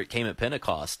Holy Spirit came at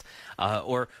Pentecost,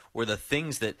 or the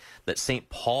things that St.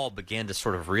 Paul began to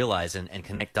sort of realize and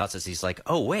connect dots as he's like,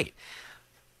 oh, wait,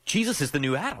 Jesus is the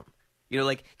new Adam.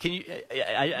 Can you?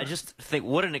 I just think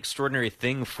what an extraordinary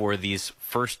thing for these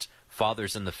first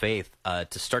fathers in the faith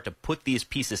to start to put these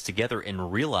pieces together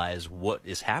and realize what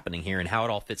is happening here and how it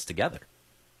all fits together.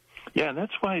 Yeah, and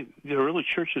that's why the early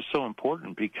church is so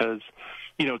important, because,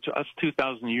 to us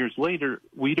 2,000 years later,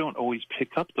 we don't always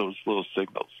pick up those little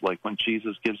signals. Like when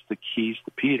Jesus gives the keys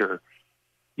to Peter,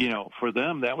 for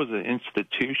them, that was an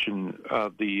institution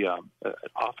of the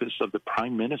office of the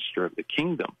prime minister of the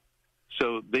kingdom.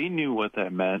 So they knew what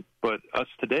that meant. But us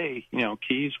today,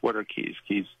 keys, what are keys?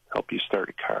 Keys help you start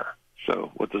a car.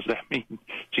 So what does that mean?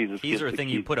 Keys are a thing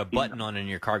you put a button on and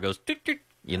your car goes, tick, tick.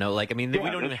 We don't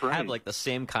even have like the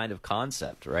same kind of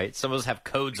concept, right? Some of us have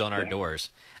codes on our doors.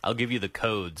 I'll give you the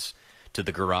codes to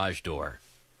the garage door.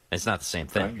 It's not the same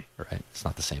thing, right? It's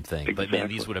not the same thing. Exactly. But man,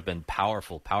 these would have been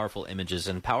powerful, powerful images,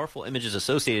 and powerful images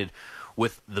associated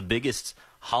with the biggest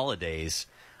holidays,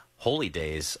 holy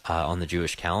days on the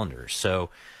Jewish calendar. So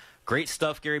great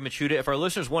stuff, Gary Michuta. If our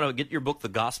listeners want to get your book, The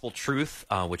Gospel Truth,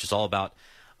 which is all about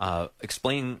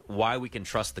explaining why we can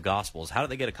trust the Gospels, how do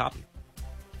they get a copy?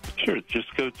 Sure.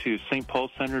 Just go to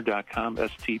stpaulcenter.com,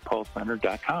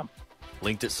 stpaulcenter.com.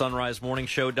 Linked at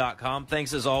sunrisemorningshow.com.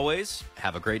 Thanks as always.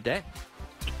 Have a great day.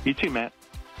 You too, Matt.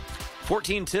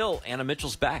 14 till. Anna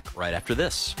Mitchell's back right after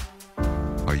this.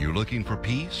 Are you looking for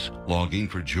peace? Longing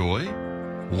for joy?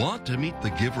 Want to meet the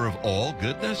giver of all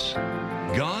goodness?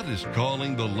 God is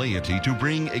calling the laity to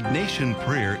bring Ignatian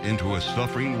prayer into a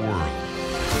suffering world.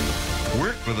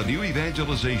 Work for the new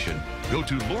evangelization. Go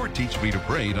to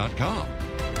LordTeachMeToPray.com.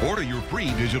 Order your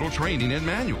free digital training and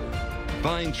manual.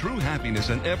 Find true happiness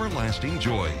and everlasting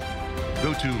joy.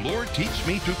 Go to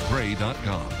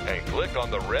LordTeachMeToPray.com and click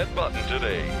on the red button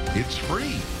today. It's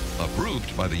free.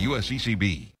 Approved by the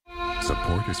USCCB.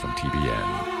 Support is from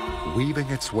TBN. Weaving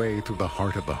its way through the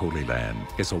heart of the Holy Land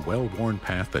is a well-worn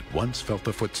path that once felt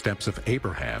the footsteps of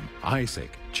Abraham,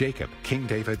 Isaac, Jacob, King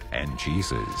David, and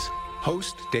Jesus.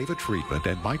 Host David Friedland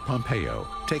and Mike Pompeo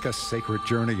take a sacred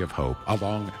journey of hope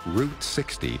along Route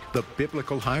 60, the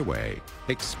biblical highway.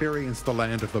 Experience the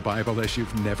land of the Bible as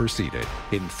you've never seen it.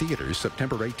 In theaters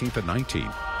September 18th and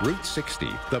 19th. Route 60,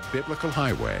 the biblical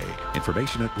highway.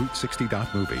 Information at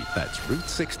Route60.movie. That's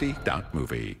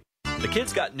Route60.movie. The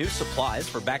kids got new supplies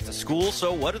for back to school,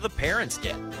 so what do the parents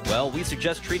get? Well, we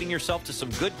suggest treating yourself to some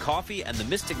good coffee, and the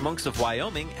Mystic Monks of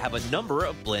Wyoming have a number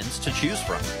of blends to choose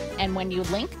from. And when you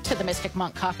link to the Mystic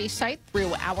Monk Coffee site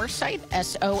through our site,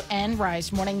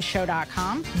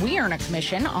 sonrisemorningshow.com, we earn a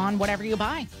commission on whatever you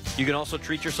buy. You can also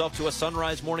treat yourself to a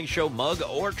Sunrise Morning Show mug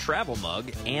or travel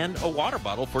mug and a water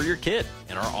bottle for your kid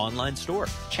in our online store.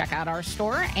 Check out our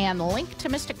store and link to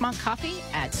Mystic Monk Coffee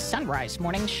at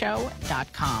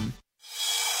sunrisemorningshow.com.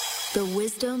 The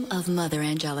wisdom of Mother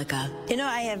Angelica. You know,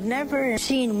 I have never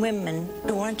seen women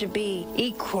who want to be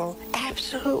equal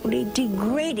absolutely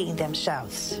degrading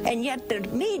themselves. And yet the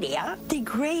media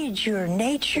degrades your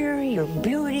nature, your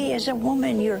beauty as a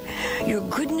woman, your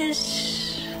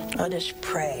goodness. Let us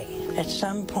pray. At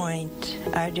some point,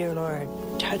 our dear Lord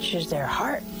touches their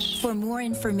hearts. For more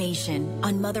information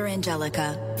on Mother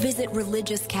Angelica, visit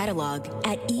Religious Catalog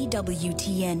at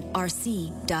EWTNRC.com.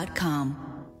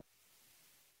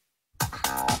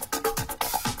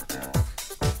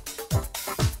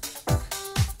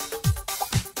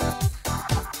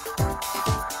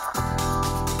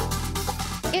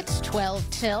 It's 12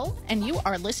 till, and you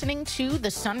are listening to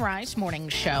the Sunrise Morning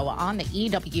Show on the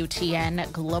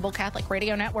EWTN Global Catholic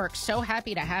Radio Network. So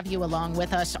happy to have you along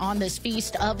with us on this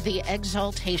feast of the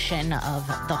exaltation of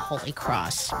the Holy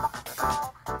Cross.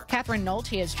 Catherine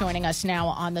Nolte is joining us now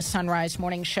on the Sunrise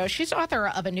Morning Show. She's author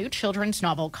of a new children's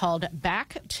novel called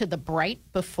Back to the Bright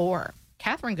Before.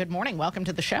 Catherine, good morning. Welcome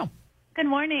to the show. Good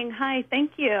morning. Hi.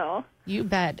 Thank you. You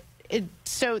bet.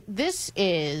 So this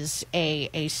is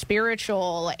a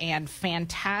spiritual and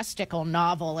fantastical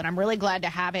novel, and I'm really glad to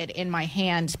have it in my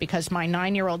hands because my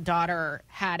 9-year-old daughter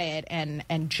had it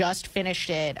and just finished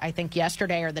it, I think,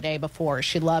 yesterday or the day before.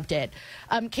 She loved it.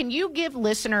 Can you give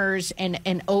listeners an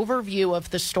overview of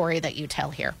the story that you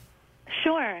tell here?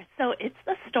 Sure. So it's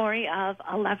the story of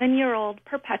 11-year-old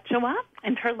Perpetua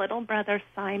and her little brother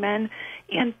Simon,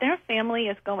 and their family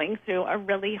is going through a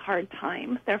really hard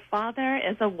time. Their father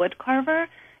is a wood carver,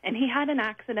 and he had an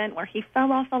accident where he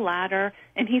fell off a ladder,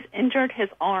 and he's injured his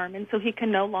arm, and so he can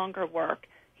no longer work.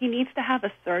 He needs to have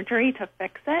a surgery to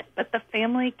fix it, but the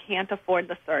family can't afford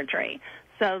the surgery.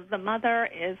 So the mother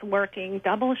is working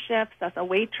double shifts as a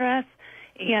waitress,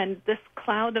 and this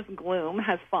cloud of gloom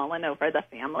has fallen over the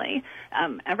family.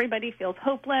 Everybody feels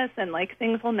hopeless and like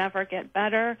things will never get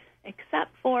better,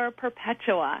 except for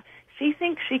Perpetua. She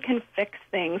thinks she can fix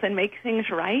things and make things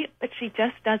right, but she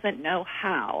just doesn't know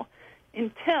how.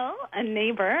 Until a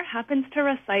neighbor happens to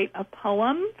recite a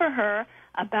poem for her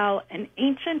about an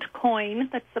ancient coin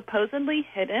that's supposedly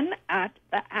hidden at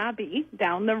the abbey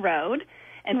down the road.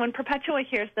 And when Perpetua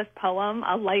hears this poem,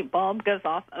 a light bulb goes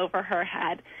off over her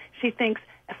head. She thinks,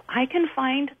 if I can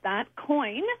find that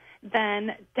coin,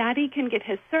 then Daddy can get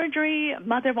his surgery,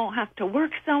 Mother won't have to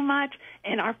work so much,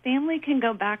 and our family can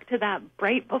go back to that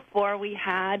bright before we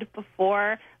had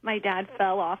before my dad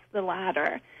fell off the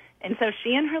ladder. And so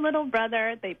she and her little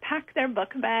brother, they pack their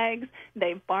book bags,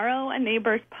 they borrow a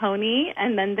neighbor's pony,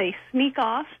 and then they sneak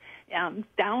off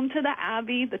down to the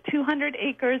abbey, the 200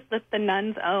 acres that the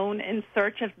nuns own, in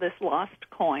search of this lost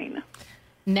coin.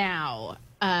 Now,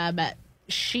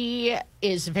 she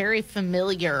is very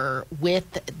familiar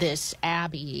with this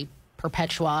abbey,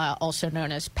 Perpetua, also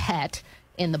known as Pet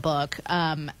in the book.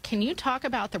 Can you talk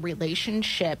about the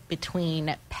relationship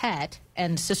between Pet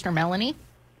and Sister Melanie?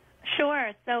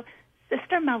 Sure. So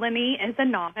Sister Melanie is a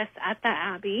novice at the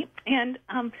abbey, and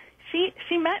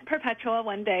she met Perpetua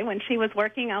one day when she was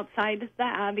working outside the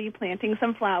abbey planting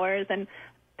some flowers, and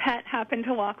Pet happened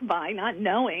to walk by, not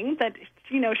knowing that,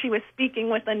 she was speaking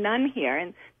with a nun here.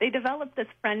 And they developed this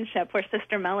friendship where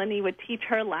Sister Melanie would teach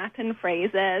her Latin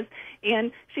phrases,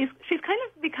 and she's kind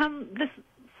of become this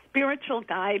spiritual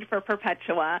guide for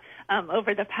Perpetua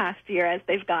over the past year as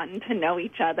they've gotten to know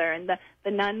each other. And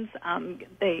the nuns,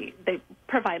 they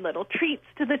provide little treats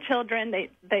to the children. They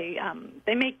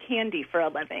make candy for a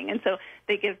living, and so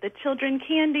they give the children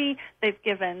candy. They've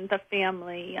given the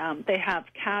family, they have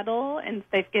cattle, and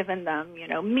they've given them,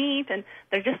 meat, and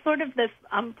they're just sort of this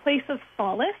place of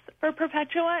solace for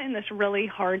Perpetua in this really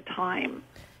hard time.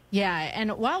 Yeah,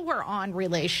 and while we're on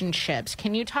relationships,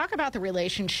 can you talk about the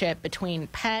relationship between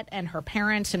Pet and her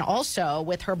parents and also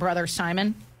with her brother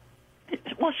Simon?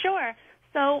 Well, sure.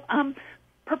 So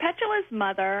Perpetua's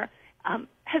mother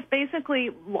has basically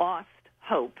lost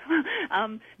hope.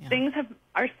 Things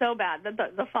are so bad that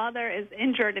the father is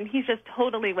injured and he's just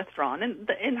totally withdrawn.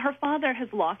 And her father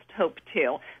has lost hope,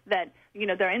 too, that,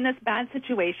 they're in this bad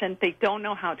situation. They don't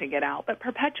know how to get out. But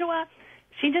Perpetua,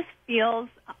 she just feels...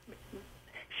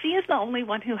 she is the only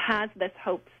one who has this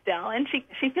hope still, and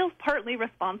she feels partly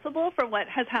responsible for what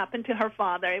has happened to her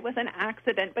father. It was an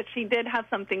accident, but she did have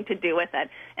something to do with it.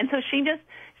 And so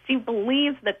she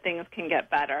believes that things can get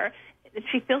better.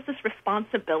 She feels this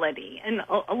responsibility. And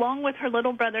along with her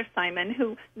little brother Simon,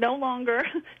 who no longer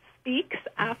speaks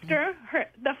after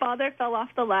the father fell off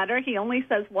the ladder. He only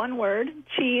says one word,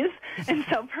 cheese. And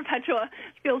so Perpetua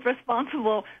feels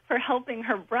responsible for helping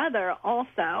her brother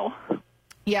also.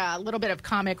 Yeah, a little bit of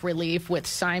comic relief with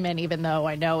Simon, even though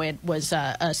I know it was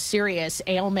a serious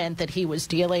ailment that he was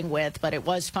dealing with. But it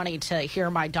was funny to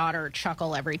hear my daughter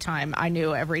chuckle every time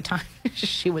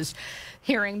she was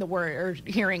hearing the word or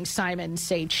hearing Simon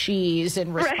say cheese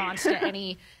in response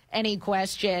to any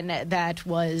question that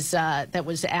was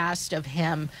asked of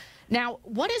him. Now,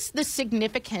 what is the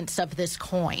significance of this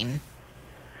coin?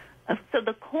 So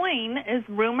the coin is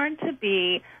rumored to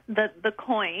be the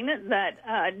coin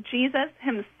that Jesus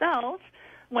himself,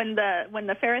 when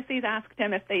the Pharisees asked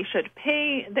him if they should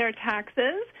pay their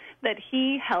taxes, that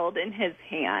he held in his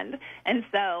hand. And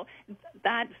so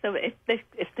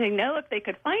if they know if they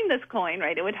could find this coin,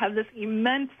 right, it would have this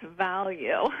immense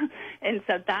value. And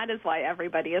so that is why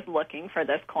everybody is looking for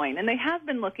this coin. And they have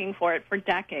been looking for it for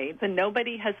decades, and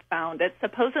nobody has found it.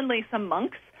 Supposedly some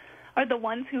monks are the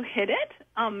ones who hid it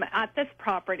at this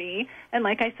property. And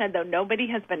like I said, though, nobody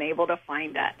has been able to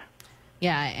find it.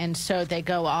 Yeah, and so they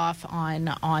go off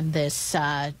on this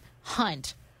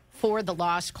hunt for the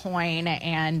lost coin.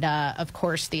 And, of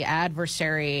course, the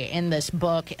adversary in this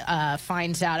book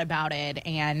finds out about it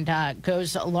and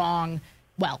goes along.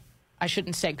 Well, I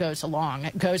shouldn't say goes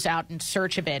along. Goes out in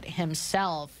search of it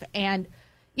himself. And,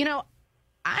 you know,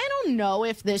 I don't know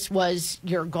if this was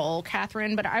your goal,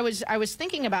 Catherine, but I was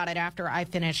thinking about it after I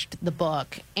finished the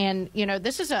book. And, you know,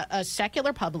 this is a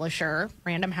secular publisher,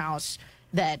 Random House,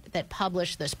 that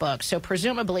published this book. So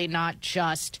presumably not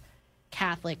just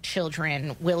Catholic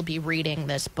children will be reading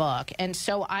this book. And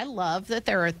so I love that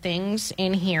there are things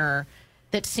in here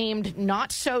that seemed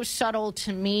not so subtle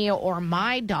to me or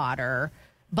my daughter,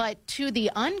 but to the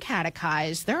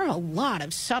uncatechized, there are a lot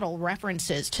of subtle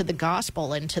references to the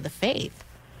gospel and to the faith.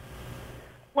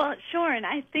 Well, sure, and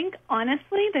I think,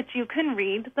 honestly, that you can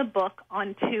read the book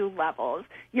on two levels.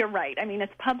 You're right. I mean,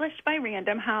 it's published by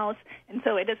Random House, and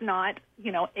so it is not,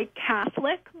 you know, a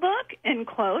Catholic book, in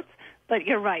quotes, but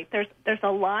you're right. There's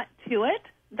a lot to it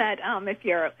that if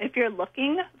you're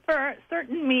looking for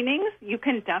certain meanings, you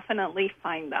can definitely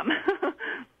find them.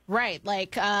 Right,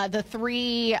 like the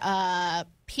three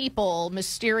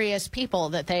mysterious people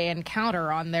that they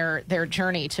encounter on their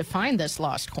journey to find this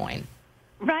lost coin.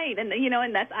 Right, and you know,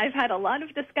 and I've had a lot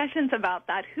of discussions about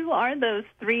that. Who are those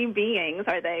three beings?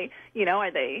 Are they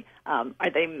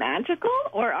magical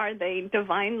or are they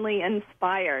divinely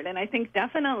inspired? And I think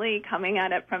definitely coming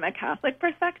at it from a Catholic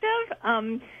perspective,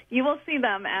 you will see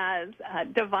them as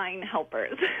divine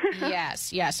helpers.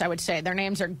 Yes, I would say their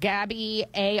names are Gabby,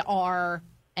 A.R.,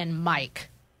 and Mike.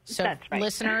 So that's right.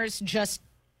 Listeners, just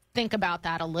think about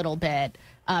that a little bit.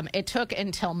 It took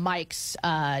until Mike's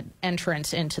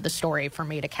entrance into the story for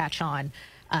me to catch on,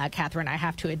 Catherine, I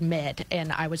have to admit,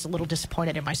 and I was a little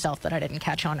disappointed in myself that I didn't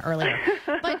catch on earlier.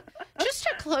 But just to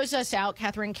close us out,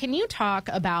 Catherine, can you talk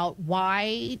about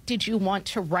why did you want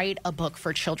to write a book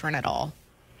for children at all?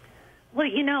 Well,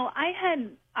 you know, I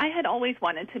had always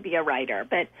wanted to be a writer,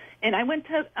 and I went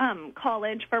to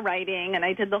college for writing, and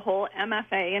I did the whole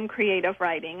MFA in creative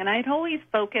writing, and I'd always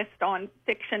focused on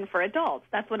fiction for adults.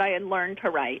 That's what I had learned to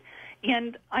write.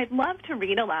 And I'd love to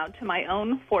read aloud to my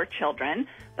own 4 children,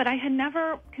 but I had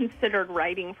never considered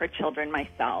writing for children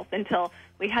myself until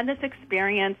we had this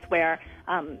experience where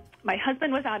my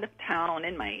husband was out of town,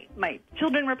 and my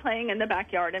children were playing in the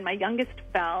backyard, and my youngest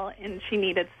fell, and she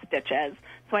needed stitches.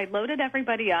 So I loaded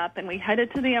everybody up, and we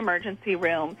headed to the emergency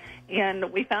room,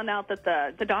 and we found out that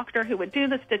the doctor who would do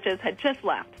the stitches had just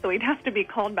left, so we'd have to be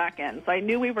called back in. So I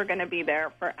knew we were going to be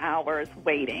there for hours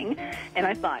waiting, and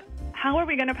I thought, how are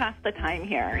we going to pass the time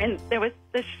here? And there was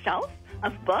this shelf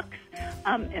of books,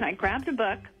 and I grabbed a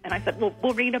book, and I said, well,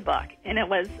 we'll read a book. And it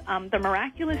was The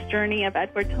Miraculous Journey of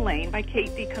Edward Tulane by Kate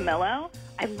DiCamillo.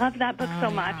 I love that book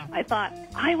so much. I thought,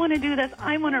 I want to do this.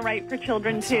 I want to write for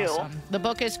children, too. Awesome. The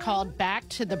book is called Back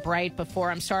to the Bright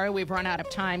Before. I'm sorry we've run out of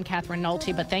time, Catherine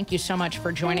Nolte, but thank you so much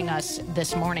for joining us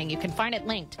this morning. You can find it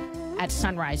linked at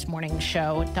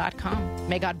sunrisemorningshow.com.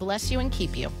 May God bless you and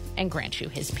keep you and grant you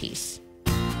his peace.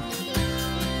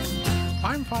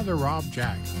 I'm Father Rob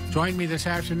Jack. Join me this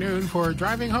afternoon for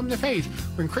Driving Home the Faith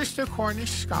when Krista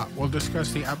Cornish-Scott will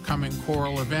discuss the upcoming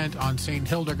choral event on St.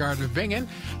 Hildegard of Bingen.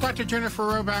 Dr. Jennifer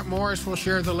Roback-Morris will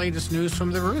share the latest news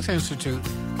from the Ruth Institute.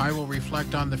 I will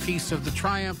reflect on the Feast of the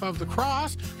Triumph of the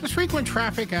Cross, the frequent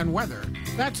traffic and weather.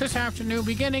 That's this afternoon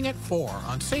beginning at 4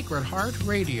 on Sacred Heart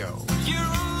Radio. You're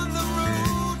on the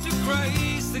road to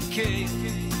Christ the King,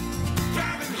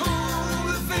 driving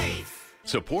home the faith.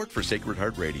 Support for Sacred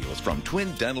Heart Radio is from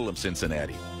Twin Dental of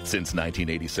Cincinnati. Since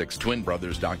 1986, twin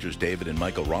brothers Drs. David and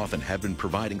Michael Rothen have been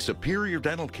providing superior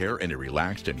dental care in a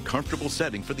relaxed and comfortable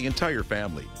setting for the entire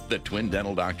family. The twin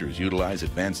dental doctors utilize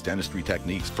advanced dentistry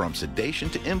techniques from sedation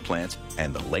to implants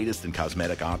and the latest in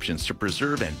cosmetic options to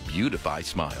preserve and beautify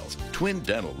smiles. Twin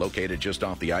Dental, located just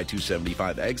off the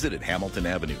I-275 exit at Hamilton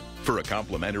Avenue. For a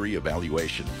complimentary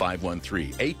evaluation,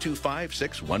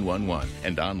 513-825-6111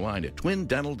 and online at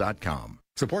twindental.com.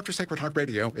 Support for Sacred Heart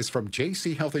Radio is from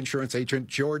JC Health Insurance agent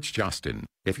George Justin.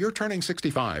 If you're turning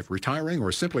 65, retiring,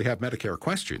 or simply have Medicare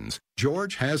questions,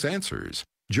 George has answers.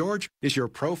 George is your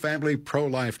pro-family,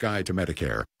 pro-life guide to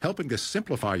Medicare, helping to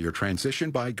simplify your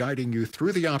transition by guiding you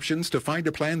through the options to find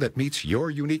a plan that meets your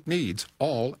unique needs,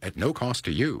 all at no cost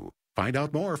to you. Find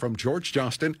out more from George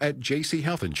Justin at JC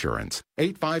Health Insurance,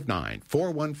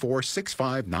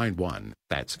 859-414-6591.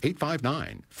 That's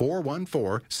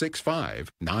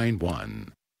 859-414-6591.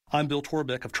 I'm Bill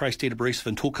Torbeck of Tri-State Abrasive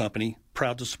and Tool Company,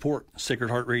 proud to support Sacred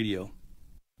Heart Radio.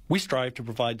 We strive to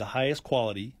provide the highest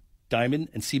quality Diamond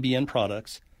and CBN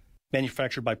products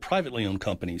manufactured by privately owned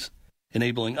companies,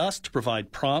 enabling us to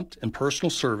provide prompt and personal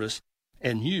service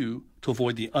and you to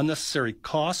avoid the unnecessary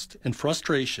cost and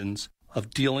frustrations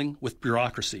of dealing with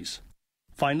bureaucracies.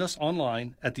 Find us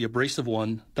online at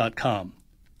theabrasiveone.com.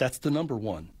 That's the number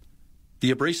 1.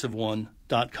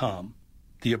 Theabrasiveone.com.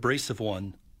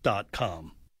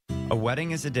 Theabrasiveone.com. A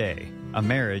wedding is a day. A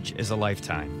marriage is a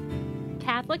lifetime.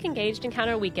 Catholic Engaged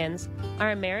Encounter Weekends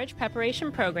are a marriage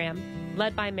preparation program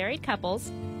led by married couples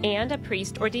and a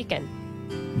priest or deacon.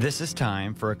 This is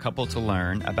time for a couple to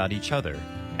learn about each other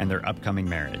and their upcoming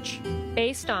marriage.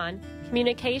 Based on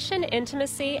communication,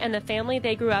 intimacy, and the family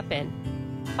they grew up in.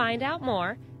 Find out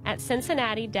more at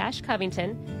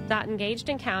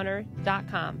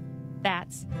cincinnati-covington.engagedencounter.com.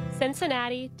 That's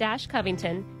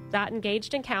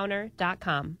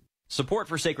cincinnati-covington.engagedencounter.com. Support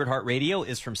for Sacred Heart Radio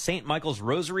is from St. Michael's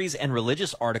Rosaries and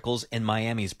Religious Articles in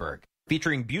Miamisburg,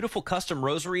 featuring beautiful custom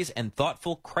rosaries and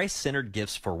thoughtful Christ-centered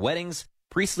gifts for weddings,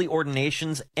 priestly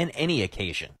ordinations, and any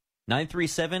occasion.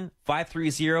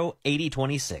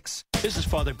 937-530-8026. This is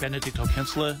Father Benedicto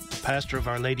Kinsler, the pastor of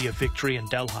Our Lady of Victory in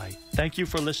Delhi. Thank you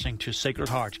for listening to Sacred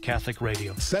Heart Catholic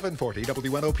Radio. 740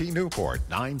 WNOP Newport,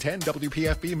 910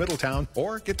 WPFB Middletown,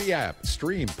 or get the app,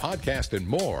 stream, podcast, and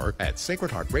more at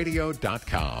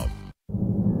sacredheartradio.com.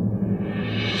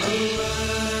 Arise,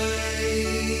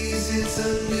 it's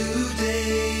a new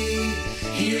day.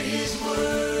 Hear his word.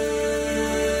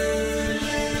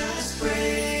 Let us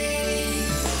pray.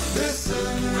 The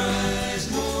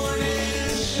Sunrise Morning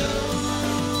Show.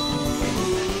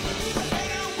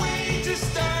 Can't wait to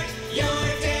start your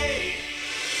day.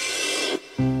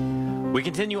 We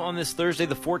continue on this Thursday,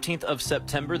 the 14th of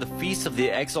September, the Feast of the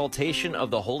Exaltation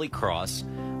of the Holy Cross,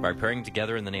 by praying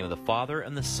together in the name of the Father,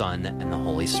 and the Son, and the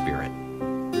Holy Spirit.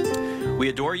 We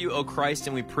adore you, O Christ,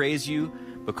 and we praise you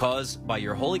because by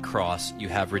your holy cross you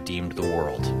have redeemed the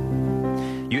world.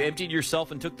 You emptied yourself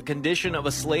and took the condition of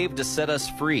a slave to set us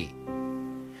free.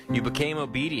 You became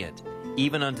obedient,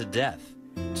 even unto death,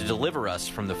 to deliver us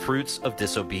from the fruits of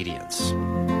disobedience.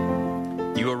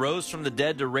 You arose from the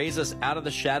dead to raise us out of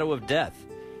the shadow of death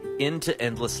into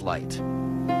endless light.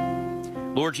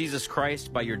 Lord Jesus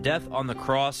Christ, by your death on the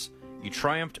cross, you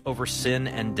triumphed over sin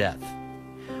and death.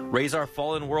 Raise our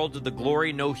fallen world to the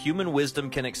glory no human wisdom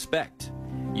can expect.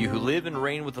 You who live and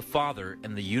reign with the Father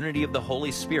in the unity of the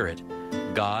Holy Spirit,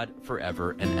 God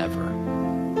forever and ever.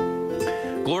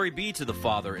 Glory be to the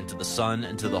Father, and to the Son,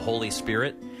 and to the Holy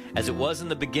Spirit, as it was in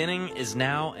the beginning, is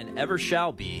now, and ever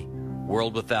shall be,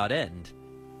 world without end.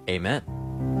 Amen.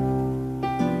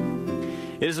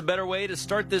 It is a better way to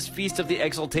start this Feast of the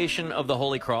Exaltation of the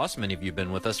Holy Cross. Many of you have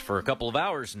been with us for a couple of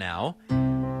hours now.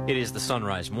 It is the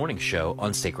Sunrise Morning Show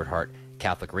on Sacred Heart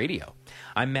Catholic Radio.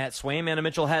 I'm Matt Swaim. Anna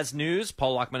Mitchell has news.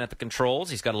 Paul Lockman at the controls.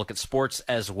 He's got a look at sports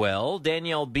as well.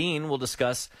 Danielle Bean will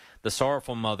discuss the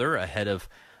Sorrowful Mother ahead of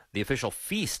the official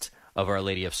feast of Our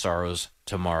Lady of Sorrows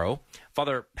tomorrow.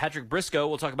 Father Patrick Briscoe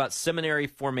will talk about seminary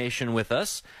formation with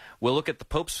us. We'll look at the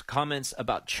Pope's comments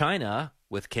about China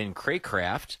with Ken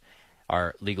Craycraft,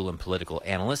 our legal and political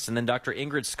analyst. And then Dr.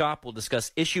 Ingrid Skopp will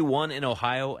discuss Issue 1 in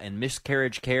Ohio and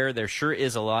miscarriage care. There sure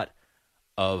is a lot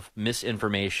of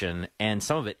misinformation, and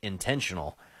some of it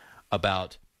intentional,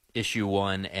 about Issue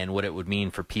 1 and what it would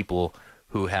mean for people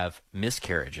who have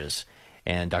miscarriages.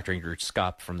 And Dr. Ingrid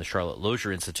Skopp from the Charlotte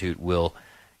Lozier Institute will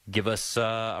give us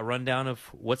a rundown of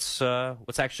what's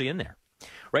actually in there.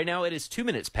 Right now it is 2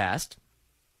 minutes past.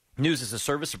 News is a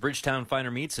service of Bridgetown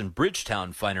Finer Meats and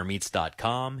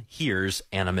BridgetownFinerMeats.com. Here's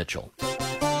Anna Mitchell.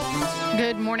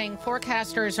 Good morning.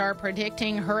 Forecasters are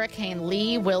predicting Hurricane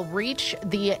Lee will reach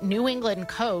the New England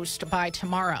coast by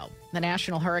tomorrow. The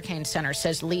National Hurricane Center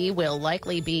says Lee will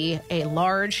likely be a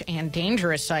large and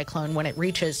dangerous cyclone when it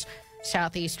reaches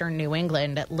southeastern New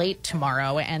England late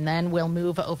tomorrow, and then will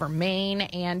move over Maine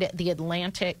and the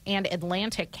Atlantic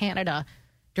Canada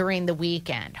during the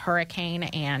weekend. Hurricane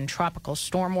and tropical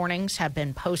storm warnings have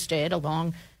been posted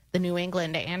along the New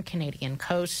England and Canadian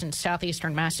coasts, and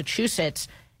southeastern Massachusetts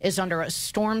is under a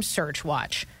storm surge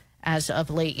watch. As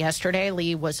of late yesterday,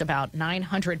 Lee was about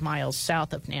 900 miles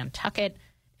south of Nantucket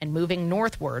and moving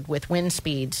northward with wind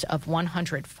speeds of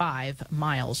 105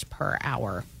 miles per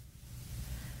hour.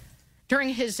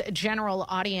 During his general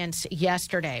audience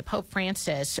yesterday, Pope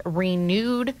Francis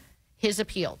renewed his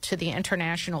appeal to the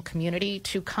international community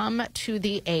to come to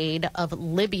the aid of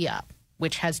Libya,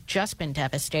 which has just been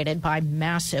devastated by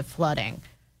massive flooding.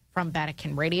 From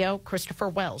Vatican Radio, Christopher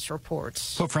Wells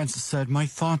reports. Pope Francis said, "My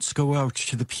thoughts go out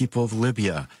to the people of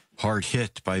Libya, hard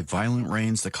hit by violent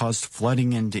rains that caused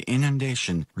flooding and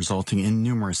inundation, resulting in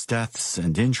numerous deaths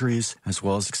and injuries, as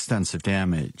well as extensive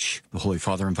damage." The Holy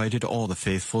Father invited all the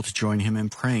faithful to join him in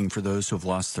praying for those who have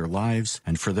lost their lives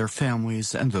and for their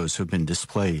families and those who have been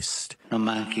displaced. Non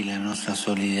manchi la nostra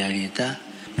solidarietà.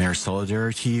 May our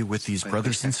solidarity with these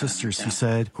brothers and sisters, he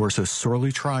said, who are so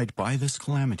sorely tried by this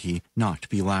calamity, not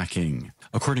be lacking.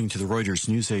 According to the Reuters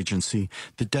news agency,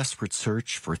 the desperate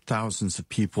search for thousands of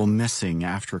people missing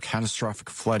after catastrophic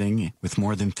flooding, with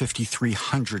more than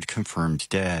 5,300 confirmed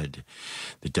dead.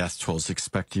 The death toll is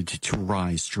expected to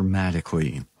rise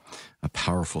dramatically. A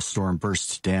powerful storm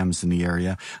burst dams in the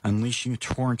area, unleashing a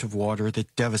torrent of water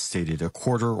that devastated a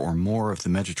quarter or more of the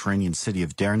Mediterranean city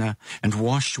of Derna and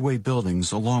washed away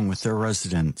buildings along with their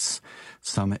residents.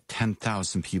 Some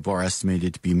 10,000 people are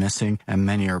estimated to be missing, and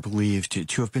many are believed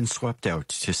to have been swept out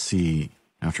to sea.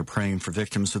 After praying for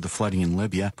victims of the flooding in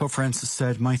Libya, Pope Francis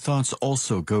said, "My thoughts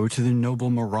also go to the noble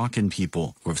Moroccan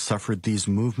people who have suffered these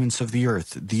movements of the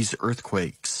earth, these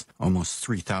earthquakes. Almost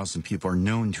 3,000 people are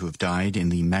known to have died in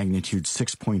the magnitude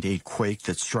 6.8 quake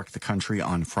that struck the country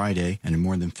on Friday, and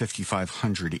more than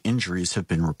 5,500 injuries have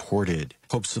been reported.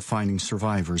 Hopes of finding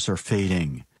survivors are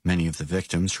fading. Many of the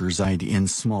victims reside in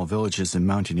small villages and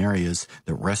mountain areas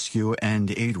that rescue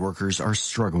and aid workers are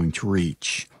struggling to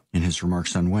reach." In his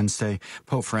remarks on Wednesday,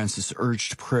 Pope Francis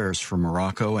urged prayers for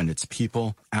Morocco and its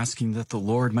people, asking that the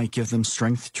Lord might give them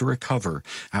strength to recover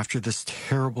after this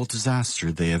terrible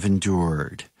disaster they have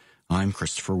endured. I'm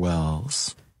Christopher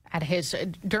Wells.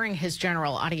 During his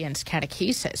general audience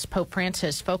catechesis, Pope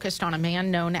Francis focused on a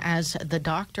man known as the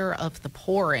Doctor of the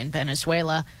Poor in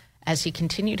Venezuela as he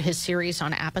continued his series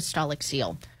on apostolic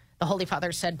zeal. The Holy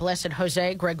Father said Blessed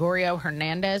Jose Gregorio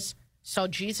Hernandez saw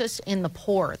Jesus in the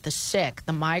poor, the sick,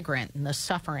 the migrant, and the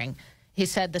suffering. He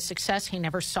said the success he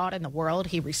never sought in the world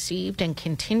he received and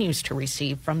continues to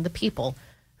receive from the people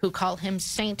who call him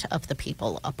Saint of the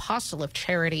People, Apostle of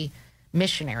Charity,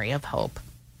 Missionary of Hope.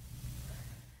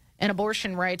 An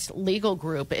abortion rights legal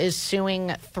group is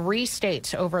suing 3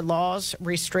 states over laws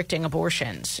restricting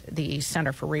abortions. The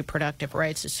Center for Reproductive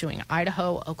Rights is suing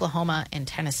Idaho, Oklahoma, and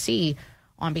Tennessee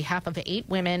on behalf of 8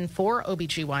 women, 4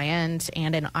 OBGYNs,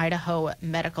 and an Idaho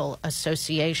Medical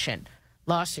Association.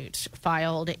 Lawsuits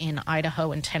filed in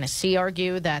Idaho and Tennessee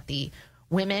argue that the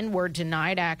women were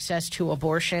denied access to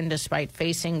abortion despite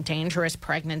facing dangerous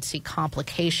pregnancy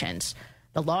complications.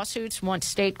 The lawsuits want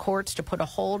state courts to put a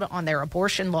hold on their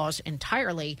abortion laws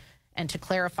entirely and to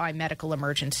clarify medical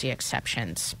emergency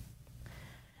exceptions.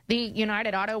 The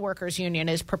United Auto Workers Union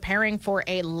is preparing for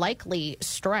a likely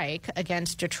strike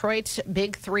against Detroit's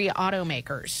big 3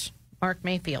 automakers. Mark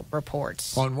Mayfield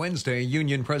reports. On Wednesday,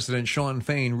 Union President Shawn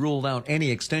Fain ruled out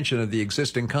any extension of the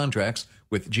existing contracts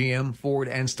with GM, Ford,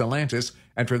 and Stellantis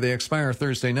after they expire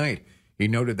Thursday night. He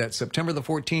noted that September the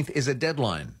 14th is a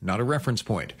deadline, not a reference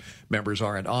point. Members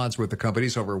are at odds with the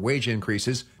companies over wage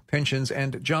increases, pensions,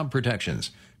 and job protections.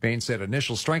 Fain said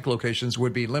initial strike locations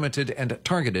would be limited and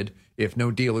targeted if no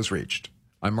deal is reached.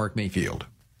 I'm Mark Mayfield.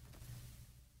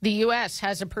 The U.S.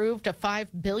 has approved a $5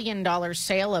 billion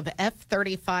sale of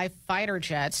F-35 fighter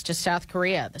jets to South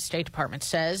Korea. The State Department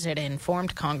says it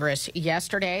informed Congress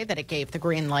yesterday that it gave the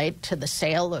green light to the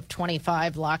sale of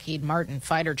 25 Lockheed Martin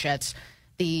fighter jets.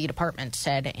 The department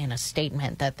said in a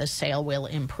statement that the sale will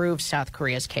improve South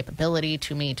Korea's capability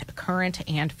to meet current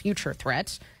and future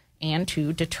threats and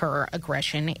to deter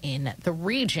aggression in the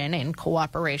region in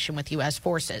cooperation with U.S.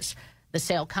 forces. The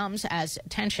sale comes as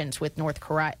tensions with North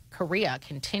Korea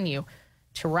continue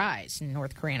to rise.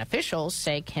 North Korean officials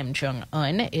say Kim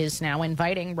Jong-un is now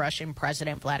inviting Russian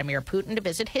President Vladimir Putin to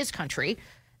visit his country.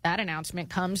 That announcement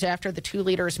comes after the two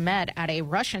leaders met at a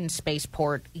Russian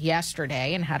spaceport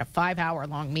yesterday and had a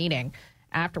 5-hour-long meeting.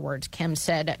 Afterwards, Kim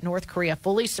said North Korea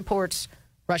fully supports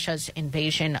Russia's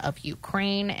invasion of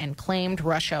Ukraine and claimed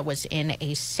Russia was in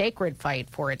a sacred fight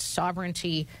for its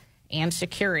sovereignty and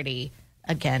security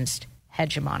against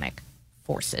hegemonic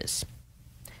forces.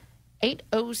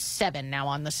 8:07 now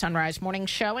on the Sunrise Morning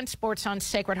Show, and Sports on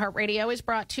Sacred Heart Radio is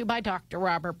brought to you by Dr.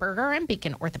 Robert Berger and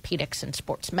Beacon Orthopedics and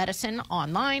Sports Medicine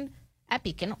online at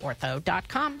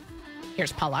beaconortho.com.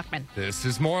 Here's Paul Lockman. This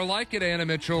is more like it, Anna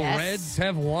Mitchell. Yes. Reds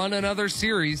have won another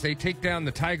series. They take down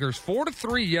the Tigers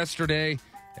 4-3 yesterday,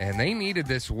 and they needed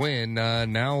this win.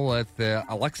 Now with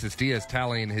Alexis Diaz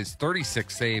tallying his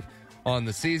 36th save on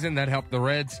the season. That helped the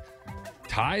Reds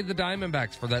tie the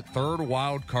Diamondbacks for that third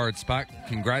wild card spot.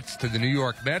 Congrats to the New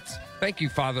York Mets. Thank you,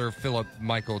 Father Philip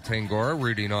Michael Tangora,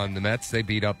 rooting on the Mets. They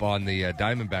beat up on the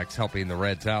Diamondbacks, helping the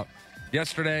Reds out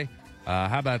yesterday.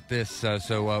 How about this?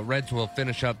 So Reds will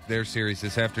finish up their series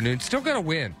this afternoon. Still got to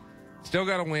win.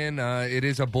 It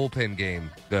is a bullpen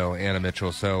game, though, Anna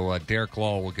Mitchell. So Derek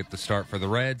Law will get the start for the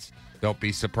Reds. Don't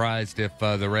be surprised if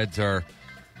the Reds are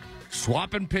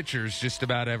swapping pitchers just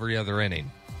about every other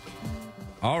inning.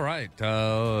 All right.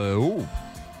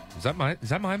 Is that my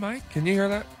mic? Can you hear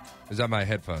that? Is that my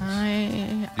headphones?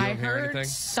 I heard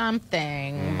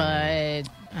something, but I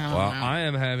don't know. I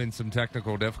am having some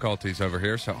technical difficulties over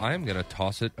here, so I am going to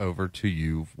toss it over to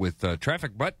you with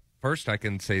traffic. But first, I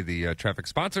can say the traffic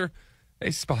sponsor,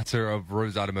 a sponsor of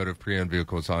Rose Automotive Pre-Owned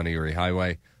Vehicles on Erie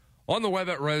Highway. On the web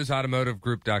at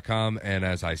roseautomotivegroup.com. And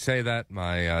as I say that,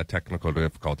 my technical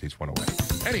difficulties went away.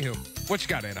 Anywho, what you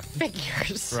got, Anna?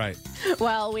 Figures. Right.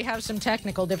 Well, we have some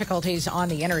technical difficulties on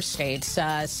the interstates.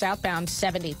 Southbound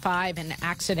 75, an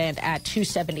accident at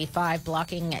 275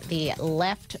 blocking the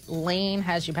left lane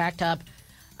has you backed up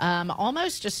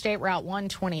almost to State Route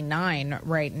 129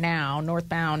 right now.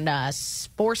 Northbound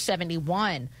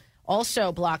 471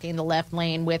 also blocking the left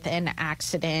lane with an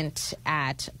accident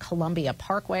at Columbia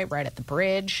Parkway right at the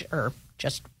bridge, or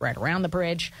just right around the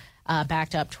bridge.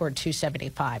 Backed up toward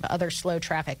 275. Other slow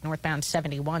traffic, northbound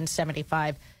 71,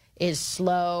 75 is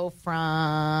slow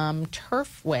from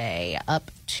Turfway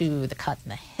up to the Cut in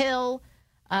the Hill.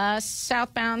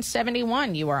 Southbound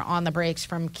 71, you are on the brakes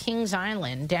from Kings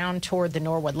Island down toward the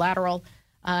Norwood Lateral.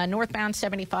 Northbound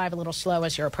 75, a little slow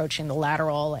as you're approaching the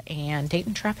Lateral, and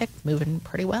Dayton traffic moving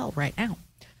pretty well right now.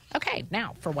 Okay,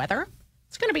 now for weather.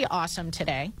 It's going to be awesome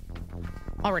today.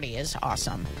 Already is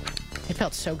awesome. It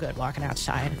felt so good walking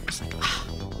outside. It was like,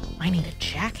 I need a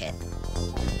jacket.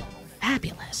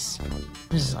 Fabulous.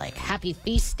 It was like happy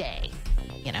feast day.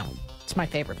 You know, it's my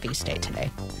favorite feast day today.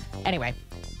 Anyway,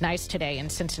 nice today in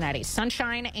Cincinnati.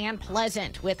 Sunshine and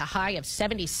pleasant with a high of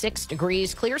 76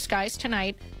 degrees. Clear skies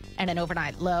tonight and an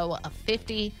overnight low of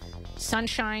 50.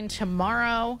 Sunshine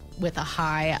tomorrow with a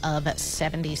high of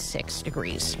 76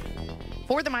 degrees.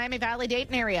 For the Miami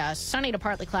Valley-Dayton area, sunny to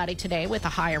partly cloudy today with a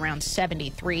high around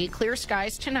 73. Clear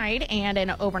skies tonight and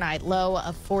an overnight low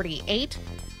of 48.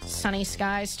 Sunny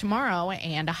skies tomorrow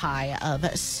and a high of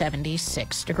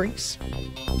 76 degrees.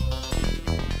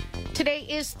 Today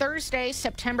is Thursday,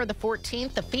 September the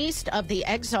 14th, the feast of the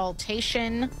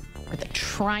exaltation or the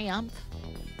triumph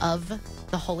of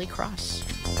the Holy Cross.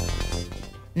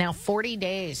 Now, 40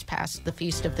 days past the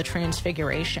Feast of the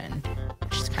Transfiguration,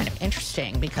 which is kind of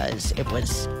interesting because it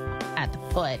was at the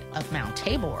foot of Mount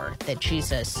Tabor that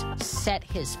Jesus set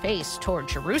his face toward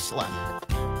Jerusalem.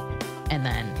 And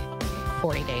then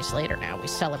 40 days later now, we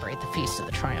celebrate the Feast of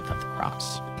the Triumph of the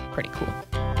Cross. Pretty cool.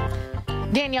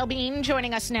 Danielle Bean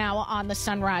joining us now on the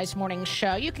Sunrise Morning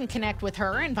Show. You can connect with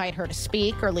her, invite her to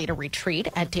speak or lead a retreat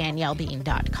at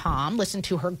daniellebean.com. Listen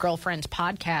to her girlfriend's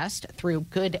podcast through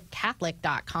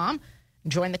goodcatholic.com.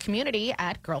 Join the community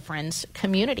at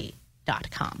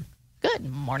girlfriendscommunity.com.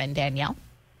 Good morning, Danielle.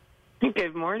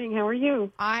 Good morning. How are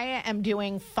you? I am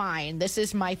doing fine. This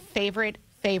is my favorite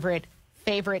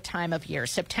time of year.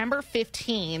 September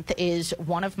 15th is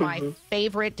one of my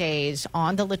favorite days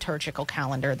on the liturgical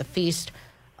calendar, the Feast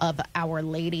of Our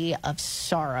Lady of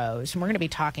Sorrows. And we're going to be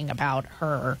talking about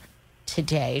her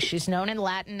today. She's known in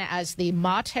Latin as the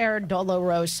Mater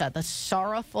Dolorosa, the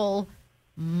sorrowful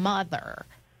mother.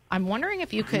 I'm wondering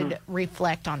if you could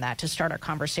reflect on that to start our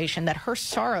conversation, that her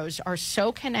sorrows are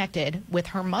so connected with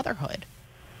her motherhood.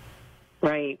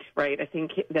 Right. I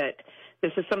think that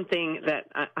this is something that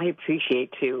I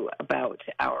appreciate, too, about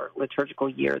our liturgical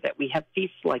year, that we have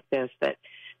feasts like this that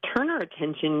turn our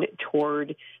attention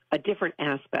toward a different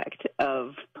aspect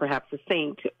of perhaps a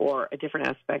saint or a different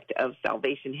aspect of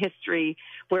salvation history,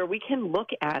 where we can look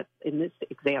at, in this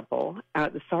example,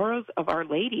 the sorrows of Our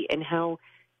Lady and how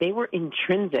they were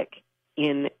intrinsic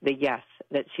in the yes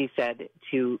that she said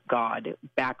to God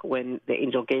back when the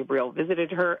angel Gabriel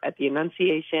visited her at the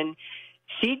Annunciation.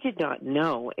 She did not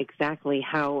know exactly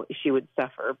how she would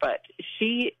suffer, but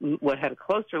she had a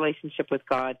close relationship with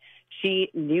God. She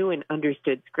knew and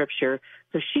understood Scripture,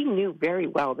 so she knew very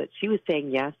well that she was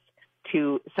saying yes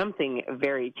to something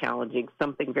very challenging,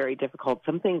 something very difficult,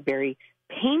 something very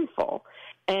painful.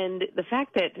 And the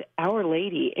fact that Our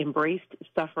Lady embraced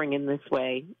suffering in this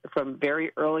way from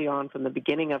very early on, from the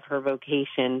beginning of her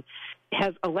vocation,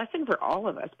 has a lesson for all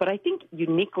of us, but I think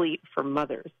uniquely for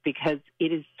mothers, because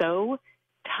it is so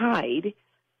tied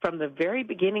from the very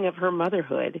beginning of her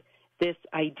motherhood, this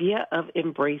idea of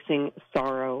embracing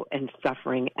sorrow and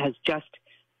suffering as just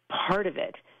part of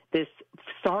it, this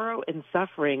sorrow and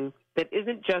suffering that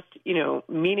isn't just,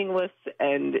 meaningless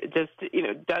and just,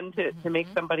 done to make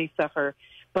somebody suffer,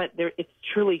 but it's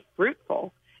truly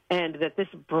fruitful, and that this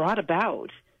brought about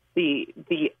the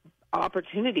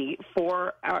opportunity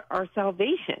for our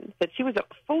salvation, that she was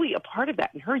fully a part of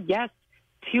that. And her yes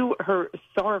to her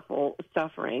sorrowful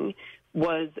suffering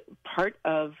was part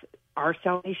of our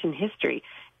salvation history,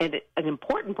 and an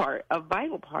important part, a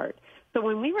vital part. So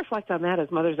when we reflect on that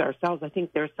as mothers ourselves, I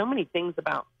think there are so many things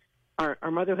about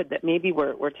our motherhood that maybe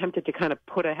we're tempted to kind of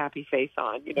put a happy face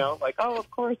on, like, oh,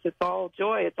 of course, it's all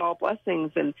joy, it's all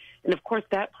blessings. And of course,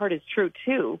 that part is true,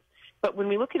 too. But when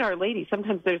we look at Our Lady,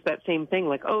 sometimes there's that same thing,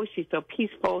 like, oh, she's so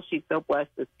peaceful, she's so blessed,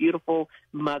 this beautiful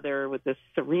mother with this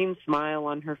serene smile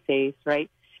on her face, right?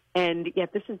 And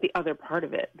yet this is the other part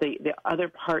of it, the other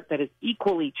part that is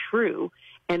equally true,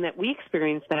 and that we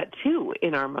experience that, too,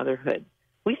 in our motherhood.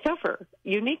 We suffer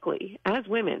uniquely as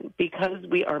women because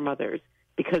we are mothers,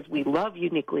 because we love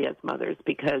uniquely as mothers,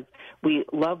 because we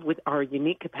love with our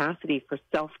unique capacity for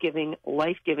self-giving,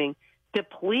 life-giving,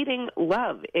 depleting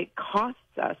love. It costs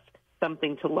us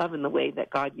something to love in the way that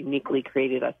God uniquely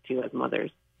created us to as mothers.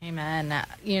 Amen.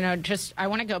 I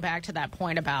want to go back to that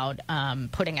point about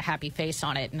putting a happy face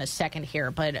on it in a second here,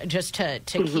 but just to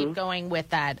keep going with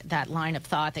that line of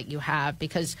thought that you have,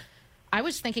 because I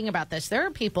was thinking about this. There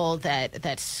are people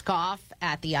that scoff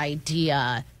at the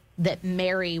idea that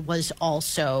Mary was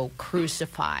also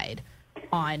crucified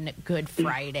on Good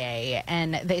Friday,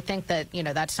 and they think that,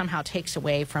 that somehow takes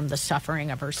away from the suffering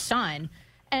of her son.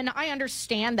 And I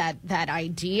understand that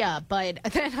idea, but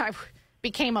then I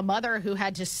became a mother who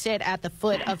had to sit at the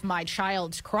foot of my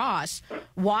child's cross,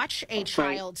 watch a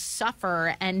child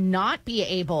suffer, and not be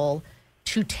able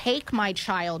to take my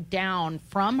child down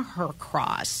from her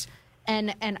cross.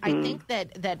 And I think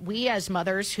that we as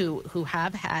mothers who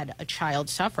have had a child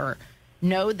suffer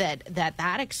know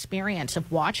that experience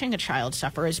of watching a child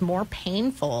suffer is more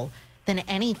painful than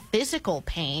any physical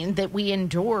pain that we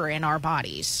endure in our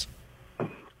bodies.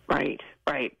 Right.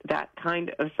 That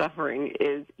kind of suffering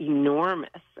is enormous.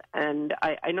 And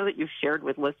I know that you've shared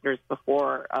with listeners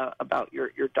before about your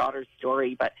daughter's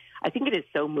story, but I think it is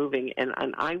so moving, and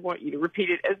I want you to repeat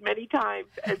it as many times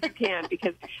as you can,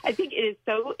 because I think it is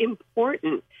so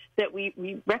important that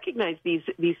we recognize these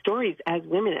stories as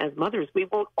women, as mothers. We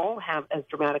won't all have as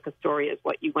dramatic a story as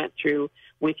what you went through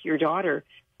with your daughter,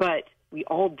 but we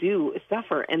all do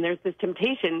suffer. And there's this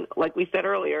temptation, like we said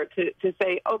earlier, to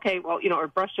say, okay, well, or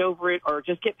brush over it, or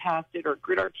just get past it, or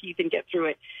grit our teeth and get through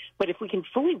it. But if we can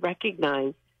fully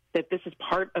recognize that this is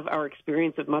part of our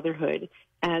experience of motherhood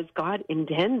as God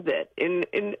intends it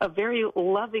in a very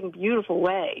loving, beautiful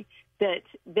way, that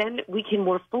then we can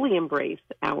more fully embrace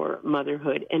our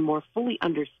motherhood and more fully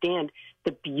understand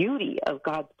the beauty of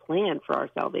God's plan for our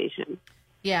salvation.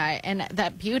 Yeah, and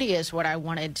that beauty is what I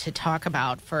wanted to talk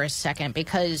about for a second,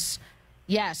 because,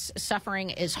 yes,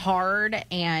 suffering is hard,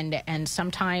 and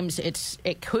sometimes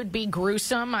it could be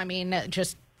gruesome. I mean,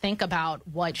 just think about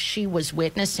what she was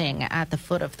witnessing at the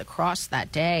foot of the cross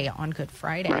that day on Good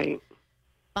Friday. Right.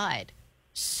 But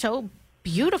so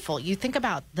beautiful. You think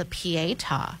about the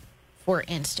Pietà, for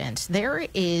instance. There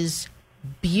is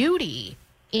beauty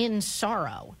in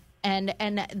sorrow. And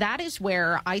that is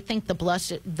where I think the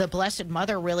Blessed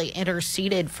Mother really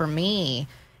interceded for me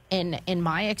in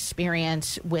my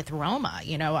experience with Roma.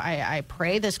 I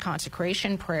pray this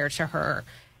consecration prayer to her,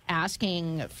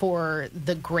 asking for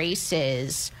the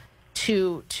graces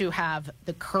to have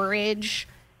the courage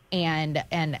and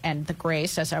the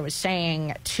grace, as I was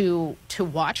saying, to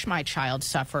watch my child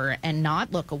suffer and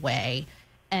not look away.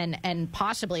 And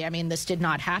possibly, I mean, this did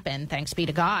not happen, thanks be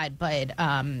to God, but,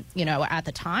 at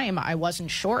the time, I wasn't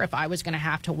sure if I was going to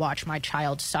have to watch my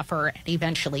child suffer and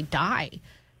eventually die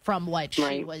from what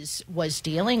she was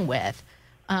dealing with.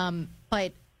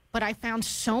 But I found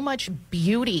so much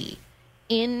beauty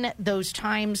in those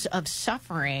times of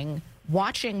suffering,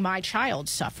 watching my child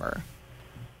suffer.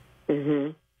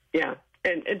 Mm-hmm. Yeah.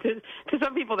 And to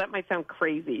some people, that might sound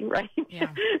crazy, right?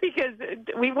 Yeah. Because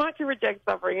we want to reject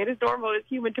suffering. It is normal as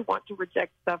human to want to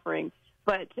reject suffering.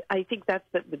 But I think that's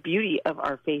the beauty of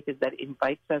our faith, is that it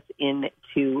invites us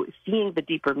into seeing the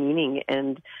deeper meaning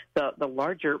and the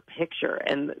larger picture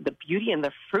and the beauty and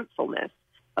the fruitfulness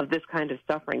of this kind of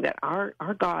suffering, that our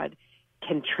God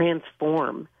can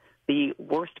transform the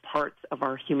worst parts of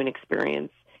our human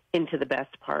experience into the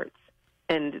best parts.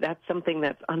 And that's something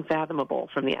that's unfathomable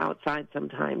from the outside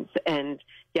sometimes. And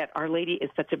yet Our Lady is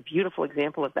such a beautiful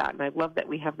example of that. And I love that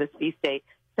we have this feast day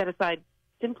set aside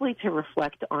simply to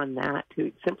reflect on that,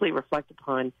 to simply reflect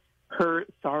upon her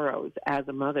sorrows as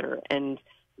a mother. And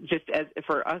just as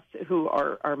for us who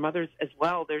are mothers as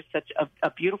well, there's such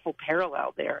a beautiful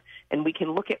parallel there. And we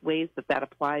can look at ways that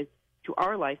applies to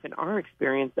our life and our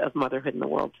experience of motherhood in the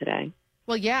world today.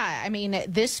 Well, yeah, I mean,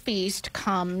 this feast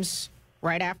comes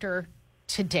right after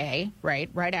today, right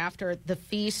after the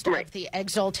Feast of the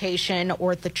Exaltation,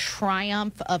 or the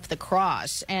Triumph of the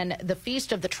Cross. And the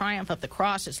Feast of the Triumph of the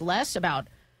Cross is less about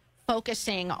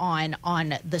focusing on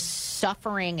the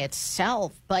suffering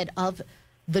itself, but of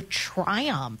the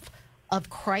triumph of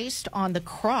Christ on the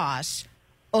cross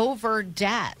over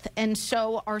death. And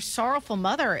so our sorrowful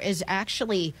mother is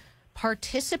actually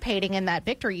participating in that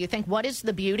victory. You think, what is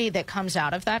the beauty that comes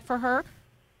out of that for her?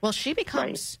 Well, she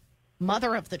becomes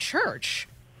mother of the church.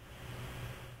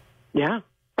 Yeah,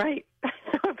 right.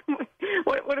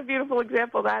 What a beautiful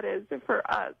example that is for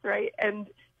us, right? And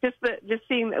just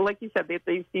seeing, like you said,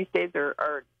 these days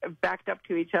are backed up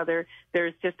to each other.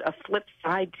 There's just a flip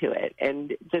side to it,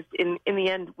 and just in the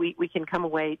end, we can come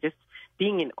away just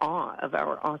being in awe of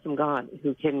our awesome God,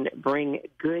 who can bring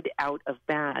good out of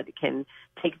bad, can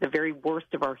take the very worst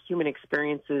of our human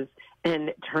experiences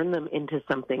and turn them into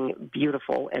something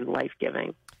beautiful and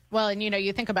life-giving. Well, and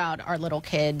you think about our little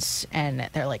kids, and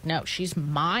they're like, no, she's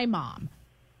my mom.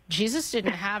 Jesus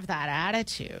didn't have that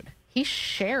attitude. He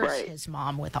shares his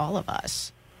mom with all of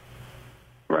us.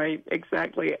 Right,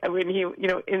 exactly. I mean, he,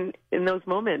 in those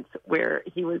moments where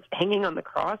he was hanging on the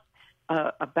cross,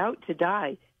 about to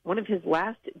die, one of his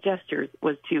last gestures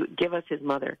was to give us his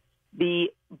mother. The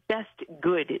best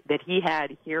good that he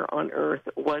had here on earth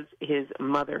was his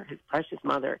mother, his precious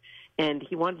mother. And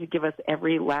he wanted to give us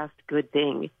every last good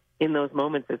thing in those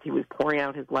moments as he was pouring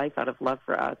out his life out of love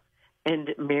for us. And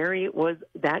Mary was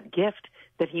that gift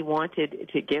that he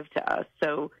wanted to give to us.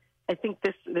 So I think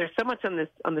there's so much on this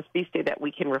feast day that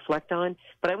we can reflect on.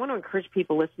 But I want to encourage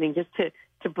people listening just to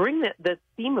bring the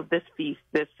theme of this feast,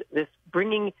 this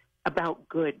bringing about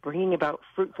good, bringing about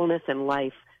fruitfulness and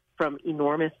life from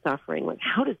enormous suffering. Like,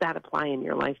 how does that apply in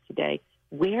your life today?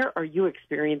 Where are you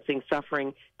experiencing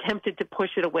suffering, tempted to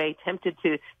push it away, tempted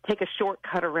to take a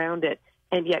shortcut around it?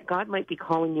 And yet God might be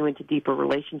calling you into deeper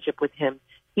relationship with him.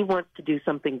 He wants to do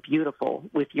something beautiful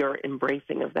with your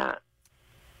embracing of that.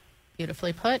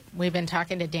 Beautifully put. We've been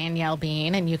talking to Danielle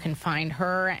Bean, and you can find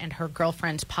her and her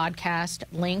girlfriend's podcast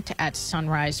linked at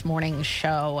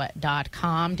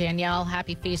sunrisemorningshow.com. Danielle,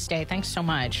 happy feast day. Thanks so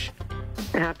much.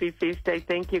 Happy feast day.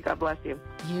 Thank you. God bless you.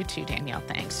 You too, Danielle.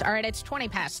 Thanks. All right, it's 20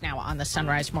 past now on the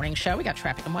Sunrise Morning Show. We got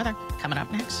traffic and weather coming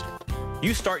up next.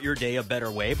 You start your day a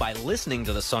better way by listening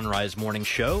to the Sunrise Morning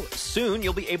Show. Soon,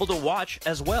 you'll be able to watch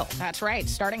as well. That's right.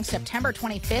 Starting September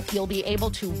 25th, you'll be able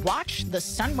to watch the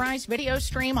Sunrise video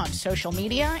stream on social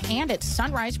media and at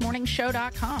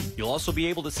sunrisemorningshow.com. You'll also be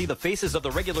able to see the faces of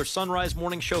the regular Sunrise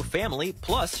Morning Show family.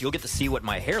 Plus, you'll get to see what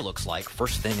my hair looks like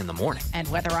first thing in the morning. And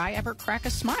whether I ever crack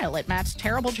a smile at Matt's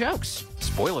terrible jokes.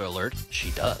 Spoiler alert, she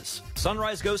does.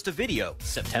 Sunrise goes to video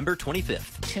September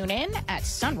 25th. Tune in at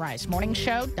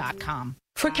sunrisemorningshow.com.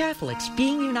 For Catholics,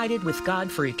 being united with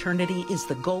God for eternity is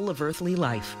the goal of earthly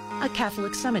life. A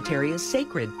Catholic cemetery is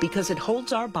sacred because it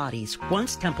holds our bodies,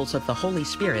 once temples of the Holy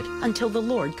Spirit, until the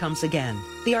Lord comes again.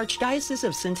 The Archdiocese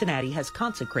of Cincinnati has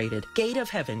consecrated Gate of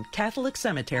Heaven Catholic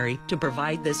Cemetery to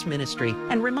provide this ministry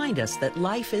and remind us that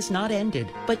life is not ended,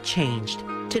 but changed.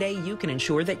 Today, you can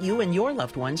ensure that you and your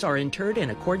loved ones are interred in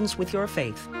accordance with your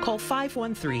faith. Call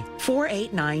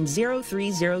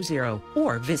 513-489-0300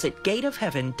 or visit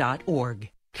gateofheaven.org.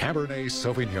 Cabernet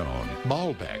Sauvignon,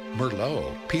 Malbec,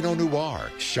 Merlot, Pinot Noir,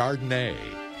 Chardonnay.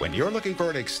 When you're looking for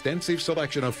an extensive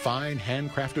selection of fine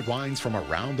handcrafted wines from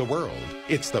around the world,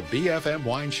 it's the BFM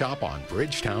Wine Shop on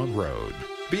Bridgetown Road.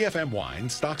 BFM Wine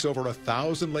stocks over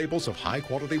 1,000 labels of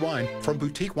high-quality wine from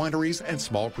boutique wineries and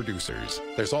small producers.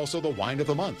 There's also the Wine of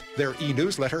the Month, their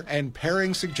e-newsletter, and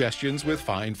pairing suggestions with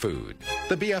fine food.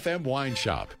 The BFM Wine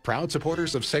Shop, proud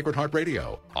supporters of Sacred Heart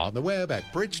Radio, on the web at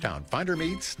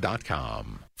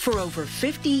bridgetownfindermeats.com. For over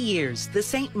 50 years, the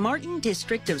St. Martin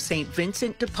District of St.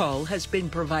 Vincent de Paul has been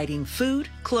providing food,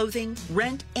 clothing,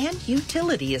 rent, and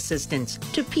utility assistance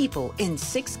to people in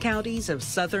 6 counties of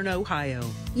southern Ohio.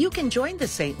 You can join the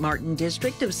St. Martin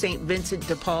District of St. Vincent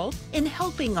de Paul in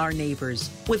helping our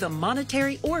neighbors with a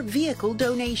monetary or vehicle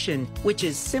donation, which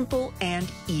is simple and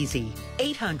easy.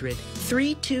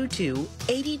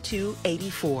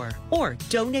 800-322-8284 or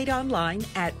donate online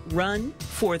at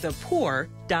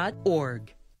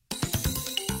runforthepoor.org.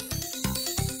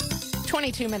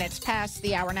 22 minutes past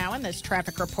the hour now, and this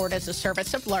traffic report is a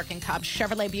service of Larkin Cobb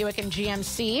Chevrolet Buick and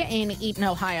GMC in Eaton,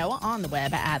 Ohio, on the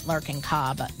web at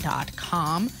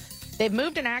larkincobb.com. They've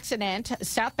moved an accident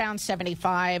southbound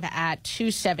 75 at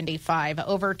 275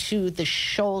 over to the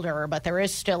shoulder, but there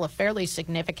is still a fairly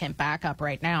significant backup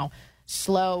right now.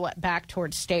 Slow back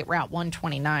towards State Route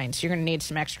 129, so you're going to need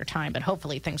some extra time, but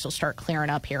hopefully things will start clearing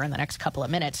up here in the next couple of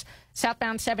minutes.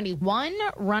 Southbound 71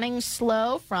 running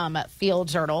slow from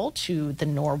Fields Erdel to the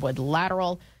Norwood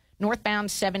Lateral. Northbound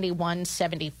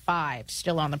 71-75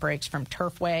 still on the brakes from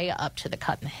Turfway up to the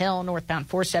Cutton Hill. Northbound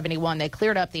 471, they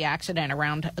cleared up the accident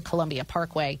around Columbia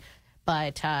Parkway,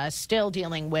 but still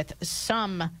dealing with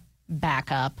some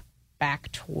backup back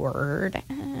toward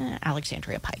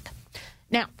Alexandria Pike.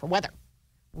 Now, for weather.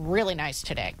 Really nice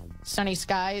today. Sunny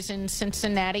skies in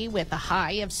Cincinnati with a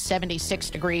high of 76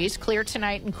 degrees. Clear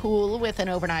tonight and cool with an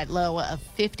overnight low of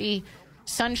 50.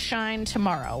 Sunshine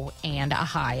tomorrow and a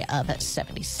high of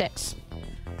 76.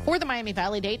 For the Miami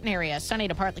Valley-Dayton area, sunny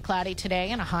to partly cloudy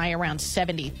today and a high around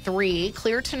 73.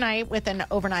 Clear tonight with an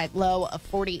overnight low of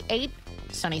 48.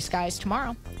 Sunny skies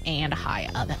tomorrow and a high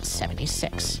of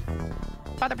 76.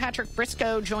 Father Patrick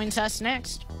Briscoe joins us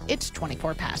next. It's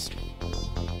 24 past.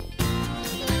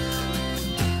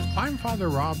 I'm Father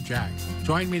Rob Jack.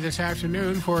 Join me this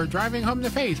afternoon for Driving Home the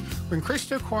Faith when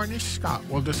Krista Cornish-Scott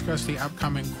will discuss the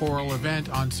upcoming choral event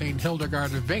on St.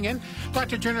 Hildegard of Bingen.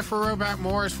 Dr. Jennifer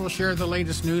Roback-Morris will share the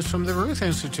latest news from the Ruth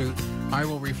Institute. I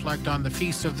will reflect on the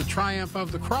Feast of the Triumph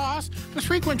of the Cross, the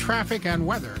frequent traffic and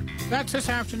weather. That's this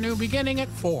afternoon beginning at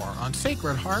 4 on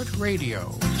Sacred Heart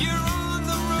Radio. You're on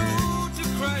the road to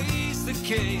Christ the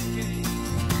King,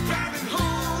 driving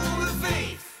home the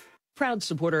faith. Proud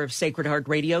supporter of Sacred Heart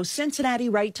Radio, Cincinnati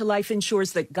Right to Life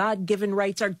ensures that God-given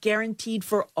rights are guaranteed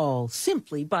for all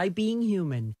simply by being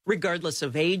human, regardless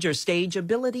of age or stage,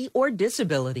 ability or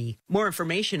disability. More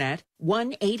information at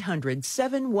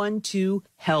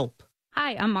 1-800-712-HELP.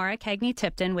 Hi, I'm Mara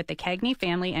Cagney-Tipton with the Cagney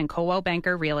Family and Coldwell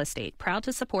Banker Real Estate, proud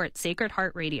to support Sacred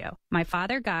Heart Radio. My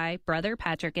father, Guy, brother,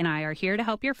 Patrick, and I are here to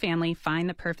help your family find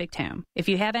the perfect home. If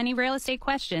you have any real estate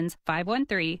questions,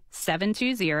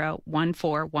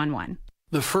 513-720-1411.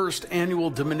 The first annual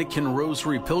Dominican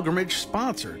Rosary Pilgrimage,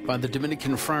 sponsored by the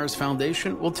Dominican Friars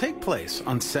Foundation, will take place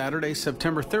on Saturday,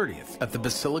 September 30th at the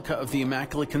Basilica of the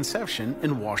Immaculate Conception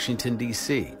in Washington,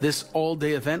 D.C. This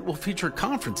all-day event will feature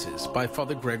conferences by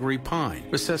Father Gregory Pine,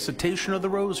 Resuscitation of the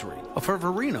Rosary, a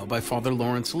Fervorino by Father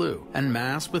Lawrence Liu, and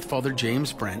Mass with Father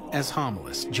James Brent as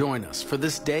homilist. Join us for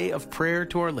this day of prayer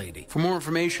to Our Lady. For more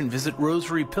information, visit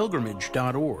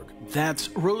rosarypilgrimage.org. That's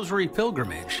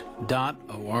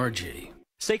rosarypilgrimage.org.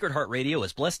 Sacred Heart Radio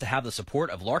is blessed to have the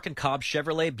support of Larkin Cobb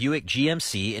Chevrolet Buick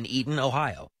GMC in Eaton,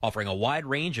 Ohio, offering a wide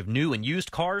range of new and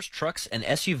used cars, trucks, and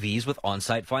SUVs with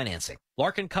on-site financing.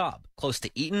 Larkin Cobb, close to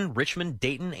Eaton, Richmond,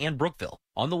 Dayton, and Brookville.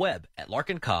 On the web at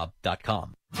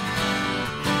larkincobb.com.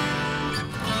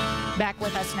 Back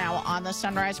with us now on the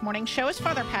Sunrise Morning Show is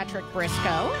Father Patrick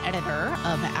Briscoe, editor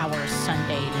of our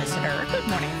Sunday Visitor. Good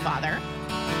morning, Father.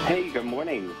 Hey, good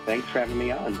morning. Thanks for having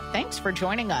me on. Thanks for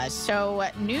joining us. So,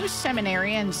 new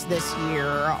seminarians this year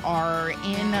are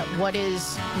in what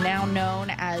is now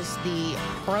known as the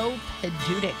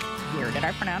propedeutic year. Did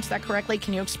I pronounce that correctly?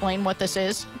 Can you explain what this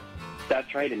is?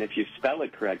 That's right, and if you spell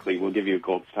it correctly, we'll give you a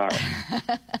gold star.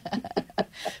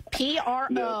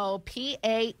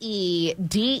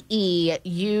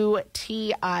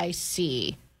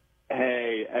 Propedeutici.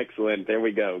 Hey, excellent. There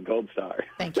we go. Gold star.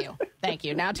 Thank you. Thank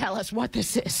you. Now tell us what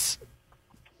this is.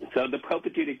 So the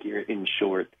propedeutic year, in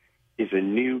short, is a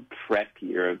new prep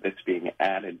year that's being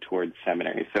added towards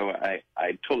seminary. So I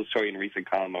told a story in a recent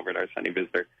column over at our Sunday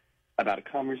Visitor about a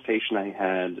conversation I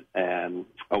had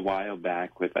a while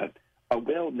back with a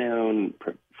well-known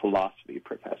philosophy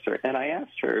professor. And I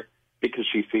asked her, because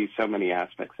she sees so many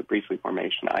aspects of priestly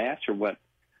formation, I asked her what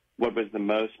was the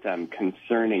most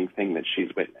concerning thing that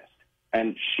she's witnessed.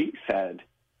 And she said,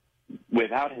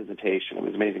 without hesitation, it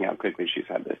was amazing how quickly she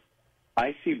said this,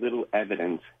 I see little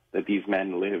evidence that these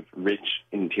men live rich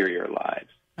interior lives.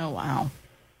 Oh, wow.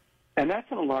 And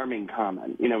that's an alarming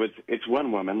comment. You know, it's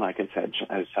one woman, like I said,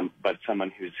 but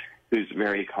someone who's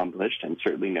very accomplished and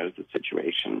certainly knows the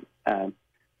situation.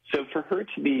 So for her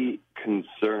to be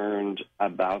concerned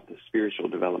about the spiritual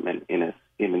development in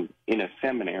a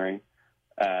seminary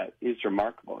is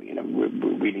remarkable. You know,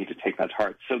 we need to take that to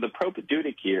heart. So the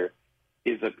propedeutic year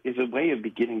is a way of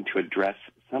beginning to address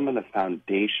some of the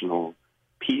foundational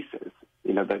pieces.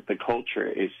 You know, the culture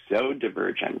is so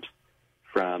divergent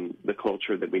from the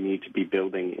culture that we need to be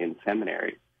building in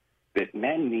seminaries that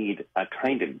men need a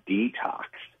kind of detox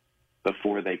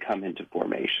before they come into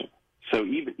formation. So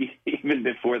even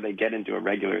before they get into a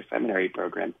regular seminary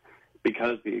program,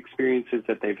 because the experiences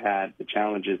that they've had, the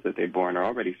challenges that they've borne are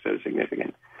already so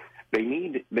significant, they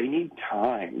need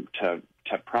time to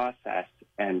process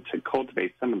and to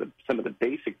cultivate some of the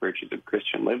basic virtues of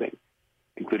Christian living,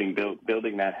 including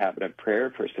building that habit of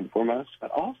prayer first and foremost,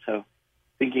 but also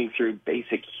thinking through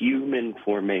basic human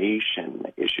formation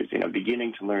issues. You know,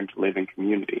 beginning to learn to live in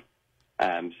community.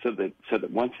 So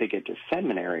that once they get to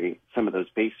seminary, some of those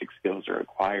basic skills are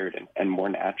acquired and more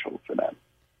natural for them.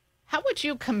 How would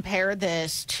you compare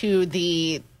this to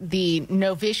the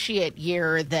novitiate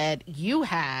year that you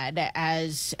had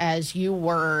as you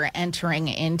were entering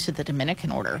into the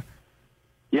Dominican order?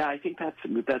 Yeah, I think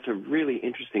that's a really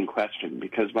interesting question,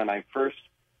 because when I first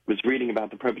was reading about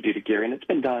the propedeutic year, and it's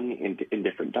been done in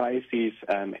different dioceses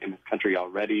in this country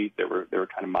already, there were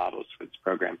kind of models for this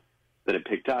program that had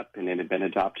picked up, and it had been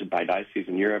adopted by dioceses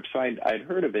in Europe. So I'd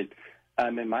heard of it.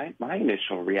 And my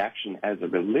initial reaction as a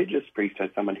religious priest, as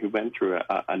someone who went through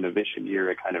a novitiate year,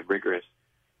 a kind of rigorous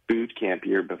boot camp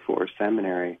year before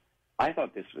seminary, I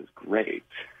thought this was great.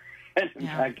 And in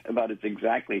fact, I thought it's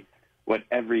exactly what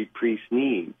every priest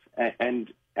needs.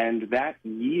 And that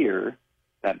year,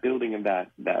 that building of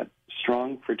that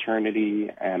strong fraternity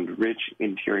and rich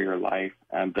interior life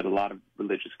that a lot of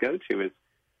religious go through,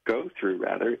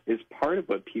 is part of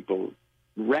what people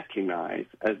recognize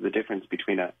as the difference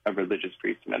between a religious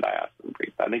priest and a diocesan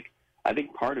priest. I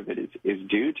think part of it is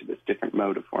due to this different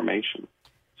mode of formation.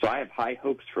 So I have high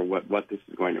hopes for what this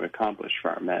is going to accomplish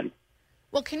for our men.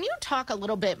 Well, can you talk a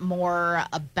little bit more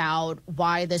about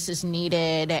why this is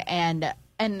needed and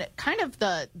kind of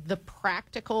the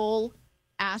practical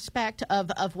aspect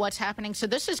of what's happening? So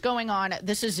this is going on.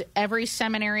 This is every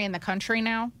seminary in the country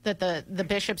now that the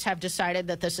bishops have decided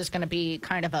that this is going to be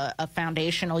kind of a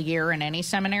foundational year in any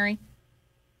seminary?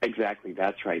 Exactly,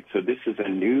 that's right. So this is a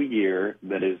new year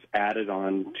that is added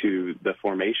on to the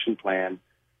formation plan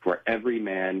for every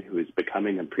man who is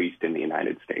becoming a priest in the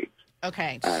United States.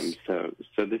 Okay. So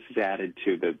this is added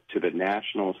to the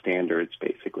national standards,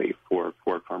 basically, for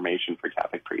formation for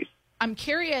Catholic priests. I'm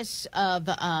curious of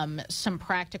some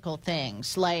practical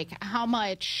things, like how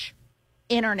much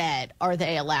internet are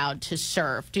they allowed to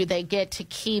surf? Do they get to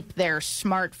keep their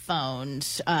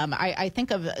smartphones? I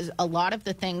think of a lot of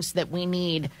the things that we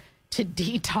need to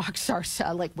detox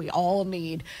ourselves, like we all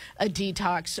need a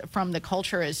detox from the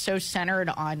culture, is so centered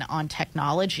on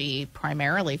technology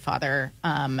primarily, Father.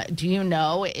 Do you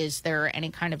know, is there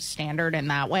any kind of standard in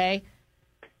that way?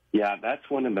 Yeah, that's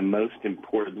one of the most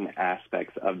important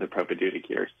aspects of the propedeutic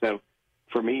year. So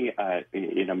for me, I've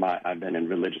been in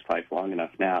religious life long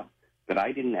enough now that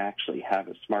I didn't actually have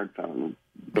a smartphone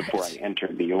before I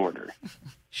entered the order.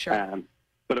 Sure.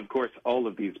 But of course, all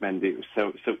of these men do.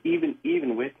 So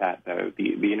even with that, though,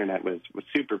 the internet was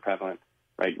super prevalent,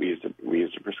 right? We used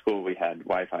it for school. We had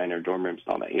Wi-Fi in our dorm rooms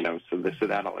and all that, so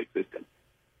that all existed.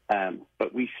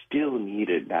 But we still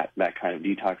needed that kind of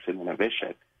detox in the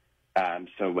novitiate.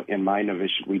 So in my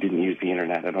novitiate, we didn't use the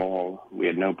internet at all. We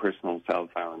had no personal cell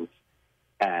phones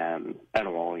at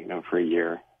all, for a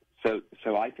year. So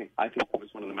I think that was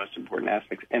one of the most important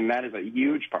aspects, and that is a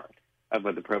huge part of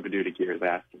what the propedeutic year is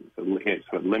asking.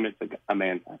 So it limits a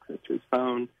man's access to his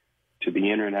phone, to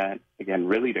the internet, again,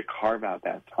 really to carve out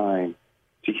that time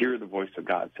to hear the voice of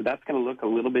God. So that's going to look a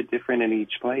little bit different in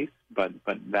each place, but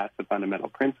that's the fundamental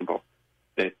principle.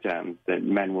 That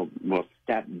men will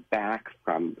step back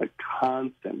from the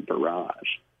constant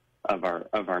barrage of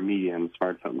our media and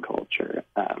smartphone culture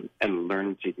and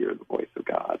learn to hear the voice of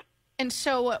God. And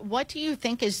so what do you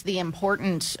think is the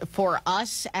importance for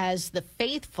us as the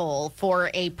faithful, for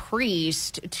a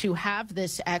priest to have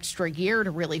this extra year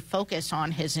to really focus on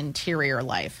his interior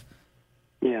life?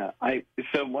 Yeah,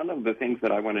 so one of the things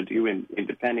that I want to do in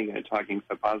defending and talking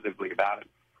so positively about it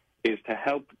is to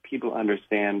help people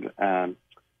understand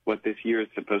what this year is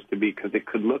supposed to be, because it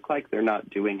could look like they're not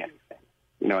doing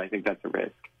anything. I think that's a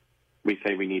risk. we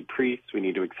say we need priests, we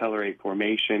need to accelerate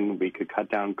formation, we could cut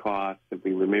down costs if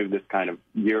we remove this kind of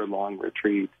year-long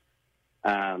retreat.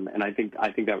 And I think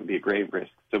that would be a great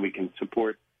risk. So we can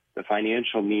support the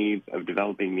financial needs of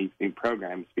developing these new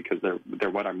programs because they're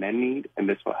what our men need, and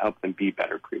this will help them be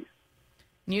better priests.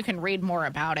 You can read more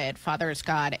about it. Father's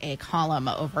got a column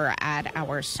over at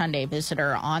our Sunday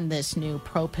Visitor on this new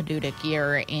propaedeutic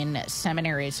year in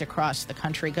seminaries across the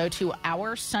country. Go to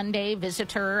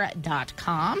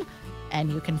oursundayvisitor.com,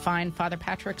 and you can find Father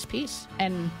Patrick's piece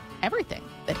and everything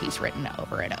that he's written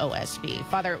over at OSB.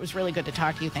 Father, it was really good to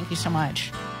talk to you. Thank you so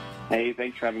much. Hey,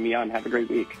 thanks for having me on. Have a great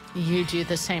week. You do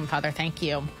the same, Father. Thank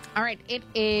you. All right, it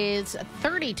is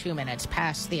 32 minutes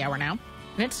past the hour now,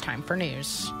 and it's time for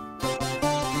news.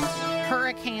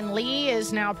 Hurricane Lee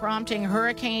is now prompting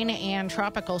hurricane and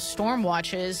tropical storm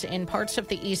watches in parts of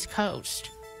the East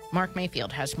Coast. Mark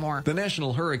Mayfield has more. The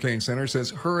National Hurricane Center says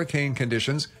hurricane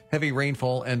conditions, heavy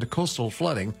rainfall, and coastal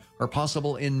flooding are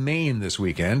possible in Maine this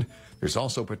weekend. There's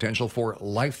also potential for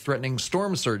life-threatening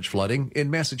storm surge flooding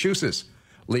in Massachusetts.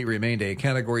 Lee remained a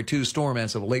Category 2 storm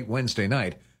as of late Wednesday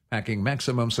night, packing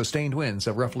maximum sustained winds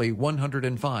of roughly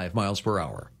 105 miles per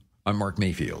hour. I'm Mark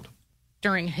Mayfield.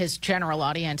 During his general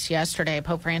audience yesterday,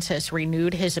 Pope Francis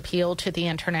renewed his appeal to the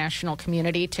international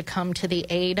community to come to the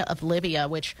aid of Libya,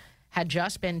 which had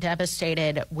just been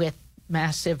devastated with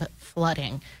massive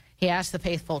flooding. He asked the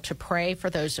faithful to pray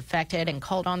for those affected and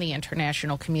called on the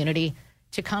international community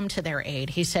to come to their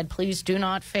aid. He said, please do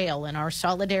not fail in our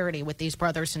solidarity with these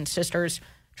brothers and sisters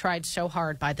tried so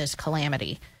hard by this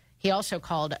calamity. He also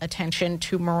called attention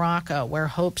to Morocco, where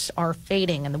hopes are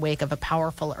fading in the wake of a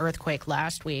powerful earthquake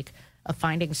last week of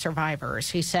finding survivors.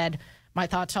 He said, my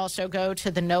thoughts also go to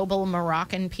the noble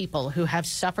Moroccan people who have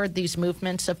suffered these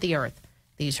movements of the earth,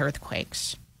 these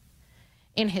earthquakes.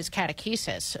 In his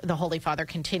catechesis, the Holy Father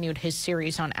continued his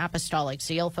series on apostolic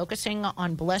zeal, focusing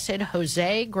on Blessed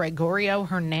Jose Gregorio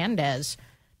Hernandez,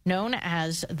 known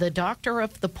as the Doctor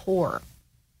of the Poor.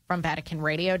 From Vatican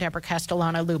Radio, Deborah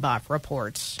Castellano-Lubov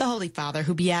reports. The Holy Father,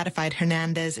 who beatified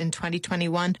Hernandez in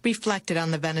 2021, reflected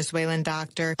on the Venezuelan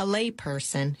doctor, a lay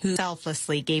person who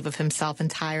selflessly gave of himself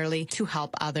entirely to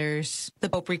help others. The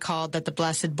Pope recalled that the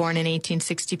Blessed, born in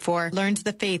 1864, learned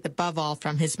the faith above all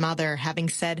from his mother, having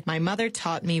said, my mother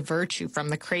taught me virtue from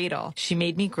the cradle. She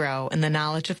made me grow in the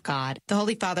knowledge of God. The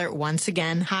Holy Father once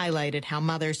again highlighted how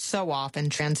mothers so often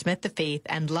transmit the faith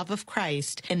and love of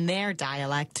Christ in their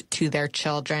dialect to their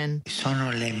children.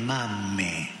 Sono le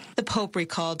mamme. The Pope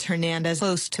recalled Hernandez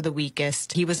close to the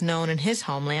weakest. He was known in his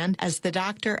homeland as the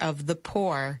doctor of the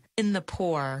poor. In the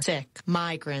poor, sick,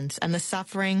 migrants, and the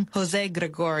suffering, Jose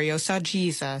Gregorio saw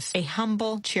Jesus, a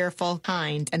humble, cheerful,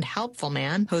 kind, and helpful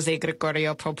man. Jose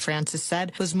Gregorio, Pope Francis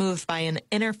said, was moved by an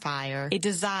inner fire, a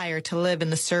desire to live in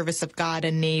the service of God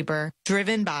and neighbor.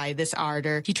 Driven by this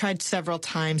ardor, he tried several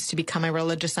times to become a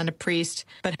religious and a priest,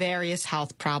 but various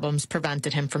health problems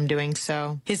prevented him from doing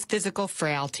so. His physical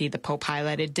frailty, the Pope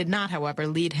highlighted, did not, however,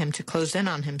 lead him to close in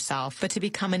on himself, but to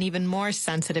become an even more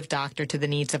sensitive doctor to the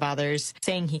needs of others,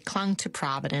 saying he clung to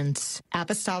providence.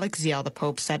 Apostolic zeal, the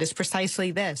Pope said, is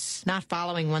precisely this, not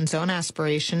following one's own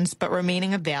aspirations, but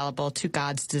remaining available to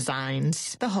God's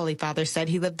designs. The Holy Father said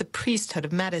he lived the priesthood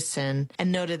of medicine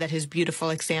and noted that his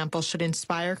beautiful example should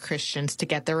inspire Christians to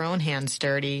get their own hands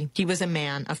dirty. He was a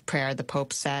man of prayer, the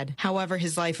Pope said. However,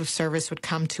 his life of service would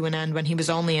come to an end when he was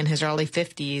only in his early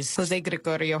 50s. Jose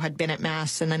Gregorio had been at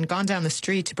Mass and then gone down the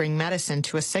street to bring medicine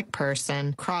to a sick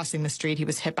person. Crossing the street, he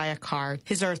was hit by a car.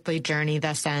 His earthly journey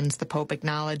thus ends, the Pope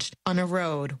acknowledged, on a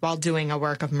road while doing a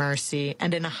work of mercy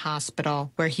and in a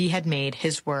hospital where he had made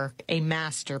his work a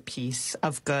masterpiece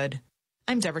of good.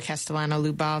 I'm Deborah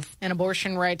Castellano-Lubov. An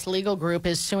abortion rights legal group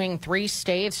is suing 3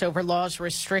 states over laws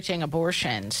restricting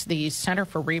abortions. The Center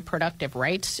for Reproductive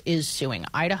Rights is suing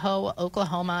Idaho,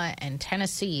 Oklahoma, and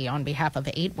Tennessee on behalf of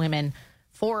 8 women,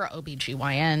 4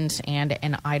 OBGYNs, and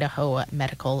an Idaho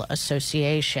Medical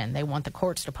Association. They want the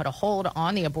courts to put a hold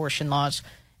on the abortion laws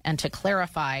and to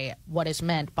clarify what is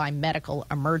meant by medical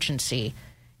emergency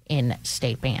in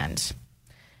state bans.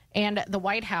 And the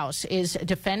White House is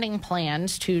defending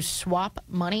plans to swap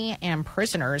money and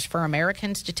prisoners for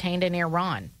Americans detained in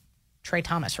Iran. Trey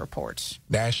Thomas reports.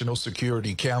 National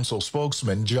Security Council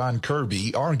spokesman John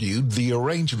Kirby argued the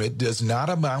arrangement does not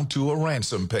amount to a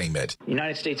ransom payment. The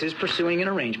United States is pursuing an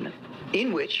arrangement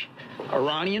in which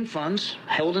Iranian funds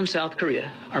held in South Korea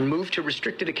are moved to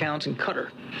restricted accounts in Qatar,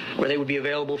 where they would be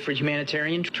available for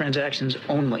humanitarian transactions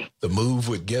only. The move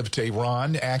would give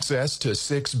Tehran access to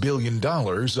 $6 billion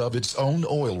of its own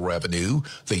oil revenue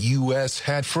the U.S.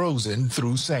 had frozen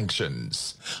through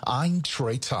sanctions. I'm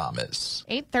Trey Thomas.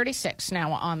 8:36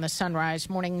 now on the Sunrise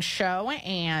Morning Show,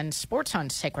 and Sports on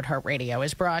Sacred Heart Radio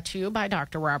is brought to you by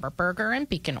Dr. Robert Berger and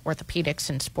Beacon Orthopedics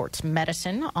and Sports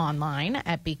Medicine, online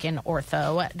at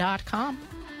beaconortho.com.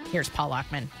 Here's Paul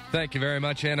Lockman. Thank you very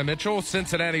much, Anna Mitchell.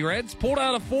 Cincinnati Reds pulled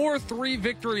out a 4-3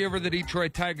 victory over the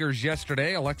Detroit Tigers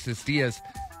yesterday. Alexis Diaz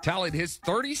tallied his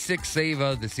 36th save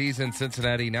of the season.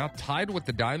 Cincinnati now tied with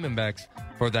the Diamondbacks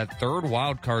for that third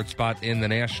wild card spot in the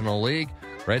National League.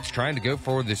 Reds trying to go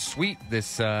for the sweep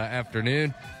this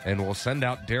afternoon, and will send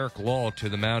out Derek Law to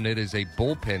the mound. It is a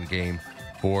bullpen game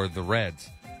for the Reds.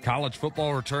 College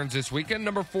football returns this weekend.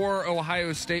 Number 4,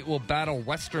 Ohio State will battle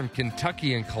Western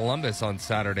Kentucky in Columbus on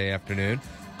Saturday afternoon.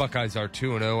 Buckeyes are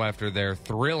 2-0 after their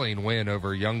thrilling win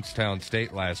over Youngstown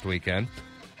State last weekend.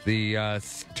 The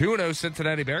 2-0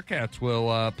 Cincinnati Bearcats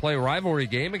will play a rivalry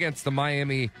game against the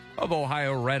Miami of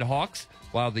Ohio Redhawks,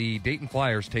 while the Dayton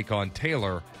Flyers take on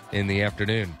Taylor in the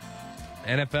afternoon.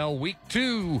 NFL Week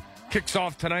 2 kicks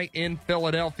off tonight in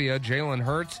Philadelphia. Jalen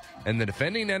Hurts and the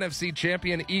defending NFC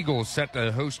champion Eagles set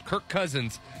to host Kirk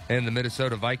Cousins and the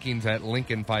Minnesota Vikings at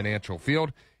Lincoln Financial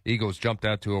Field. Eagles jumped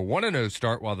out to a 1-0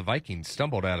 start, while the Vikings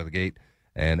stumbled out of the gate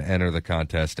and enter the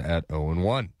contest at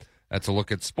 0-1. That's a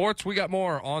look at sports. We got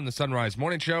more on the Sunrise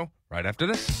Morning Show right after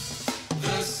this.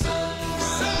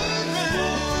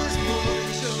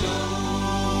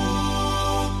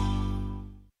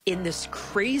 In this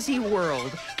crazy world,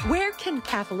 where can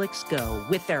Catholics go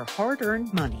with their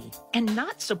hard-earned money and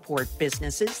not support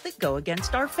businesses that go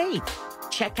against our faith?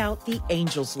 Check out the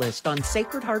Angels List on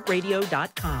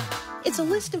sacredheartradio.com. It's a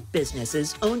list of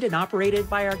businesses owned and operated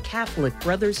by our Catholic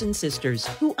brothers and sisters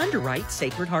who underwrite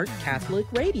Sacred Heart Catholic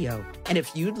Radio. And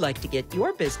if you'd like to get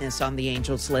your business on the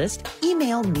Angels List,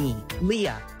 email me,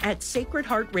 Leah, at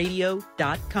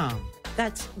sacredheartradio.com.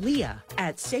 That's Leah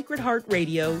at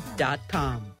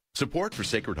sacredheartradio.com. Support for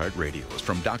Sacred Heart Radio is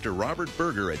from Dr. Robert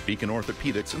Berger at Beacon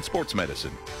Orthopedics and Sports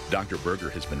Medicine. Dr. Berger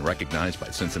has been recognized by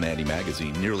Cincinnati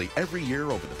Magazine nearly every year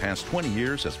over the past 20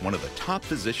 years as one of the top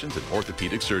physicians in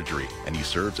orthopedic surgery, and he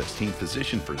serves as team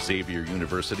physician for Xavier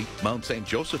University, Mount St.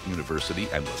 Joseph University,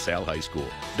 and LaSalle High School.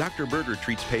 Dr. Berger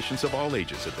treats patients of all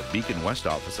ages at the Beacon West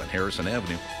office on Harrison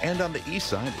Avenue and on the east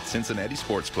side at Cincinnati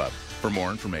Sports Club. For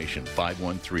more information,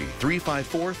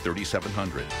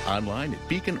 513-354-3700. Online at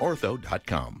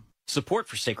beaconortho.com. Support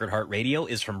for Sacred Heart Radio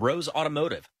is from Rose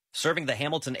Automotive, serving the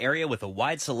Hamilton area with a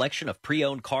wide selection of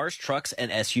pre-owned cars, trucks,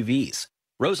 and SUVs.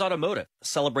 Rose Automotive,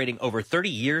 celebrating over 30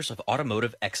 years of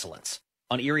automotive excellence.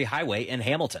 On Erie Highway in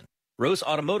Hamilton.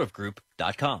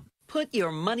 RoseAutomotiveGroup.com. Put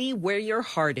your money where your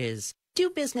heart is. Do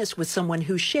business with someone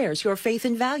who shares your faith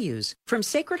and values. From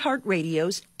Sacred Heart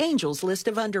Radio's Angels List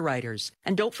of Underwriters.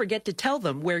 And don't forget to tell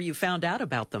them where you found out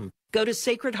about them. Go to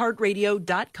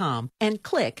sacredheartradio.com and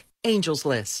click Angels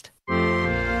List.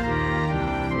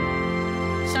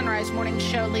 Sunrise Morning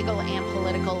Show legal and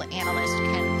political analyst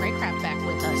Ken Craycraft back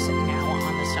with us now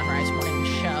on the Sunrise Morning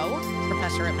Show.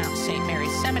 Professor at Mount St.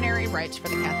 Mary's Seminary, writes for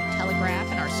the Catholic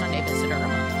Telegraph and our Sunday Visitor,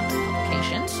 among other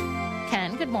publications.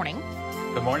 Ken, good morning.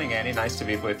 Good morning, Annie. Nice to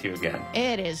be with you again.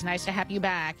 It is nice to have you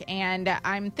back. And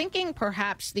I'm thinking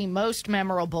perhaps the most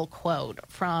memorable quote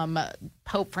from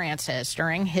Pope Francis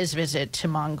during his visit to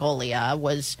Mongolia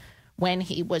was when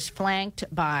he was flanked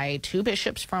by two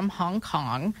bishops from Hong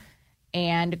Kong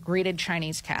and greeted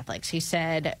Chinese Catholics. He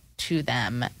said to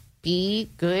them, "Be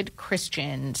good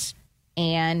Christians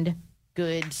and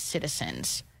good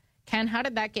citizens." Ken, how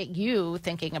did that get you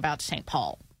thinking about St.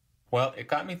 Paul? Well, it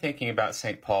got me thinking about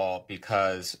St. Paul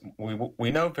because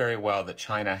we know very well that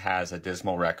China has a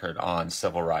dismal record on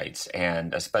civil rights,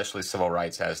 and especially civil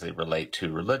rights as they relate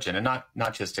to religion, and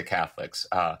not just to Catholics.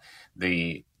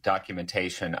 The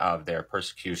documentation of their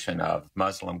persecution of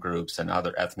Muslim groups and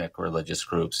other ethnic religious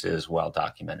groups is well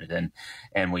documented,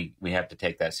 and we have to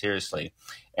take that seriously.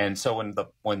 And so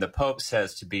when the Pope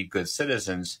says to be good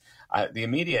citizens, the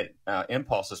immediate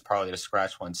impulse is probably to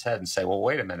scratch one's head and say, well,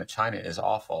 wait a minute, China is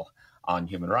awful on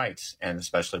human rights and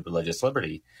especially religious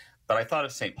liberty. But I thought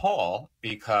of St. Paul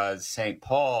because St.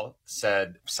 Paul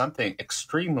said something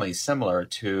extremely similar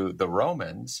to the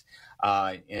Romans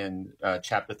in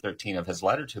chapter 13 of his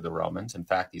letter to the Romans. In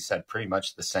fact, he said pretty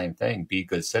much the same thing, be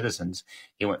good citizens.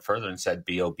 He went further and said,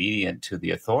 be obedient to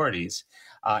the authorities.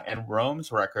 And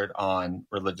Rome's record on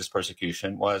religious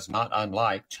persecution was not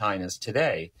unlike China's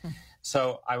today.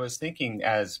 So I was thinking,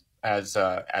 as as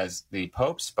the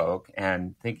Pope spoke,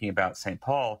 and thinking about St.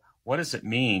 Paul, what does it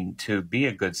mean to be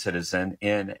a good citizen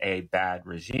in a bad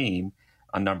regime,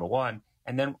 number one?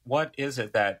 And then what is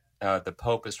it that the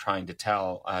Pope is trying to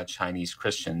tell Chinese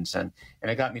Christians? And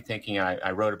it got me thinking.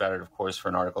 I wrote about it, of course, for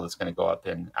an article that's going to go up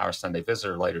in our Sunday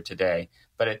Visitor later today.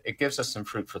 But it gives us some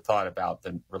food for thought about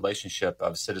the relationship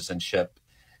of citizenship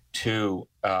to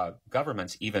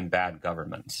governments, even bad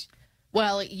governments.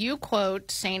 Well, you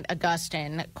quote St.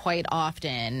 Augustine quite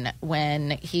often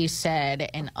when he said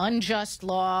an unjust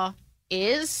law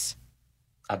is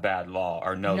a bad law,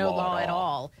 or no law at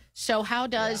all. So how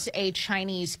does a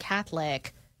Chinese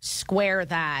Catholic square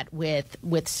that with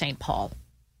St. Paul?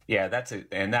 Yeah,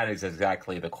 and that is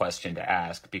exactly the question to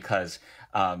ask, because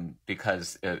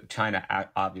China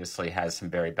obviously has some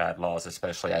very bad laws,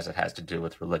 especially as it has to do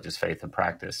with religious faith and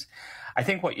practice. I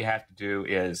think what you have to do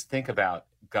is think about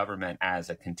government as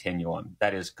a continuum.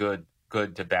 That is, good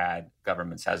to bad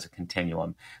governments as a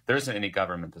continuum. There isn't any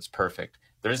government that's perfect.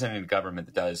 There isn't any government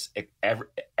that does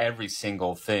every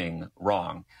single thing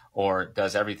wrong, or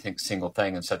does every single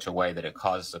thing in such a way that it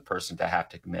causes a person to have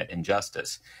to commit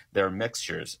injustice. There are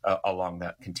mixtures along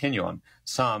that continuum.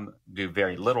 Some do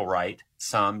very little right.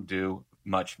 Some do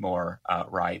much more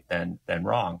right than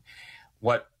wrong.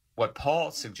 What Paul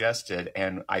suggested,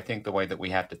 and I think the way that we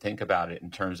have to think about it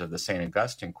in terms of the St.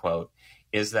 Augustine quote,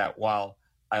 is that while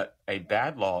a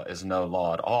bad law is no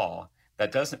law at all,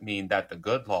 that doesn't mean that the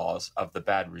good laws of the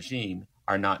bad regime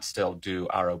are not still due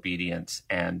our obedience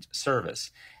and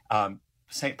service.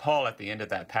 St. Paul, at the end of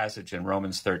that passage in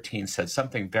Romans 13, said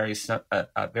something very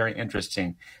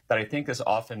interesting that I think is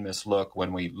often mislooked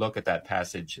when we look at that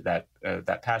passage, that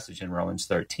passage in Romans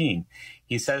 13.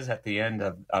 He says at the end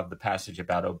of the passage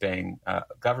about obeying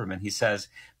government, he says,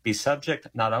 "Be subject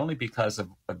not only because of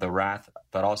the wrath,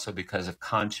 but also because of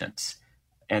conscience."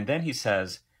 And then he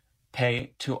says,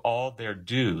 "Pay to all their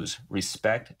dues,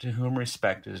 respect to whom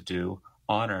respect is due,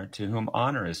 honor to whom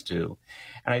honor is due."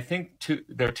 And I think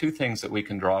there are two things that we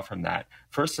can draw from that.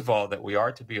 First of all, that we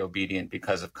are to be obedient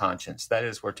because of conscience. That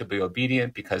is, we're to be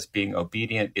obedient because being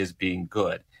obedient is being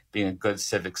good, being a good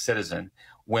civic citizen,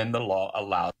 when the law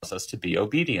allows us to be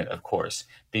obedient, of course.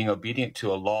 Being obedient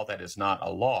to a law that is not a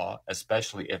law,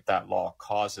 especially if that law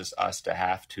causes us to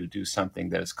have to do something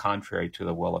that is contrary to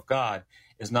the will of God,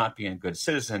 is not being a good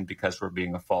citizen, because we're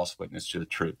being a false witness to the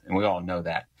truth. And we all know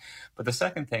that. But the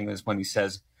second thing is when he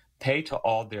says, "Pay to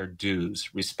all their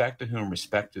dues, respect to whom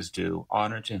respect is due,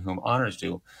 honor to whom honor is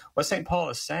due." What St. Paul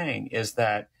is saying is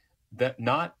that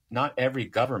not every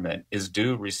government is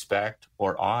due respect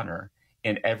or honor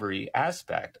in every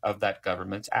aspect of that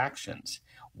government's actions.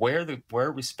 Where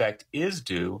respect is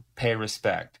due, pay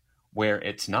respect. Where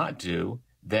it's not due,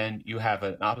 then you have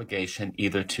an obligation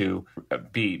either to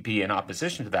be in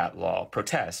opposition to that law,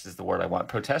 protest is the word I want,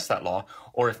 protest that law,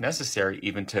 or if necessary,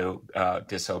 even to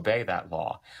disobey that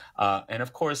law. And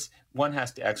of course, one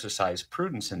has to exercise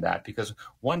prudence in that, because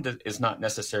one is not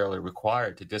necessarily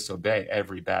required to disobey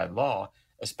every bad law,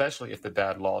 especially if the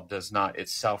bad law does not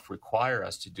itself require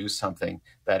us to do something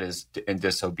that is in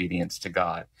disobedience to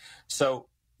God. So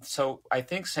I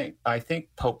think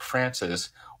Pope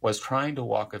Francis was trying to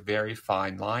walk a very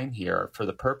fine line here for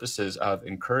the purposes of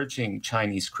encouraging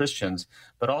Chinese Christians,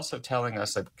 but also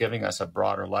giving us a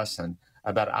broader lesson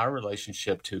about our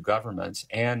relationship to governments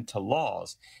and to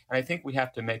laws. And I think we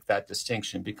have to make that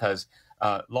distinction, because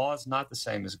law is not the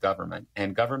same as government,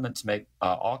 and governments make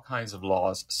all kinds of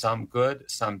laws, some good,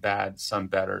 some bad, some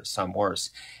better, some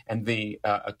worse. And the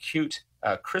acute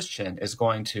Christian is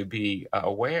going to be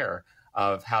aware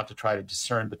of how to try to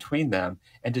discern between them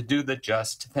and to do the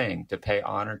just thing, to pay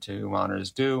honor to whom honor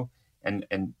is due, and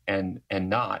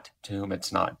not to whom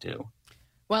it's not due.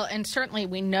 Well, and certainly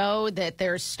we know that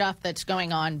there's stuff that's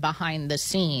going on behind the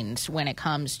scenes when it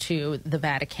comes to the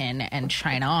Vatican and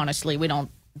China. Honestly, we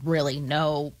don't really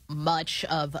know much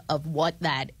of what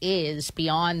that is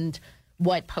beyond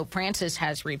what Pope Francis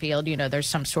has revealed. You know, there's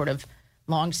some sort of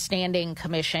long-standing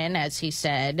commission, as he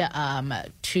said,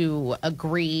 to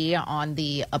agree on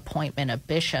the appointment of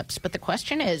bishops. But the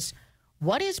question is,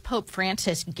 what is Pope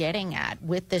Francis getting at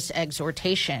with this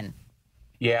exhortation?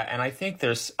 Yeah, and I think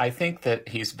that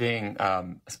he's being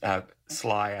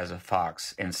sly as a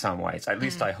fox in some ways. At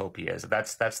least I hope he is.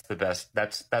 That's the best.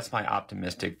 That's my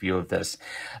optimistic view of this.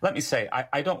 Let me say,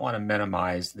 I don't want to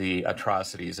minimize the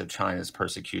atrocities of China's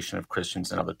persecution of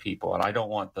Christians and other people, and I don't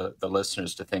want the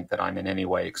listeners to think that I'm in any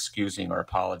way excusing or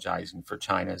apologizing for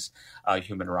China's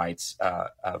human rights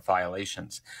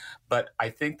violations. But I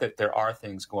think that there are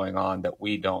things going on that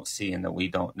we don't see and that we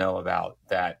don't know about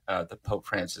that the Pope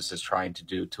Francis is trying to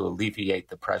do to alleviate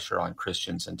the pressure on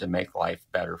Christians and to make life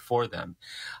better for them.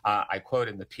 I quote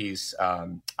in the piece,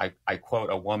 I quote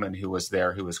a woman who was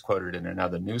there, who was quoted in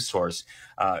another news source,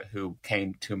 who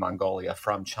came to Mongolia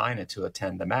from China to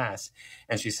attend the Mass.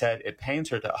 And she said it pains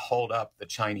her to hold up the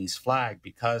Chinese flag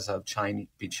because of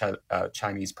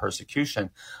Chinese persecution.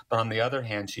 But on the other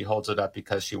hand, she holds it up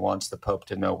because she wants the Pope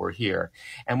to know we're here.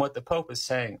 And what the Pope is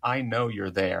saying, I know you're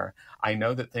there. I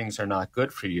know that things are not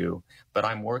good for you, but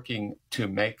I'm working to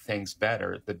make things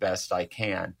better the best I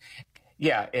can.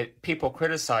 Yeah, people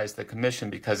criticize the commission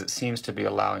because it seems to be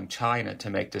allowing China to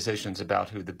make decisions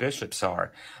about who the bishops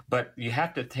are. But you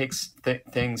have to take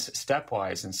things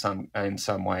stepwise in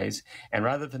some ways. And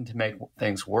rather than to make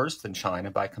things worse than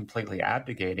China by completely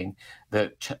abdicating,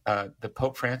 the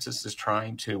Pope Francis is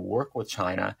trying to work with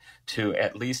China to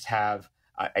at least have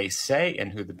a say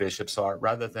in who the bishops are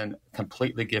rather than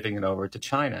completely giving it over to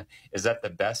China. Is that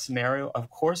the best scenario? Of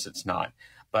course it's not.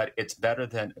 But it's better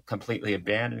than completely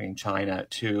abandoning China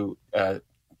to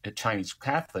Chinese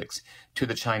Catholics, to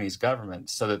the Chinese government,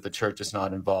 so that the church is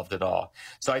not involved at all.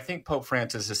 So I think Pope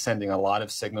Francis is sending a lot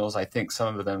of signals. I think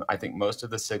most of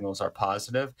the signals are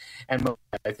positive. And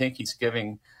I think he's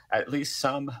giving at least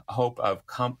some hope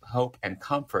and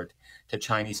comfort to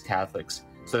Chinese Catholics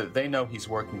so that they know he's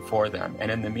working for them.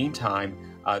 And in the meantime,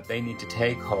 they need to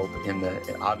take hope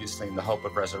obviously in the hope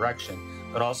of resurrection,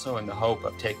 but also in the hope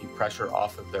of taking pressure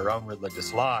off of their own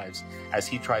religious lives as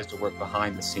he tries to work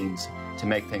behind the scenes to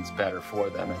make things better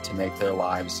for them and to make their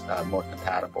lives more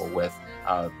compatible with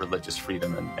religious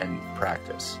freedom and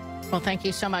practice. Well, thank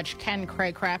you so much, Ken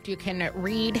Craycraft. You can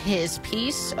read his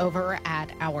piece over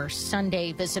at our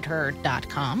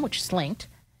SundayVisitor.com, which is linked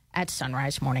at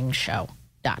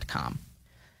SunriseMorningshow.com.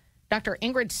 Dr.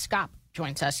 Ingrid Skopp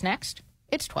joins us next.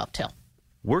 It's 12 till.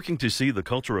 Working to see the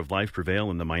culture of life prevail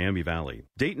in the Miami Valley,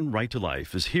 Dayton Right to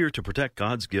Life is here to protect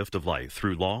God's gift of life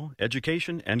through law,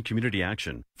 education, and community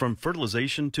action, from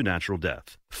fertilization to natural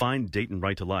death. Find Dayton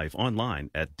Right to Life online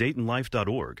at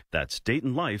DaytonLife.org. That's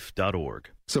DaytonLife.org.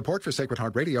 Support for Sacred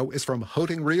Heart Radio is from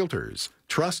Hoting Realtors,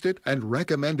 trusted and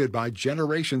recommended by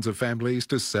generations of families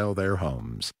to sell their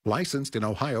homes. Licensed in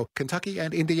Ohio, Kentucky,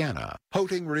 and Indiana.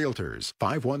 Hoting Realtors,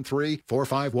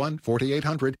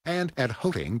 513-451-4800 and at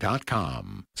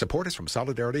Hoting.com. Support is from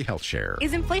Solidarity Health Share.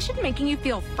 Is inflation making you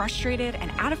feel frustrated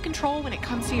and out of control when it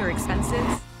comes to your expenses?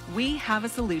 We have a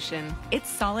solution. It's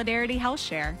Solidarity Health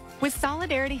Share. With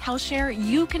Solidarity Health Share,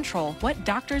 you control what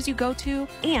doctors you go to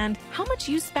and how much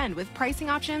you spend with pricing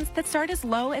options that start as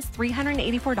low as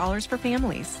 $384 for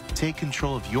families. Take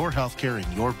control of your healthcare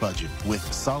and your budget with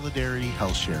Solidarity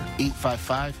Health Share.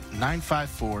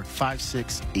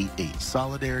 855-954-5688.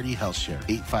 Solidarity Health Share.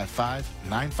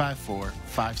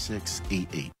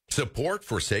 855-954-5688. Support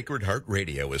for Sacred Heart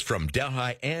Radio is from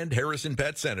Delhi and Harrison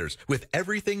Pet Centers, with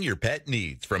everything your pet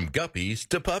needs, from guppies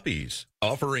to puppies.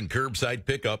 Offering curbside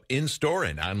pickup, in-store,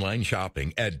 and online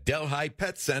shopping at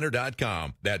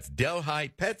DelhiPetCenter.com. That's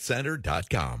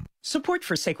DelhiPetCenter.com. Support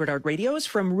for Sacred Heart Radio is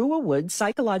from Rua Wood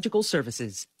Psychological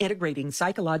Services, integrating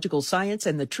psychological science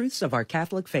and the truths of our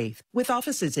Catholic faith, with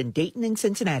offices in Dayton and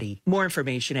Cincinnati. More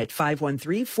information at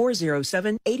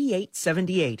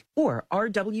 513-407-8878 or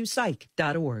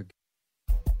rwpsych.org.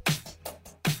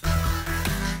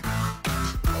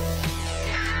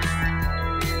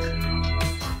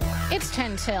 It's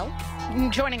 10 till.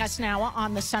 Joining us now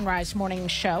on the Sunrise Morning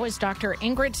Show is Dr.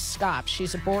 Ingrid Skopp.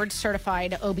 She's a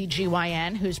board-certified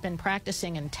OBGYN who's been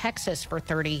practicing in Texas for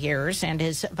 30 years and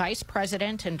is vice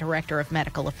president and director of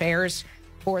medical affairs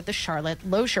for the Charlotte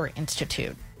Lozier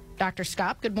Institute. Dr.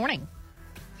 Skopp, good morning.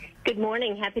 Good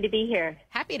morning. Happy to be here.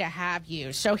 Happy to have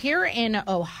you. So here in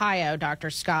Ohio, Dr.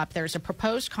 Skopp, there's a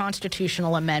proposed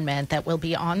constitutional amendment that will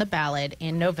be on the ballot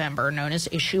in November, known as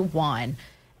Issue 1.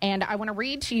 And I want to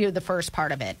read to you the first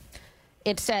part of it.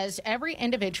 It says, every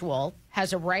individual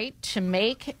has a right to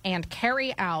make and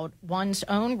carry out one's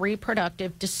own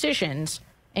reproductive decisions,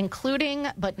 including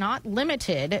but not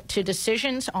limited to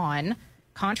decisions on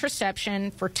contraception,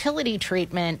 fertility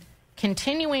treatment,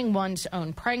 continuing one's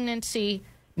own pregnancy,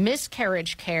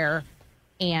 miscarriage care,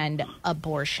 and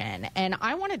abortion. And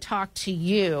I want to talk to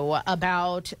you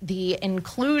about the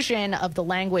inclusion of the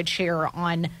language here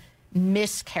on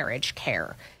miscarriage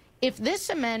care. If this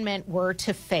amendment were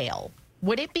to fail,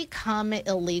 Would it become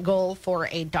illegal for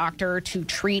a doctor to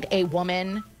treat a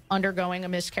woman undergoing a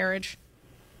miscarriage?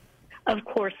 Of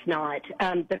course not.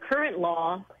 The current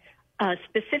law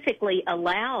specifically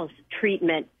allows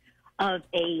treatment of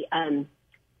a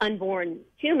unborn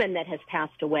human that has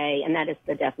passed away, and that is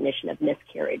the definition of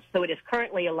miscarriage. So it is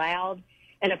currently allowed,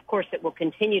 and of course it will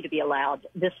continue to be allowed.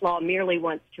 This law merely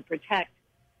wants to protect,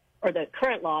 or the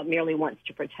current law merely wants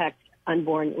to protect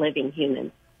unborn living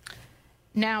humans.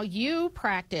 Now, you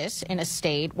practice in a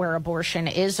state where abortion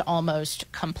is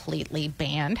almost completely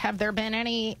banned. Have there been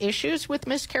any issues with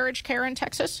miscarriage care in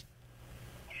Texas?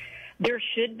 There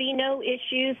should be no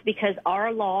issues because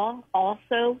our law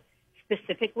also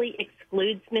specifically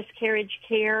excludes miscarriage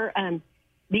care.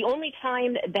 The only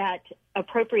time that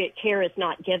appropriate care is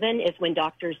not given is when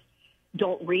doctors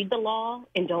don't read the law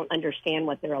and don't understand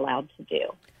what they're allowed to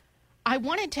do. I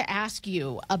wanted to ask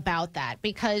you about that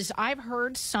because I've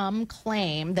heard some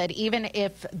claim that even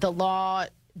if the law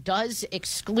does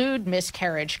exclude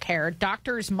miscarriage care,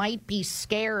 doctors might be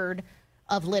scared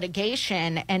of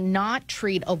litigation and not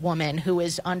treat a woman who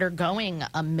is undergoing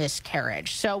a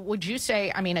miscarriage. So would you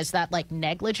say, is that like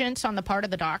negligence on the part of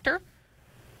the doctor?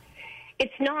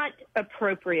 It's not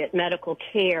appropriate medical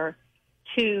care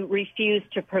to refuse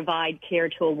to provide care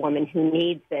to a woman who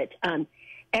needs it.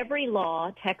 Every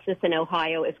law, Texas and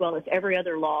Ohio, as well as every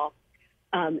other law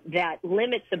that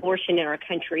limits abortion in our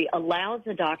country, allows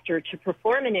a doctor to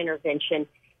perform an intervention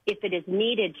if it is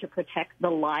needed to protect the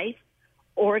life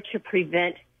or to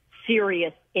prevent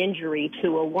serious injury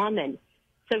to a woman.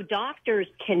 So doctors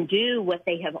can do what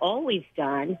they have always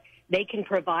done. They can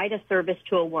provide a service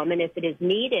to a woman if it is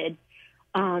needed.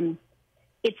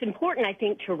 It's important, I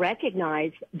think, to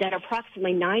recognize that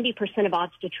approximately 90% of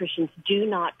obstetricians do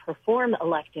not perform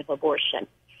elective abortion.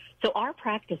 So our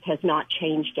practice has not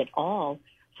changed at all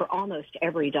for almost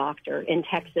every doctor in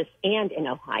Texas and in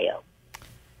Ohio.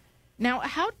 Now,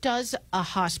 how does a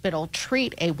hospital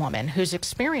treat a woman who's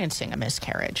experiencing a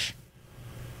miscarriage?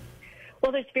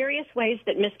 Well, there's various ways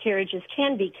that miscarriages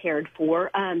can be cared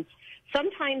for.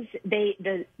 Sometimes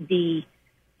the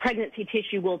pregnancy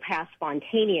tissue will pass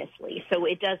spontaneously, so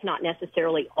it does not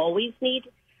necessarily always need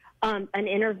an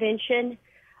intervention.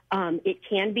 It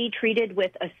can be treated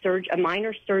with a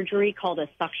minor surgery called a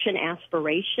suction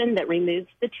aspiration that removes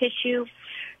the tissue.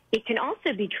 It can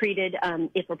also be treated,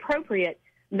 if appropriate,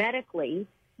 medically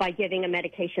by giving a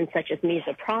medication such as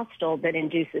misoprostol that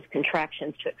induces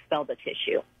contractions to expel the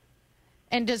tissue.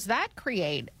 And does that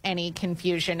create any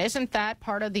confusion? Isn't that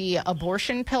part of the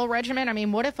abortion pill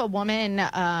regimen? What if a woman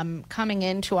coming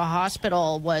into a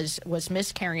hospital was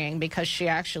miscarrying because she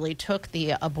actually took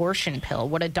the abortion pill?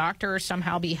 Would a doctor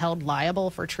somehow be held liable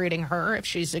for treating her if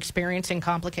she's experiencing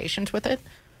complications with it?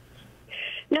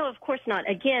 No, of course not.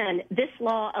 Again, this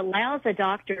law allows a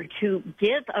doctor to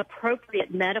give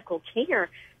appropriate medical care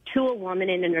to a woman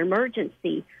in an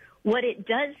emergency. What it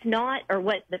does not, or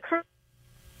what the current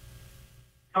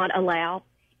not allow,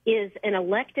 is an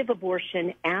elective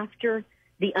abortion after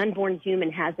the unborn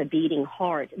human has a beating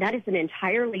heart. That is an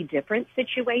entirely different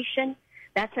situation.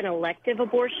 That's an elective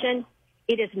abortion.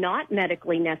 It is not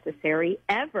medically necessary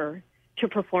ever to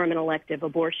perform an elective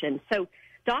abortion. So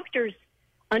doctors,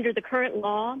 under the current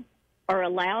law, are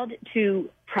allowed to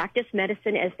practice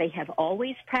medicine as they have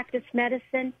always practiced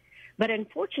medicine. But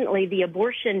unfortunately, the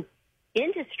abortion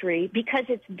industry, because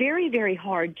it's very, very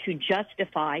hard to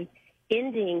justify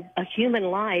ending a human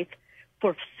life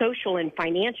for social and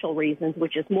financial reasons,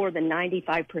 which is more than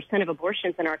 95% of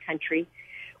abortions in our country,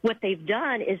 what they've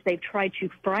done is they've tried to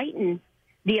frighten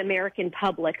the American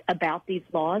public about these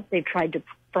laws. They've tried to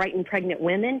frighten pregnant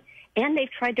women, and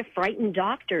they've tried to frighten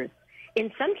doctors.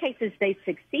 In some cases, they've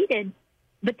succeeded,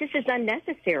 but this is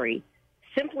unnecessary.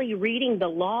 Simply reading the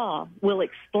law will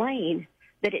explain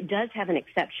that it does have an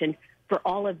exception for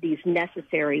all of these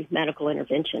necessary medical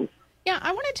interventions. Yeah,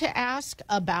 I wanted to ask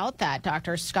about that,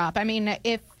 Dr. Skopp.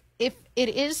 If it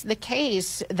is the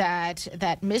case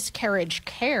that miscarriage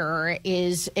care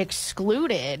is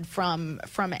excluded from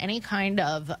any kind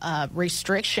of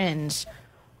restrictions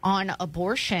on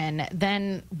abortion,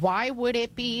 then why would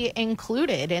it be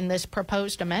included in this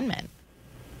proposed amendment?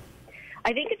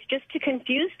 I think it's just to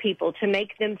confuse people, to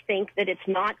make them think that it's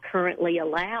not currently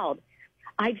allowed.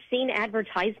 I've seen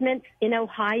advertisements in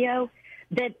Ohio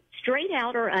that straight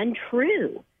out are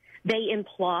untrue. They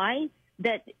imply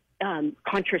that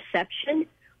contraception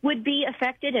would be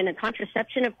affected, and a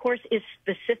contraception, of course, is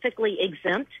specifically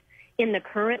exempt in the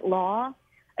current law.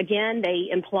 Again, they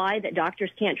imply that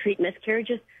doctors can't treat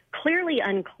miscarriages. Clearly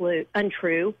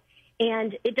untrue,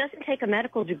 and it doesn't take a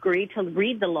medical degree to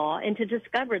read the law and to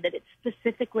discover that it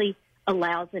specifically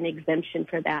allows an exemption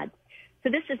for that. So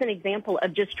this is an example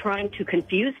of just trying to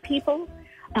confuse people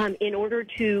in order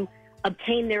to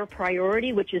obtain their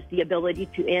priority, which is the ability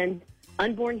to end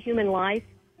unborn human life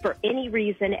for any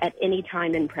reason at any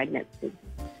time in pregnancy.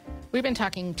 We've been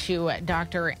talking to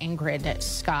Dr. Ingrid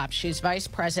Skopp. She's Vice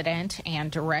President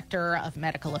and Director of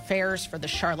Medical Affairs for the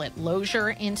Charlotte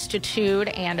Lozier Institute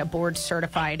and a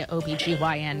board-certified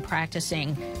OBGYN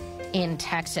practicing in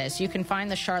Texas. You can find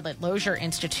the Charlotte Lozier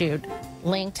Institute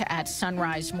linked at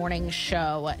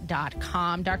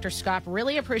sunrisemorningshow.com. Dr. Skopp,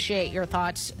 really appreciate your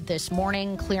thoughts this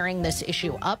morning, clearing this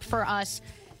issue up for us,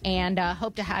 and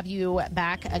hope to have you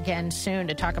back again soon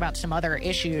to talk about some other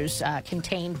issues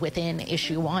contained within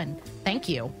Issue 1. Thank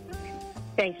you.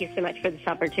 Thank you so much for this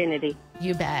opportunity.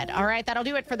 You bet. All right, that'll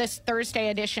do it for this Thursday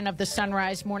edition of the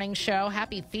Sunrise Morning Show.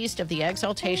 Happy Feast of the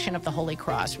Exaltation of the Holy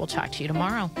Cross. We'll talk to you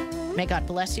tomorrow. May God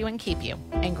bless you and keep you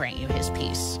and grant you his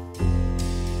peace.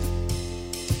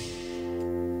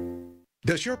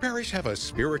 Does your parish have a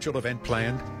spiritual event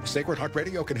planned? Sacred Heart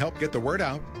Radio can help get the word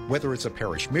out. Whether it's a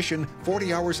parish mission,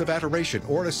 40 hours of adoration,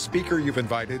 or a speaker you've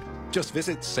invited, just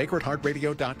visit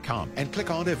sacredheartradio.com and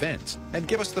click on events and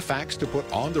give us the facts to put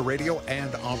on the radio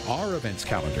and on our events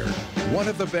calendar. One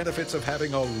of the benefits of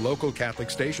having a local Catholic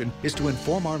station is to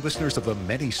inform our listeners of the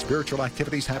many spiritual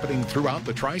activities happening throughout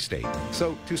the tri-state.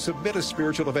 So to submit a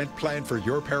spiritual event plan for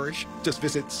your parish, just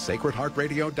visit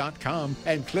sacredheartradio.com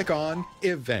and click on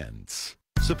events.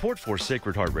 Support for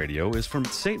Sacred Heart Radio is from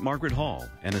St. Margaret Hall,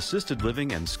 an assisted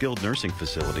living and skilled nursing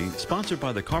facility sponsored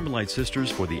by the Carmelite Sisters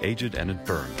for the Aged and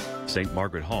Infirm. St.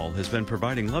 Margaret Hall has been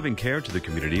providing loving care to the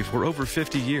community for over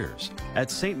 50 years. At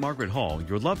St. Margaret Hall,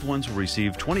 your loved ones will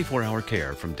receive 24-hour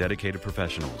care from dedicated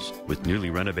professionals with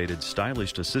newly renovated,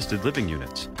 stylish assisted living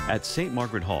units. At St.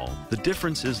 Margaret Hall, the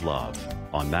difference is love.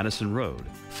 On Madison Road,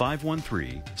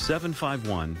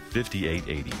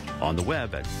 513-751-5880. On the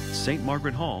web at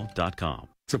stmargarethall.com.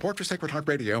 Support for Sacred Heart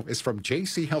Radio is from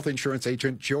JC Health Insurance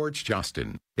agent George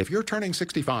Justin. If you're turning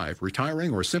 65,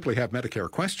 retiring, or simply have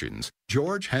Medicare questions,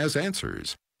 George has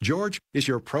answers. George is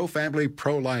your pro-family,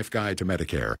 pro-life guide to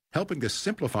Medicare, helping to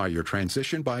simplify your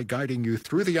transition by guiding you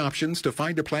through the options to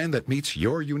find a plan that meets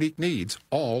your unique needs,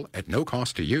 all at no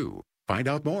cost to you. Find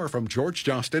out more from George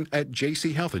Justin at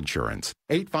JC Health Insurance,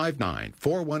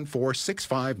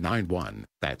 859-414-6591.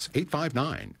 That's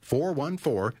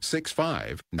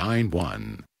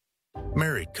 859-414-6591.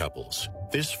 Married couples,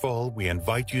 this fall we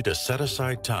invite you to set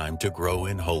aside time to grow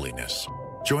in holiness.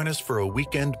 Join us for a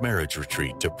weekend marriage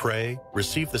retreat to pray,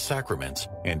 receive the sacraments,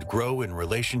 and grow in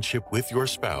relationship with your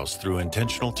spouse through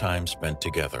intentional time spent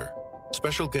together.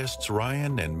 Special guests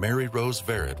Ryan and Mary Rose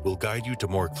Verrett will guide you to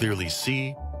more clearly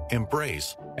see,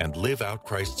 embrace, and live out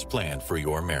Christ's plan for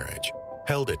your marriage.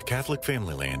 Held at Catholic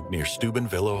Family Land near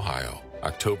Steubenville, Ohio,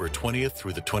 October 20th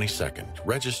through the 22nd.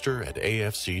 Register at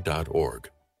afc.org.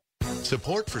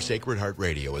 Support for Sacred Heart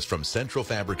Radio is from Central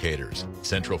Fabricators.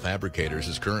 Central Fabricators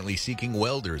is currently seeking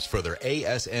welders for their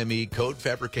ASME code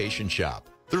fabrication shop.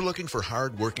 They're looking for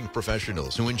hard-working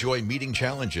professionals who enjoy meeting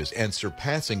challenges and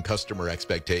surpassing customer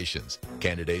expectations.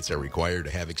 Candidates are required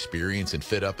to have experience in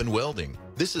fit-up and welding.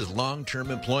 This is long-term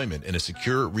employment in a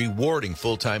secure, rewarding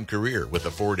full-time career with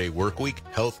a 4-day work week,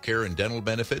 health care and dental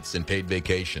benefits, and paid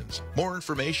vacations. More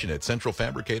information at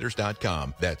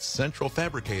centralfabricators.com. That's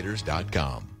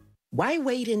centralfabricators.com. Why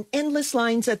wait in endless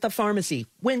lines at the pharmacy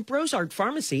when Brosart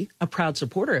Pharmacy, a proud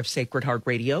supporter of Sacred Heart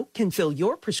Radio, can fill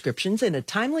your prescriptions in a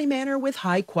timely manner with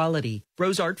high quality?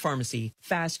 Brosart Pharmacy,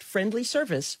 fast, friendly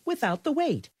service without the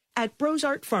wait at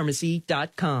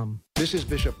brosartpharmacy.com. This is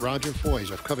Bishop Roger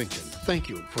Foys of Covington. Thank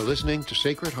you for listening to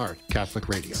Sacred Heart Catholic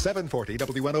Radio. 740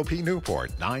 WNOP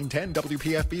Newport, 910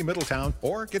 WPFB Middletown,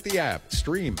 or get the app,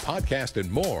 stream, podcast, and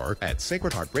more at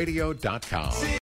sacredheartradio.com.